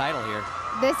national title here.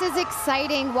 This is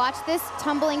exciting. Watch this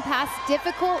tumbling pass,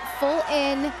 difficult, full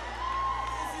in.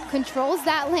 Controls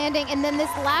that landing, and then this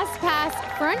last pass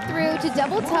front through to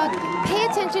double tuck. Pay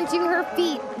attention to her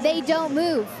feet. They don't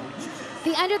move.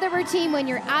 The under the routine, when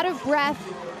you're out of breath,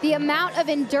 the amount of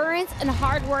endurance and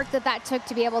hard work that took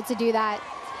to be able to do that.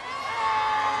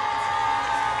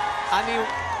 I mean,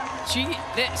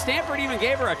 Stanford even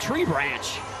gave her a tree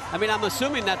branch. I mean, I'm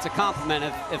assuming that's a compliment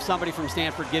if somebody from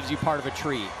Stanford gives you part of a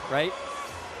tree, right?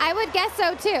 I would guess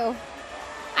so too.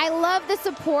 I love the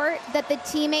support that the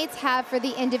teammates have for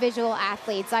the individual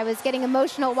athletes. I was getting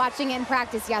emotional watching it in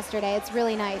practice yesterday. It's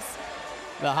really nice.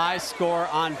 The high score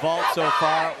on vault so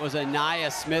far was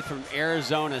Anaya Smith from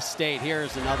Arizona State.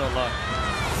 Here's another look.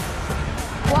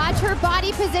 Watch her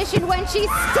body position when she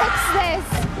sticks this.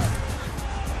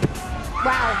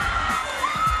 Wow.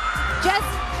 Just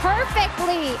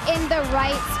perfectly in the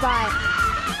right spot.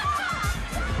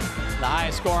 The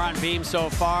highest score on beam so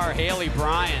far, Haley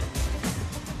Bryant.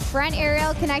 Front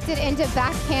aerial connected into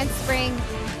back handspring.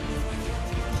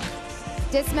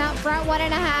 Dismount front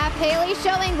 1.5. Haley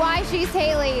showing why she's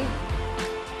Haley.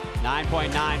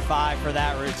 9.95 for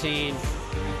that routine.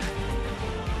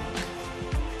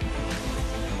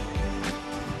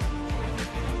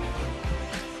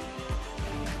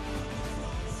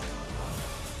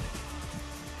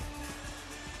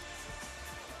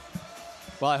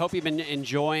 Well, I hope you've been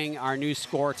enjoying our new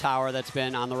score tower that's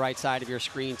been on the right side of your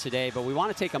screen today, but we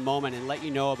want to take a moment and let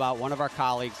you know about one of our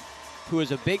colleagues who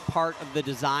is a big part of the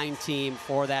design team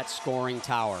for that scoring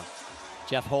tower.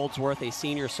 Jeff Holdsworth, a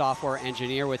senior software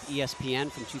engineer with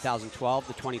ESPN from 2012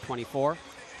 to 2024,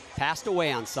 passed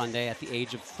away on Sunday at the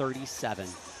age of 37.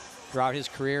 Throughout his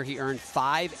career, he earned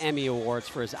 5 Emmy Awards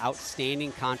for his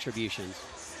outstanding contributions,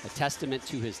 a testament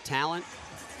to his talent,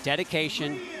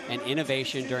 dedication, and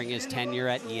innovation during his tenure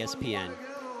at ESPN.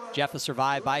 Jeff is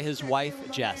survived by his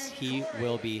wife, Jess. He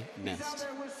will be missed.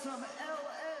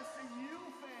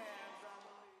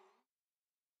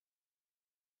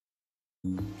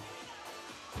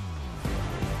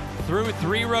 Through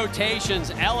 3 rotations,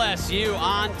 LSU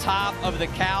on top of the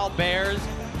Cal Bears.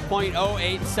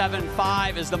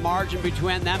 0.0875 is the margin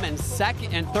between them, and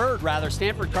third,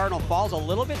 Stanford Cardinal falls a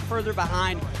little bit further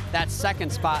behind that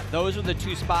second spot. Those are the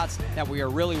 2 spots that we are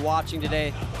really watching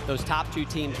today. Those top 2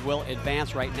 teams will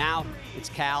advance. Right now, it's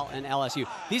Cal and LSU.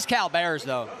 These Cal Bears,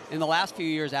 though, in the last few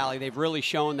years, Allie, they've really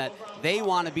shown that they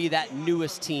want to be that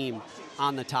newest team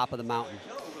on the top of the mountain.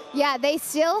 Yeah, they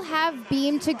still have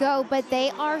beam to go, but they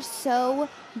are so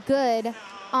good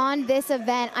on this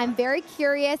event. I'm very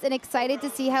curious and excited to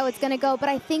see how it's going to go, but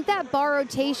I think that bar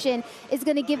rotation is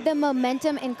going to give them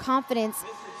momentum and confidence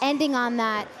ending on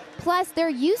that. Plus, they're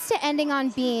used to ending on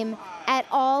beam at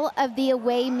all of the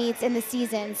away meets in the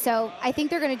season, so I think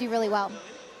they're going to do really well.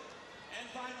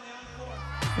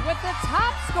 with the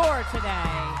top score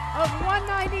today of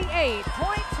 198.275,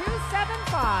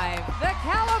 the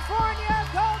California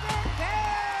Golden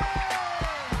Bears.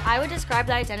 I would describe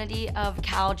the identity of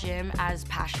Cal Gym as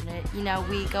passionate. You know,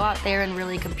 we go out there and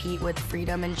really compete with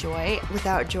freedom and joy.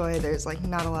 Without joy, there's like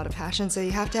not a lot of passion, so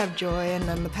you have to have joy, and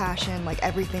then the passion, like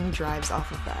everything drives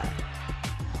off of that.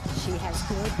 She has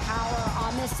good power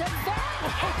on this event.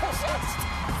 Just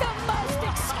the most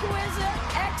exquisite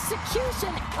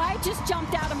execution. I just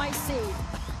jumped out of my seat.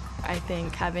 I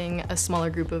think having a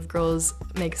smaller group of girls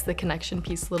makes the connection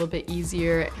piece a little bit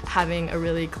easier. Having a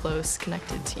really close,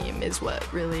 connected team is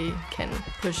what really can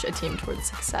push a team towards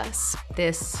success.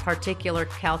 This particular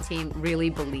Cal team really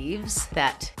believes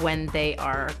that when they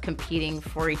are competing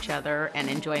for each other and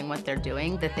enjoying what they're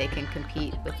doing, that they can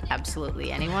compete with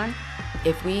absolutely anyone.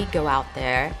 If we go out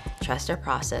there, trust our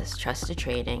process, trust the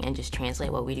training, and just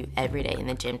translate what we do every day in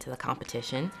the gym to the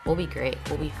competition, we'll be great,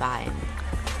 we'll be fine.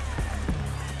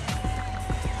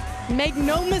 Make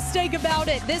no mistake about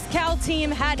it, this Cal team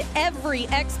had every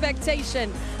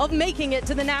expectation of making it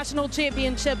to the national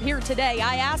championship here today.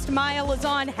 I asked Maya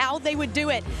Lazan how they would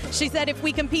do it. She said if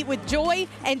we compete with joy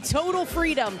and total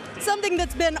freedom, something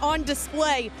that's been on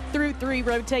display through 3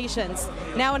 rotations.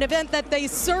 Now, an event that they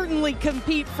certainly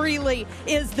compete freely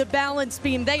is the balance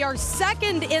beam. They are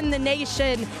second in the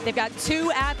nation. They've got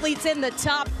 2 athletes in the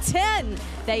top 10.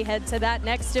 They head to that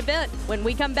next event when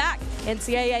we come back.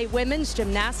 NCAA Women's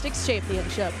Gymnastics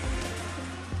Championship.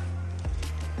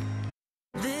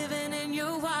 Living in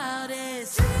your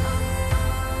wildest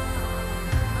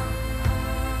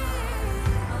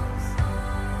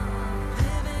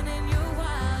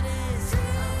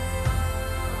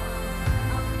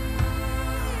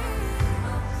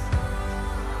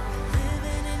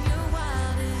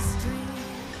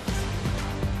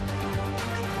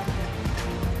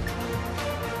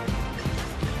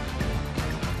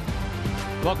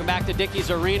Welcome back to Dickies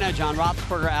Arena. John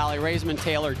Roethlisberger, Allie Raisman,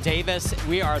 Taylor Davis.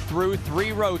 We are through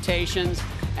 3 rotations,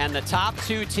 and the top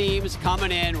 2 teams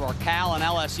coming in were Cal and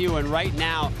LSU, and right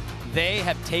now they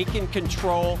have taken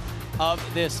control of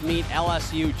this meet.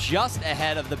 LSU just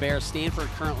ahead of the Bears. Stanford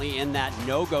currently in that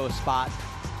no-go spot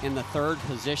in the 3rd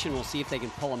position. We'll see if they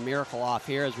can pull a miracle off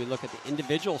here as we look at the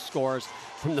individual scores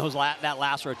from those that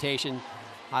last rotation,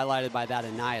 highlighted by that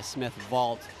Anaya Smith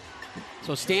vault.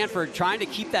 So Stanford trying to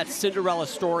keep that Cinderella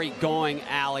story going,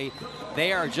 Allie.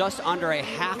 They are just under a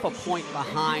half a point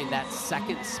behind that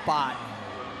 2nd spot.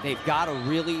 They've got to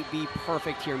really be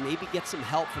perfect here. Maybe get some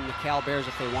help from the Cal Bears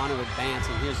if they want to advance.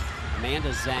 And here's Amanda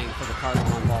Zhang for the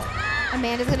Cardinal on ball.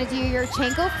 Amanda's going to do your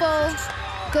Chenko full.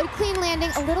 Good clean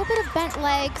landing, a little bit of bent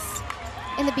legs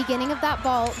in the beginning of that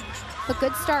vault. A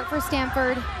good start for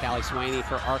Stanford. Callie Swaney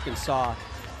for Arkansas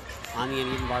on the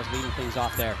uneven bars, leading things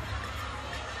off there.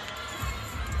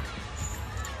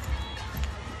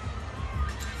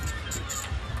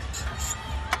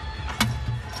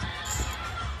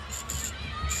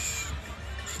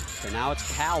 So now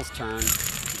it's Cal's turn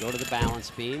to go to the balance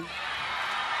beam.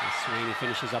 As Swaney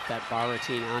finishes up that bar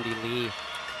routine, Andi Lee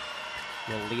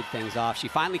will lead things off. She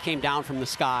finally came down from the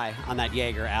sky on that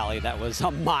Jaeger alley. That was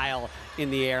a mile in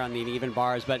the air on the uneven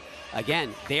bars. But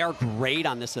again, they are great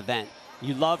on this event.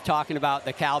 You love talking about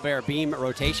the Cal Bear beam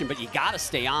rotation, but you got to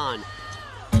stay on.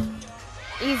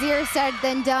 Easier said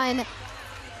than done.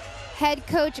 Head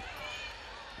coach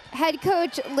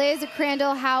Liz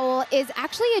Crandall Howell is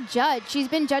actually a judge. She's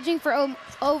been judging for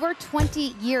over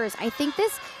 20 years. I think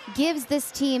this gives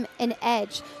this team an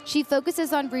edge. She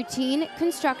focuses on routine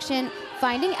construction,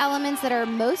 finding elements that are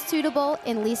most suitable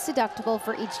and least deductible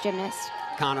for each gymnast.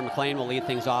 Connor McLean will lead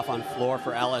things off on floor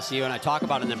for LSU, and I talk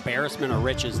about an embarrassment of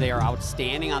riches. They are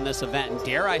outstanding on this event, and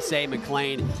dare I say,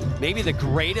 McLean, maybe the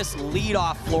greatest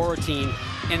lead-off floor routine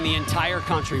in the entire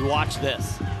country. Watch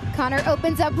this. Connor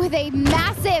opens up with a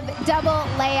massive double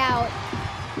layout.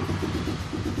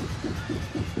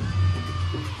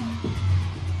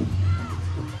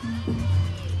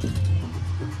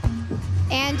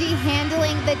 Andi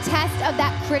handling the test of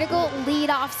that critical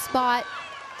lead-off spot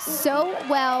so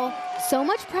well. So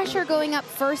much pressure going up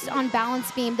first on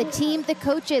balance beam. The team, the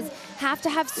coaches have to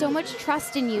have so much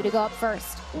trust in you to go up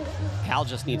first. Cal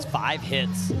just needs 5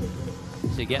 hits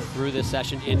to get through this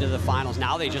session into the finals.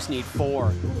 Now they just need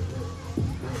 4.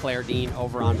 Claire Dean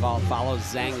over on vault follows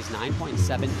Zhang's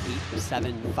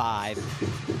 9.7875.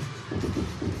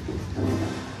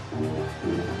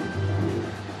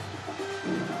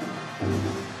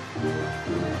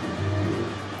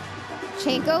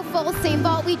 Chenko full, same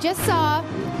vault we just saw.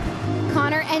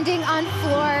 Connor ending on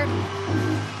floor.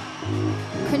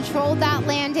 Controlled that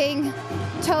landing.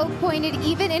 Toe pointed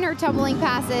even in her tumbling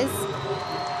passes.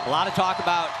 lot of talk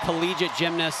about collegiate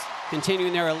gymnasts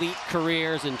continuing their elite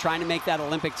careers and trying to make that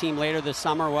Olympic team later this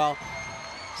summer. Well,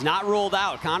 it's not ruled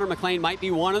out. Connor McLean might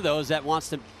be one of those that wants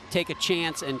to take a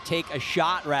chance and take a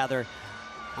shot, rather,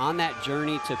 on that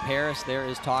journey to Paris. There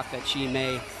is talk that she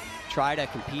may try to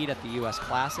compete at the U.S.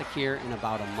 Classic here in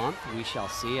about a month. We shall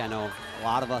see. I know a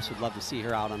lot of us would love to see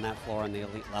her out on that floor on the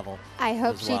elite level. I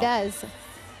hope she does.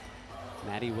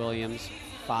 Maddie Williams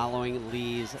following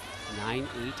Lee's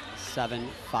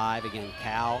 9.875. Again,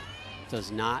 Cal does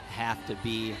not have to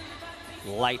be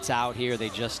lights out here. They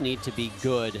just need to be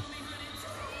good.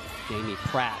 Jamie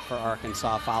Pratt for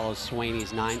Arkansas follows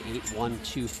Swaney's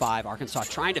 9.8125. Arkansas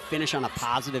trying to finish on a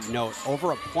positive note,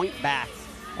 over a point back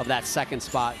of that second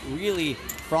spot. Really,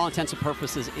 for all intents and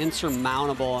purposes,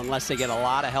 insurmountable unless they get a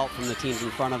lot of help from the teams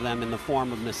in front of them in the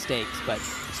form of mistakes, but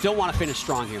still want to finish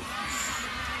strong here.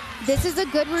 This is a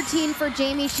good routine for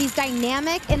Jamie. She's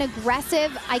dynamic and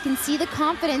aggressive. I can see the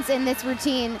confidence in this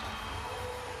routine.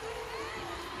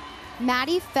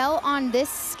 Maddie fell on this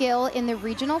skill in the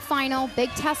regional final. Big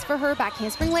test for her. Back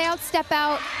handspring layout, step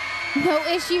out. No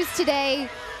issues today.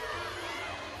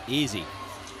 Easy.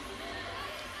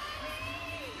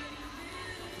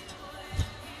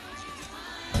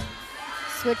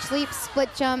 Switch leap, split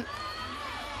jump.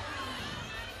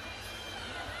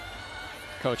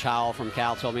 Coach Howell from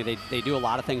Cal told me they do a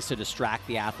lot of things to distract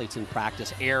the athletes in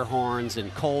practice, air horns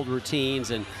and cold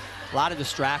routines, and a lot of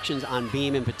distractions on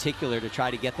beam in particular to try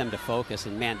to get them to focus.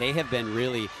 And man, they have been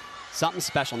really something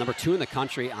special. Number 2 in the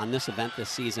country on this event this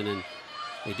season, and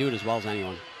they do it as well as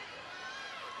anyone.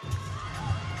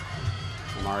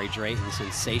 Amari Drayton,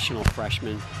 sensational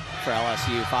freshman for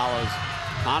LSU, follows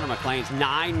Connor McLean's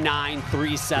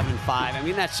 9.9375. I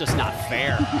mean, that's just not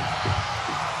fair.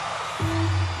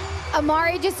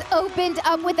 Amari just opened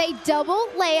up with a double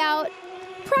layout,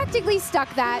 practically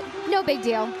stuck that. No big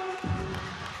deal.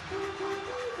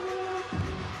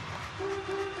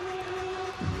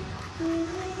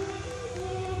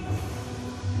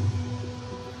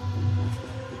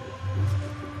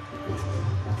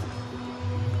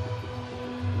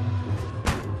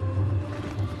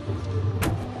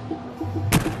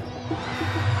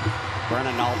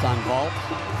 Brenna Nault on vault.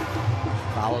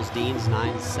 Follows Dean's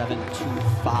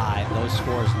 9.725. Those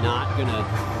scores not going to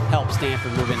help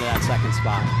Stanford move into that second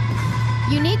spot.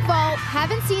 Unique vault.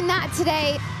 Haven't seen that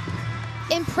today.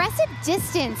 Impressive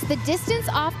distance. The distance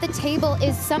off the table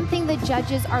is something the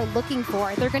judges are looking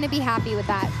for. They're going to be happy with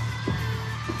that.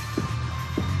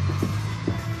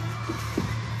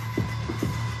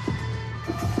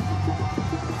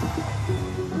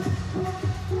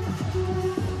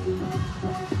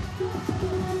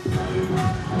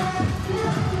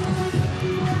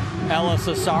 Ella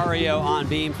Cesario on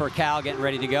beam for Cal, getting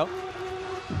ready to go.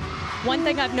 One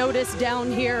thing I've noticed down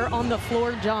here on the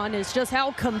floor, John, is just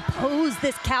how composed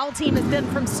this Cal team has been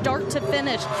from start to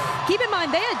finish. Keep in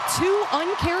mind, they had 2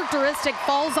 uncharacteristic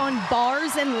falls on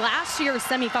bars in last year's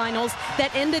semifinals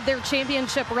that ended their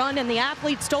championship run, and the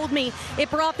athletes told me it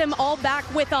brought them all back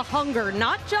with a hunger,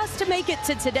 not just to make it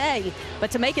to today, but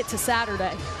to make it to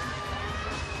Saturday.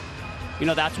 You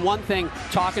know, that's one thing,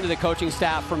 talking to the coaching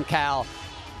staff from Cal,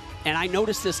 and I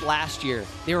noticed this last year.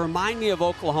 They remind me of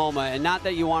Oklahoma, and not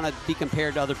that you want to be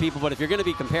compared to other people, but if you're going to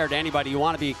be compared to anybody, you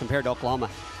want to be compared to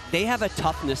Oklahoma. They have a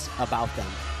toughness about them,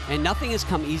 and nothing has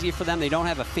come easy for them. They don't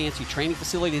have a fancy training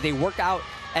facility. They work out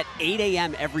at 8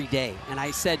 a.m. every day. And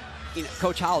I said, you know,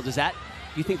 Coach Howell, do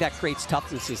you think that creates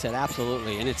toughness? He said,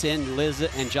 absolutely. And it's in Liz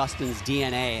and Justin's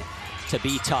DNA to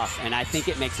be tough, and I think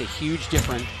it makes a huge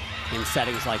difference in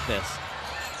settings like this.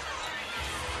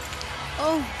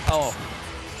 Oh.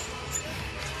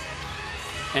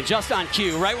 And just on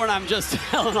cue, right when I'm just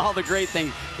telling all the great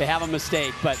things, they have a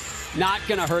mistake, but not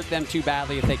going to hurt them too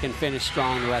badly if they can finish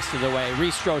strong the rest of the way.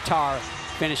 Reese Strotar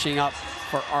finishing up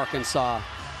for Arkansas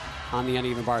on the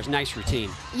uneven bars. Nice routine.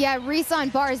 Yeah, Reese on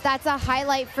bars, that's a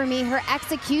highlight for me. Her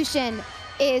execution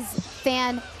is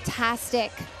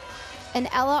fantastic. And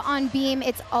Ella on beam,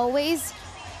 it's always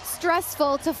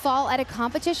stressful to fall at a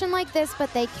competition like this,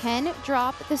 but they can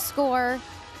drop the score.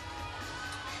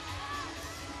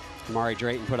 Amari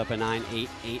Drayton put up a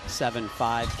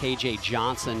 9.8875. KJ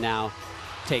Johnson now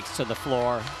takes to the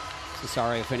floor.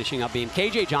 Cesario finishing up beam.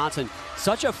 KJ Johnson,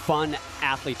 such a fun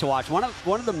athlete to watch. One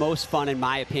of the most fun, in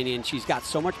my opinion. She's got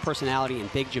so much personality in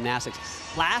big gymnastics.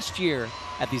 Last year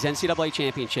at these NCAA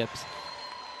championships,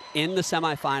 in the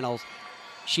semifinals,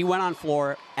 she went on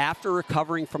floor after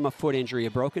recovering from a foot injury,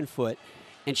 a broken foot,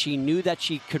 and she knew that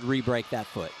she could re-break that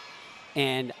foot.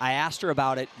 And I asked her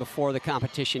about it before the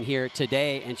competition here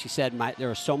today, and she said there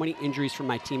were so many injuries from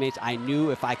my teammates. I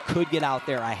knew if I could get out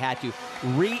there, I had to.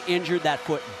 Re-injured that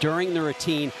foot during the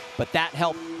routine, but that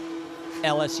helped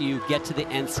LSU get to the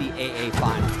NCAA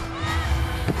final.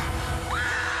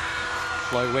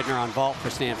 Floyd Whitner on vault for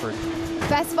Stanford.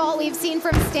 Best vault we've seen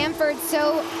from Stanford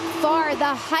so far.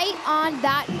 The height on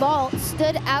that vault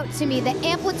stood out to me. The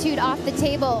amplitude off the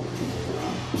table.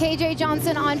 KJ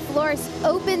Johnson on floor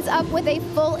opens up with a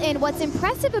full in. What's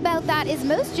impressive about that is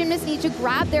most gymnasts need to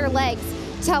grab their legs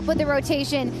to help with the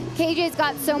rotation. KJ's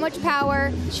got so much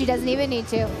power, she doesn't even need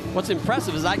to. What's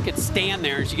impressive is I could stand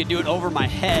there and she could do it over my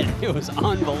head. It was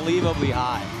unbelievably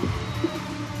high.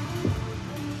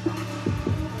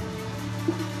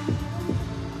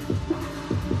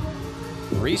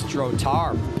 Reese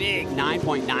Drotar, big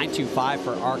 9.925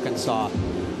 for Arkansas.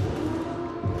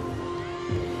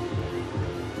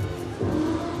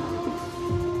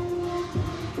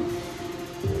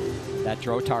 That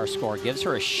Drotar score gives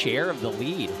her a share of the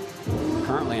lead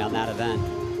currently on that event.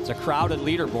 It's a crowded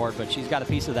leaderboard, but she's got a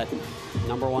piece of that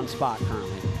 #1 spot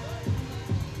currently.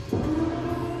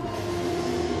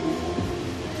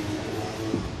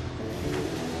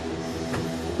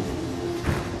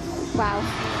 Wow.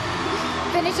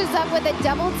 Finishes up with a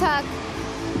double tuck.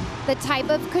 The type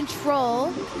of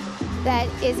control that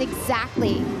is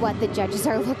exactly what the judges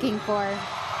are looking for.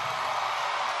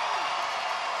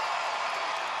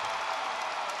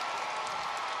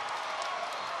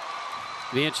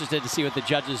 Be interested to see what the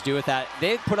judges do with that.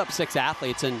 They've put up 6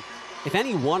 athletes, and if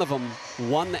any one of them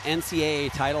won the NCAA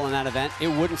title in that event, it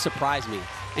wouldn't surprise me.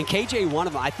 And KJ, one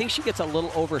of them, I think she gets a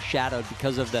little overshadowed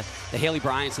because of the Haley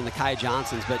Bryants and the Kai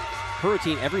Johnsons, but her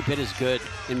routine every bit as good,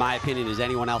 in my opinion, as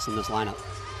anyone else in this lineup.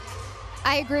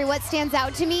 I agree. What stands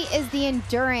out to me is the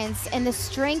endurance and the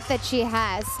strength that she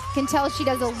has. Can tell she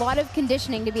does a lot of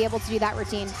conditioning to be able to do that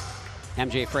routine.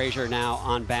 MJ Frazier now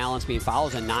on balance beam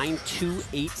follows a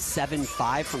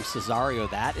 9.2875 from Cesario.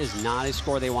 That is not a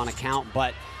score they want to count,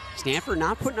 but Stanford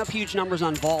not putting up huge numbers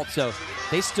on vault, so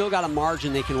they still got a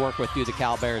margin they can work with through the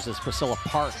Cal Bears. As Priscilla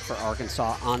Park for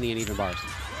Arkansas on the uneven bars.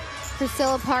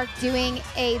 Priscilla Park doing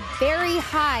a very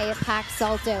high pack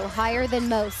salto, higher than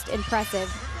most.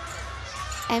 Impressive.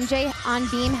 MJ on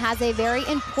beam has a very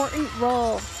important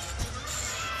role.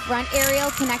 Front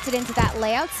aerial connected into that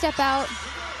layout step out.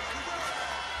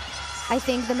 I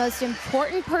think the most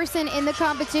important person in the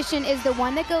competition is the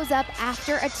one that goes up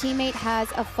after a teammate has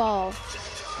a fall.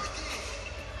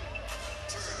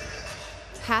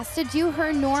 Has to do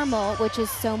her normal, which is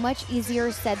so much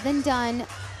easier said than done.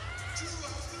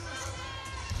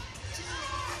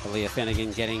 Aaliyah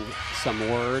Finnegan getting some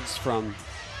words from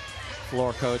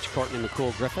floor coach Courtney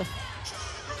McCool-Griffith,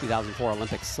 2004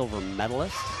 Olympic silver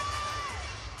medalist.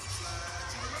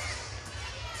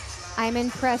 I'm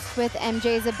impressed with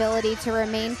MJ's ability to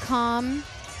remain calm.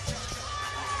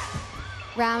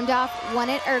 Round off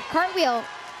cartwheel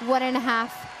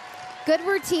 1.5. Good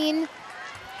routine.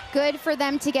 Good for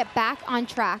them to get back on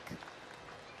track.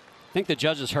 I think the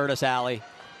judges heard us, Allie.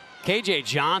 KJ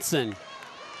Johnson,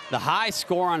 the high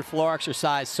score on floor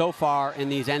exercise so far in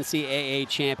these NCAA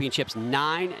championships,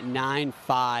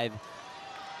 9.95.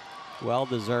 Well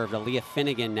deserved. Aaliyah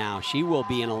Finnegan now. She will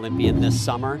be an Olympian this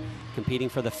summer, competing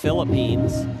for the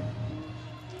Philippines.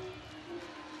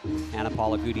 Ana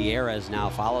Paula Gutierrez now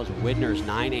follows Whitner's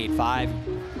 9.85.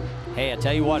 Hey, I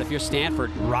tell you what, if you're Stanford,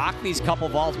 rock these couple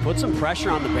vaults, put some pressure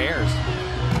on the Bears.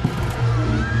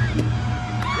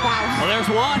 Wow. Well, there's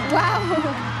one. Wow.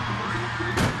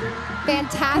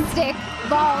 Fantastic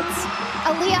vault.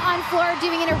 Aaliyah on floor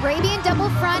doing an Arabian double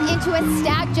front into a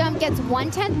stag jump, gets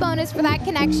 1/10 bonus for that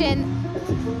connection.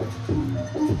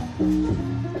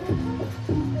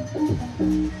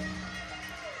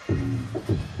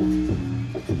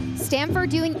 Stanford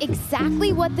doing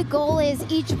exactly what the goal is.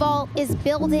 Each vault is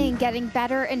building, getting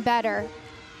better and better.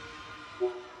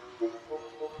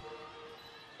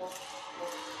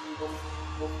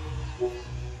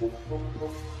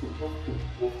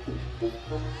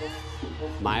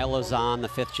 Maya Lazan, the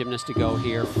 5th gymnast to go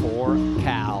here for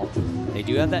Cal. They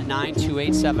do have that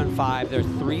 9.2875.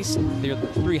 They're the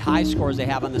three high scores they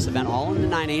have on this event, all in the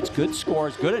 9.8s. Good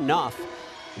scores, good enough.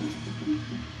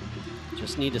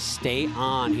 Just need to stay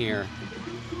on here,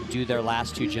 do their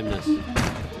last 2 gymnasts.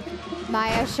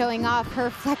 Maya showing off her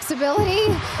flexibility.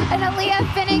 And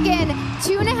Aaliyah Finnegan,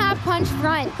 2.5 punch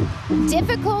front.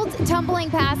 Difficult tumbling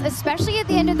pass, especially at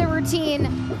the end of the routine.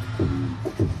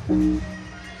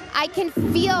 I can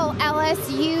feel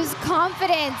LSU's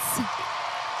confidence.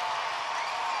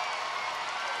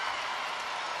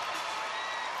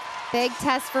 Big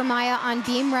test for Maya on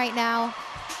beam right now.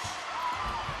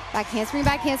 Back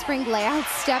handspring, layout,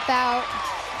 step out.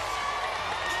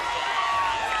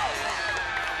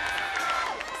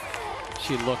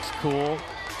 She looks cool.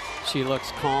 She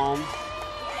looks calm.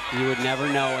 You would never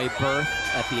know a berth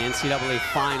at the NCAA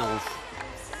finals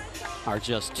are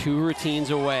just 2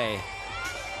 routines away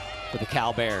for the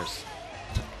Cal Bears.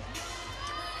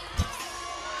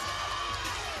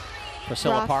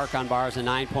 Priscilla Park on bars, a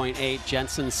 9.8.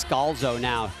 Jensen Scalzo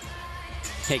now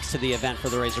takes to the event for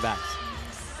the Razorbacks.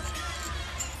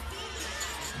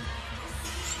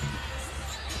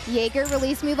 Jaeger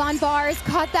release move on bars,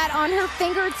 caught that on her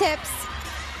fingertips.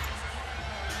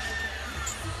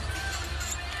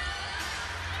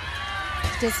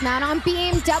 Dismount on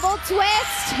beam, double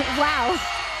twist. Wow.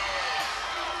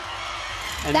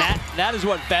 And that is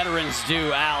what veterans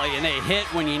do, Allie, and they hit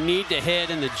when you need to hit,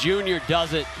 and the junior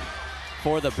does it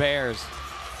for the Bears.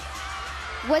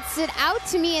 What stood out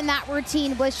to me in that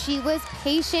routine was she was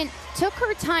patient, took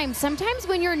her time. Sometimes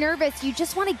when you're nervous, you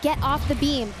just want to get off the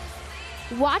beam.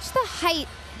 Watch the height,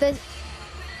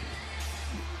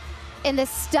 and the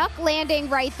stuck landing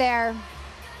right there.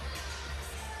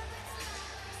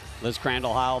 Liz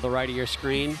Crandall-Howell, the right of your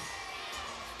screen.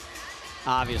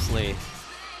 Obviously,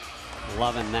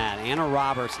 loving that. Anna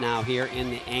Roberts now here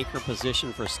in the anchor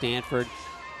position for Stanford.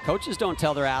 Coaches don't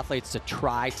tell their athletes to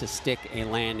try to stick a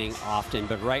landing often,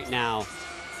 but right now,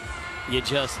 you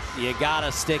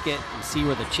gotta stick it and see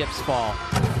where the chips fall.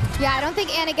 Yeah, I don't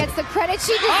think Anna gets the credit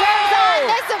she deserves on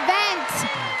this event.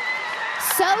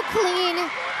 So clean.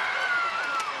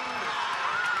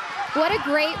 What a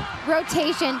great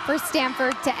rotation for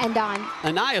Stanford to end on.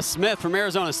 Anaya Smith from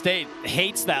Arizona State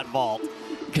hates that vault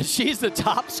because she's the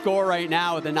top scorer right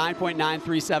now with a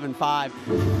 9.9375.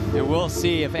 And we'll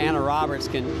see if Anna Roberts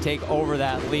can take over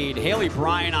that lead. Haley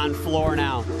Bryant on floor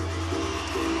now.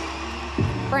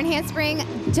 Front handspring,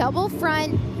 double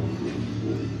front.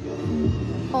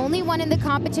 Only one in the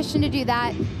competition to do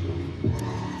that.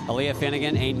 Aaliyah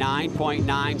Finnegan, a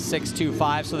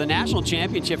 9.9625. So the national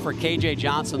championship for KJ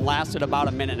Johnson lasted about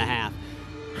a minute and a half.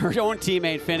 Her own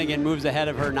teammate Finnegan moves ahead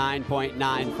of her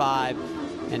 9.95.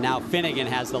 And now Finnegan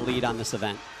has the lead on this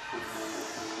event.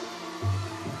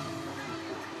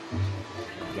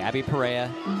 Gabby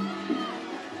Perea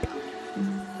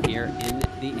here in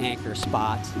the anchor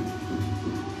spot.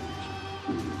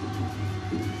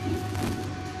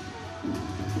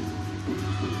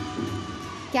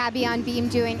 Gabby on beam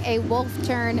doing a wolf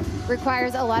turn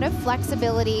requires a lot of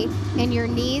flexibility in your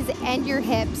knees and your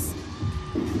hips.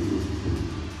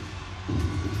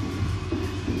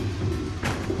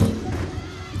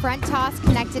 Front toss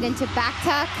connected into back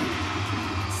tuck.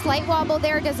 Slight wobble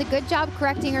there, does a good job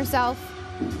correcting herself.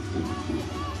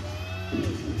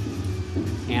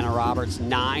 Anna Roberts,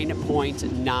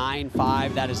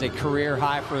 9.95. That is a career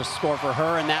high for a score for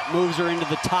her, and that moves her into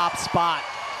the top spot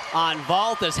on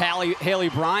vault as Haley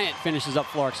Bryant finishes up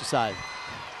floor exercise.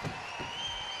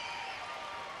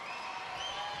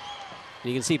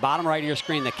 You can see bottom right of your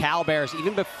screen, the Cal Bears,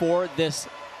 even before this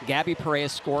Gabby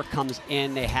Perea's score comes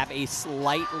in, they have a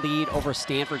slight lead over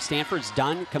Stanford. Stanford's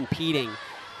done competing,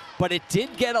 but it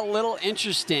did get a little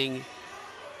interesting.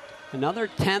 Another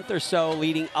 10th or so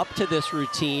leading up to this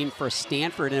routine for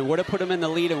Stanford, and it would have put them in the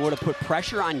lead and would have put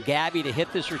pressure on Gabby to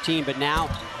hit this routine, but now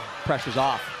pressure's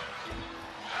off.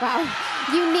 Wow,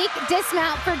 unique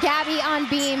dismount for Gabby on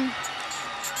beam.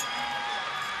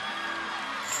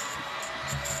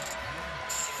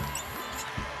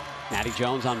 Maddie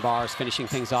Jones on bars, finishing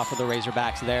things off for the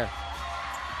Razorbacks there.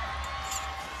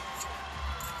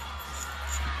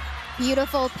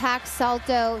 Beautiful pack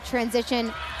salto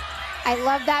transition. I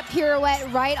love that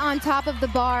pirouette right on top of the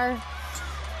bar.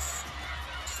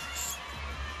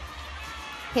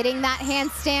 Hitting that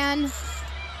handstand.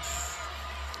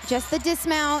 Just the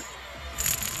dismount.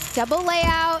 Double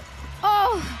layout.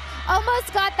 Oh,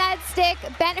 almost got that stick.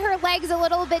 Bent her legs a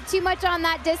little bit too much on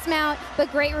that dismount,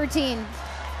 but great routine.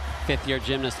 Fifth-year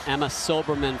gymnast Emma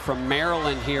Silberman from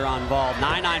Maryland here on vault.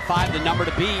 995, the number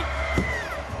to beat.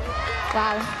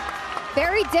 Wow.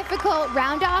 Very difficult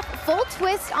round off, full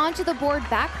twist onto the board,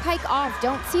 back pike off.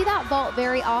 Don't see that vault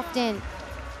very often.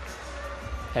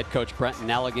 Head coach Brent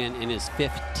Nelligan in his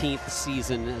 15th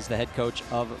season as the head coach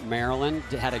of Maryland.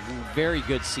 Had a very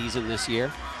good season this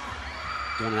year.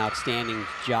 Doing an outstanding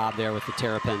job there with the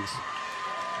Terrapins.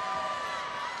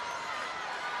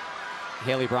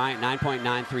 Haley Bryant,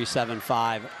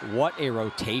 9.9375. What a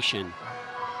rotation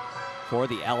for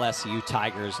the LSU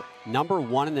Tigers.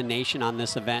 #1 in the nation on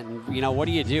this event. And, you know, what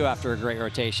do you do after a great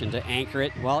rotation to anchor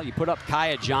it? Well, you put up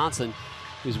Kaya Johnson,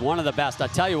 who's one of the best. I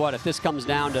tell you what, if this comes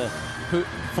down to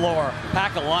floor,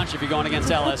 pack a lunch if you're going against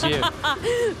LSU.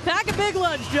 Pack a big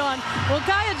lunch, John. Well,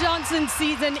 Kaya Johnson's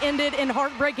season ended in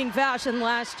heartbreaking fashion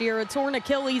last year. A torn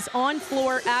Achilles on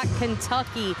floor at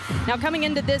Kentucky. Now, coming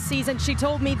into this season, she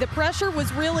told me the pressure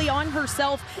was really on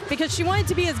herself because she wanted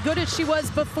to be as good as she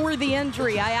was before the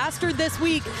injury. I asked her this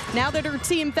week, now that her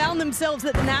team found themselves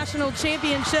at the national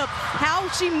championship, how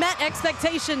she met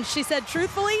expectations. She said,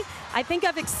 truthfully, I think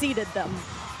I've exceeded them.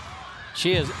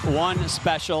 She is one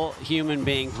special human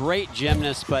being, great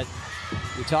gymnast, but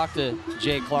we talked to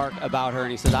Jay Clark about her,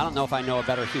 and he says, I don't know if I know a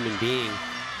better human being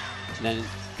than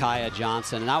Kaya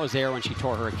Johnson. And I was there when she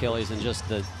tore her Achilles, and just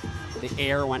the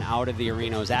air went out of the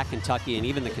arena. It was at Kentucky, and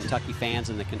even the Kentucky fans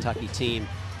and the Kentucky team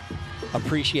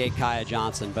appreciate Kaya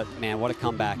Johnson. But, man, what a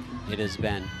comeback it has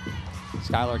been.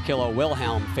 Skylar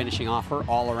Killow-Wilhelm finishing off her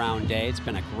all-around day. It's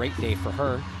been a great day for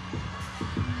her.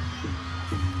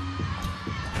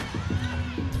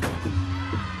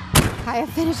 Kaya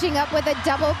finishing up with a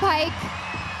double pike.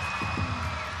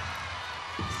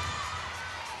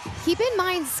 Keep in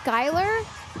mind, Skylar,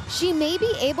 she may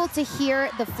be able to hear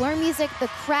the floor music, the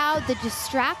crowd, the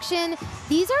distraction.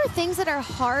 These are things that are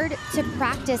hard to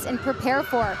practice and prepare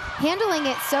for, handling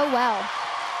it so well.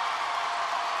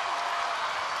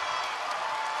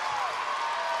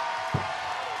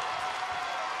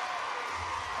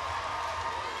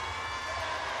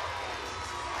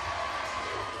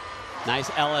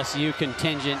 Nice LSU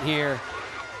contingent here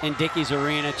in Dickies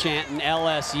Arena chanting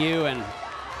LSU, and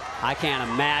I can't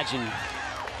imagine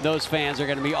those fans are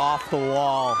going to be off the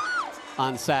wall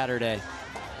on Saturday.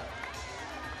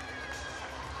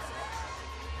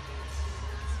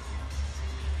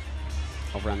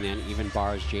 Over on the uneven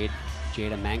bars, Jada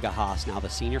Mangahaas, now the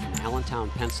senior from Allentown,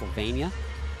 Pennsylvania.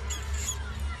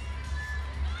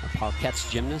 A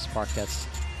Parkette's gymnast. Parkette's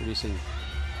producing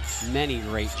many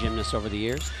great gymnasts over the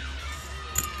years.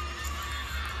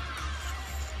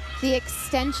 The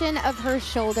extension of her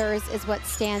shoulders is what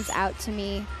stands out to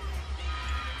me.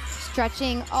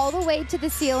 Stretching all the way to the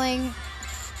ceiling.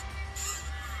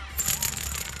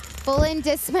 Full in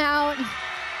dismount.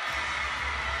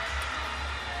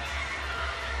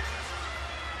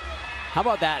 How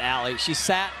about that, Allie? She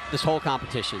sat this whole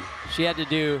competition. She had to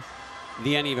do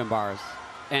the uneven bars.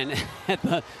 And at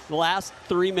the last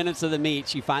 3 minutes of the meet,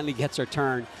 she finally gets her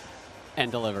turn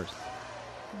and delivers.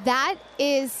 That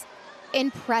is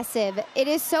impressive. It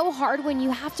is so hard when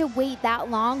you have to wait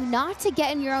that long, not to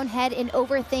get in your own head and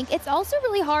overthink. It's also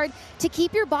really hard to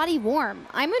keep your body warm.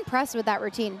 I'm impressed with that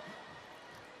routine.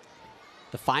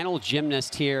 The final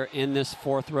gymnast here in this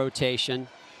fourth rotation,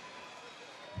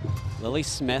 Lily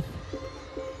Smith.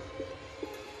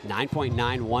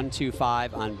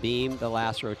 9.9125 on beam the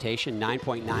last rotation,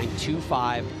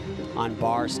 9.925 on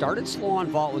bar. Started slow on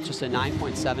vault with just a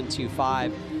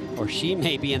 9.725, or she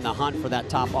may be in the hunt for that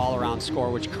top all-around score,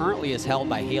 which currently is held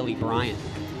by Haley Bryant.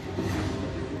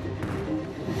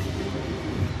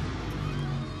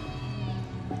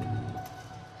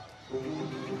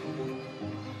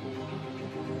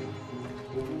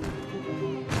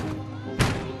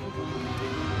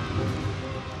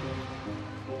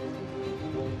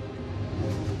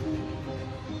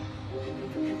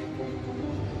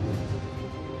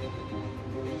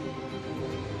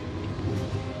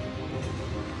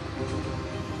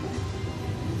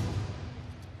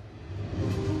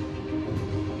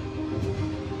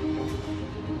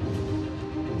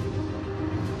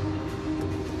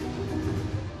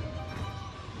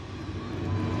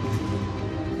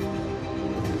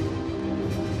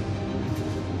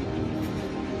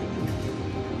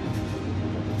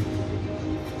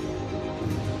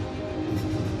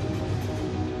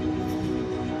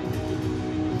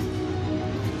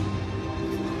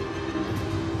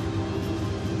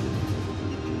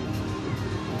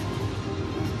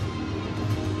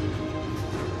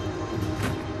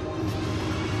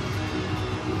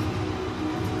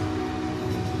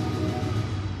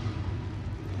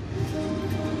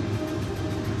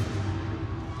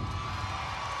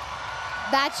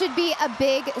 That should be a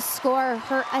big score.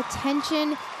 Her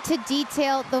attention to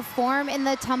detail, the form in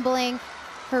the tumbling,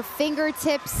 her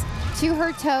fingertips to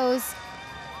her toes.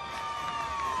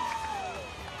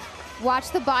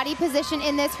 Watch the body position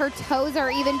in this. Her toes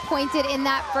are even pointed in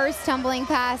that first tumbling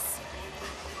pass.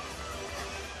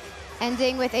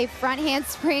 Ending with a front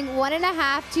handspring,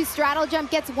 1.5 to straddle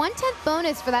jump. Gets 1/10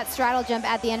 bonus for that straddle jump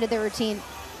at the end of the routine.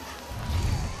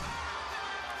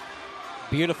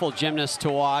 Beautiful gymnast to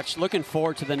watch. Looking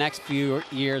forward to the next few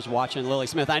years watching Lily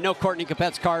Smith. I know Courtney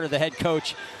Capets-Carter, the head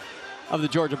coach, of the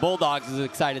Georgia Bulldogs is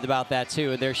excited about that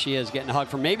too. There she is getting a hug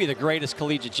from maybe the greatest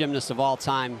collegiate gymnast of all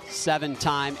time,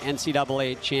 7-time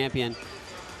NCAA champion.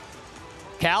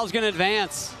 Cal's going to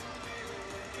advance.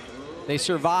 They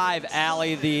survive,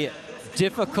 Allie, the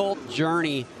difficult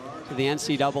journey to the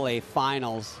NCAA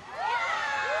finals.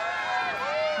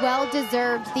 Well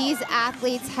deserved. These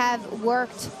athletes have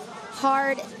worked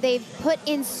hard. They've put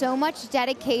in so much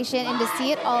dedication, and to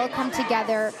see it all come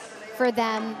together for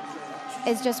them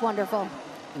is just wonderful.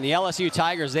 And the LSU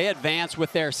Tigers, they advance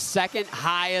with their second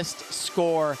highest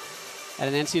score at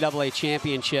an NCAA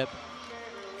championship.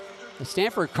 The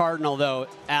Stanford Cardinal, though,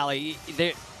 Allie,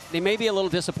 they may be a little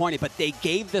disappointed, but they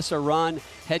gave this a run.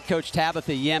 Head coach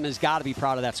Tabitha Yim has got to be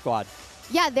proud of that squad.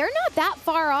 Yeah, they're not that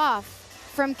far off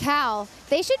from Cal.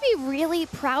 They should be really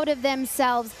proud of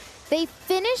themselves. They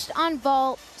finished on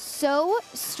vault so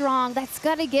strong. That's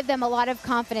got to give them a lot of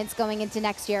confidence going into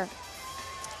next year.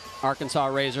 Arkansas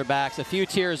Razorbacks, a few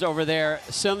tears over there.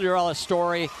 Cinderella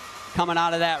story coming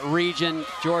out of that region.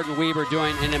 Jordan Weber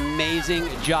doing an amazing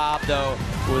job, though,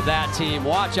 with that team.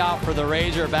 Watch out for the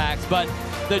Razorbacks. But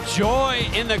the joy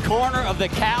in the corner of the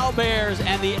Cal Bears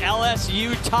and the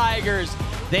LSU Tigers.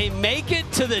 They make it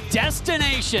to the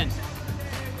destination.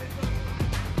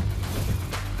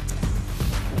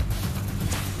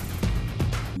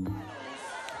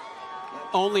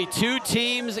 Only 2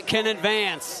 teams can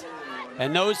advance,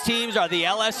 and those teams are the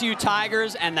LSU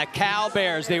Tigers and the Cal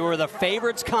Bears. They were the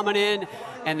favorites coming in,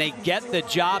 and they get the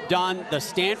job done. The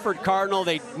Stanford Cardinal,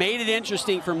 they made it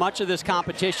interesting for much of this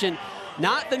competition.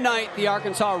 Not the night the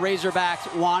Arkansas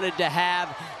Razorbacks wanted to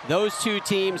have. Those 2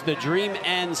 teams, the dream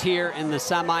ends here in the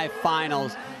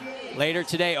semifinals. Later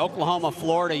today, Oklahoma,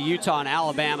 Florida, Utah, and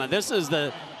Alabama. This is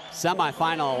the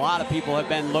semifinal a lot of people have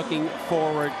been looking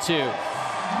forward to.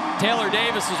 Taylor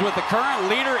Davis is with the current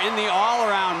leader in the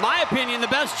all-around. My opinion, the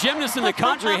best gymnast in the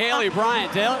country, Haley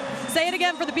Bryant. Taylor? Say it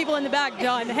again for the people in the back,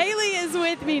 John. Haley is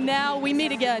with me now. We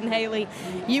meet again, Haley.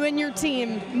 You and your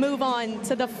team move on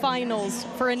to the finals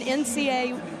for an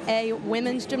NCAA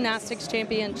Women's Gymnastics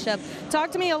Championship.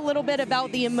 Talk to me a little bit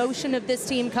about the emotion of this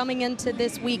team coming into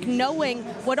this week, knowing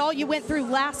what all you went through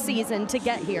last season to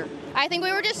get here. I think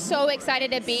we were just so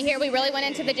excited to be here. We really went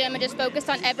into the gym and just focused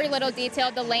on every little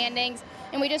detail, the landings,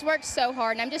 and we just worked so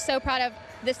hard. And I'm just so proud of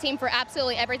this team for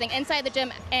absolutely everything, inside the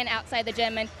gym and outside the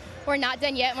gym. And we're not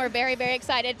done yet, and we're very, very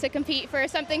excited to compete for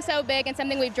something so big and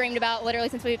something we've dreamed about literally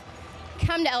since we've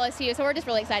come to LSU. So we're just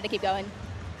really excited to keep going.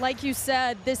 Like you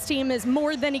said, this team is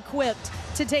more than equipped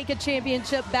to take a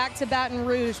championship back to Baton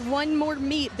Rouge. One more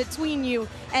meet between you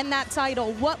and that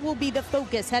title. What will be the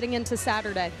focus heading into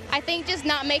Saturday? I think just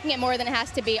not making it more than it has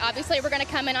to be. Obviously, we're going to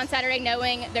come in on Saturday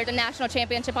knowing there's a national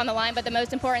championship on the line, but the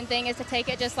most important thing is to take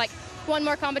it just like one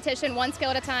more competition, one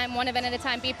skill at a time, one event at a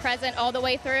time, be present all the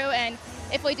way through. And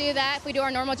if we do that, if we do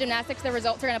our normal gymnastics, the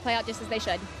results are going to play out just as they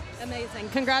should. Amazing.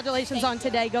 Congratulations on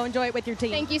today. Go enjoy it with your team.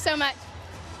 Thank you so much.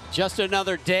 Just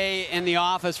another day in the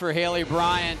office for Haley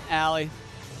Bryant, Allie.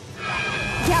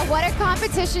 Yeah, what a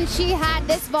competition she had.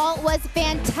 This vault was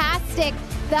fantastic.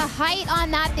 The height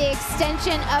on that, the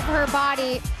extension of her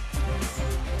body.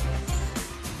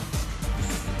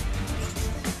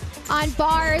 On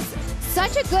bars,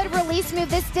 such a good release move.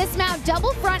 This dismount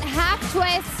double front half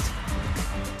twist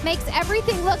makes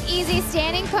everything look easy.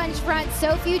 Standing punch front,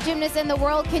 so few gymnasts in the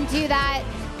world can do that.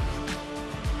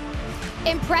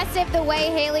 Impressive the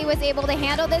way Haley was able to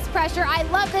handle this pressure. I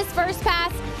love this first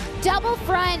pass. Double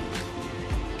front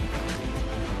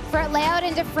layout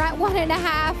into front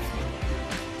 1.5.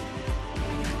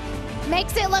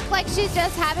 Makes it look like she's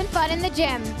just having fun in the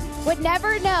gym. Would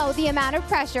never know the amount of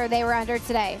pressure they were under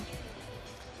today.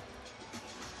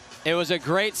 It was a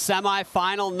great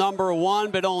semifinal number 1,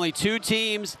 but only 2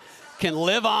 teams can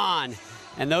live on.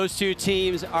 And those 2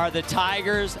 teams are the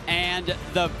Tigers and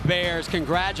the Bears.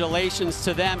 Congratulations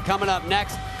to them. Coming up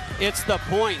next, it's The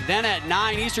Point. Then at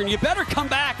 9 Eastern, you better come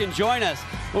back and join us.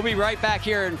 We'll be right back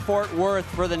here in Fort Worth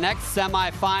for the next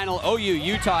semifinal. OU,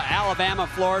 Utah, Alabama,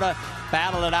 Florida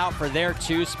battle it out for their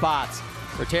 2 spots.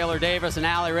 For Taylor Davis and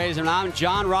Allie Razor, I'm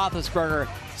John Roethlisberger.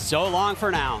 So long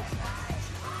for now.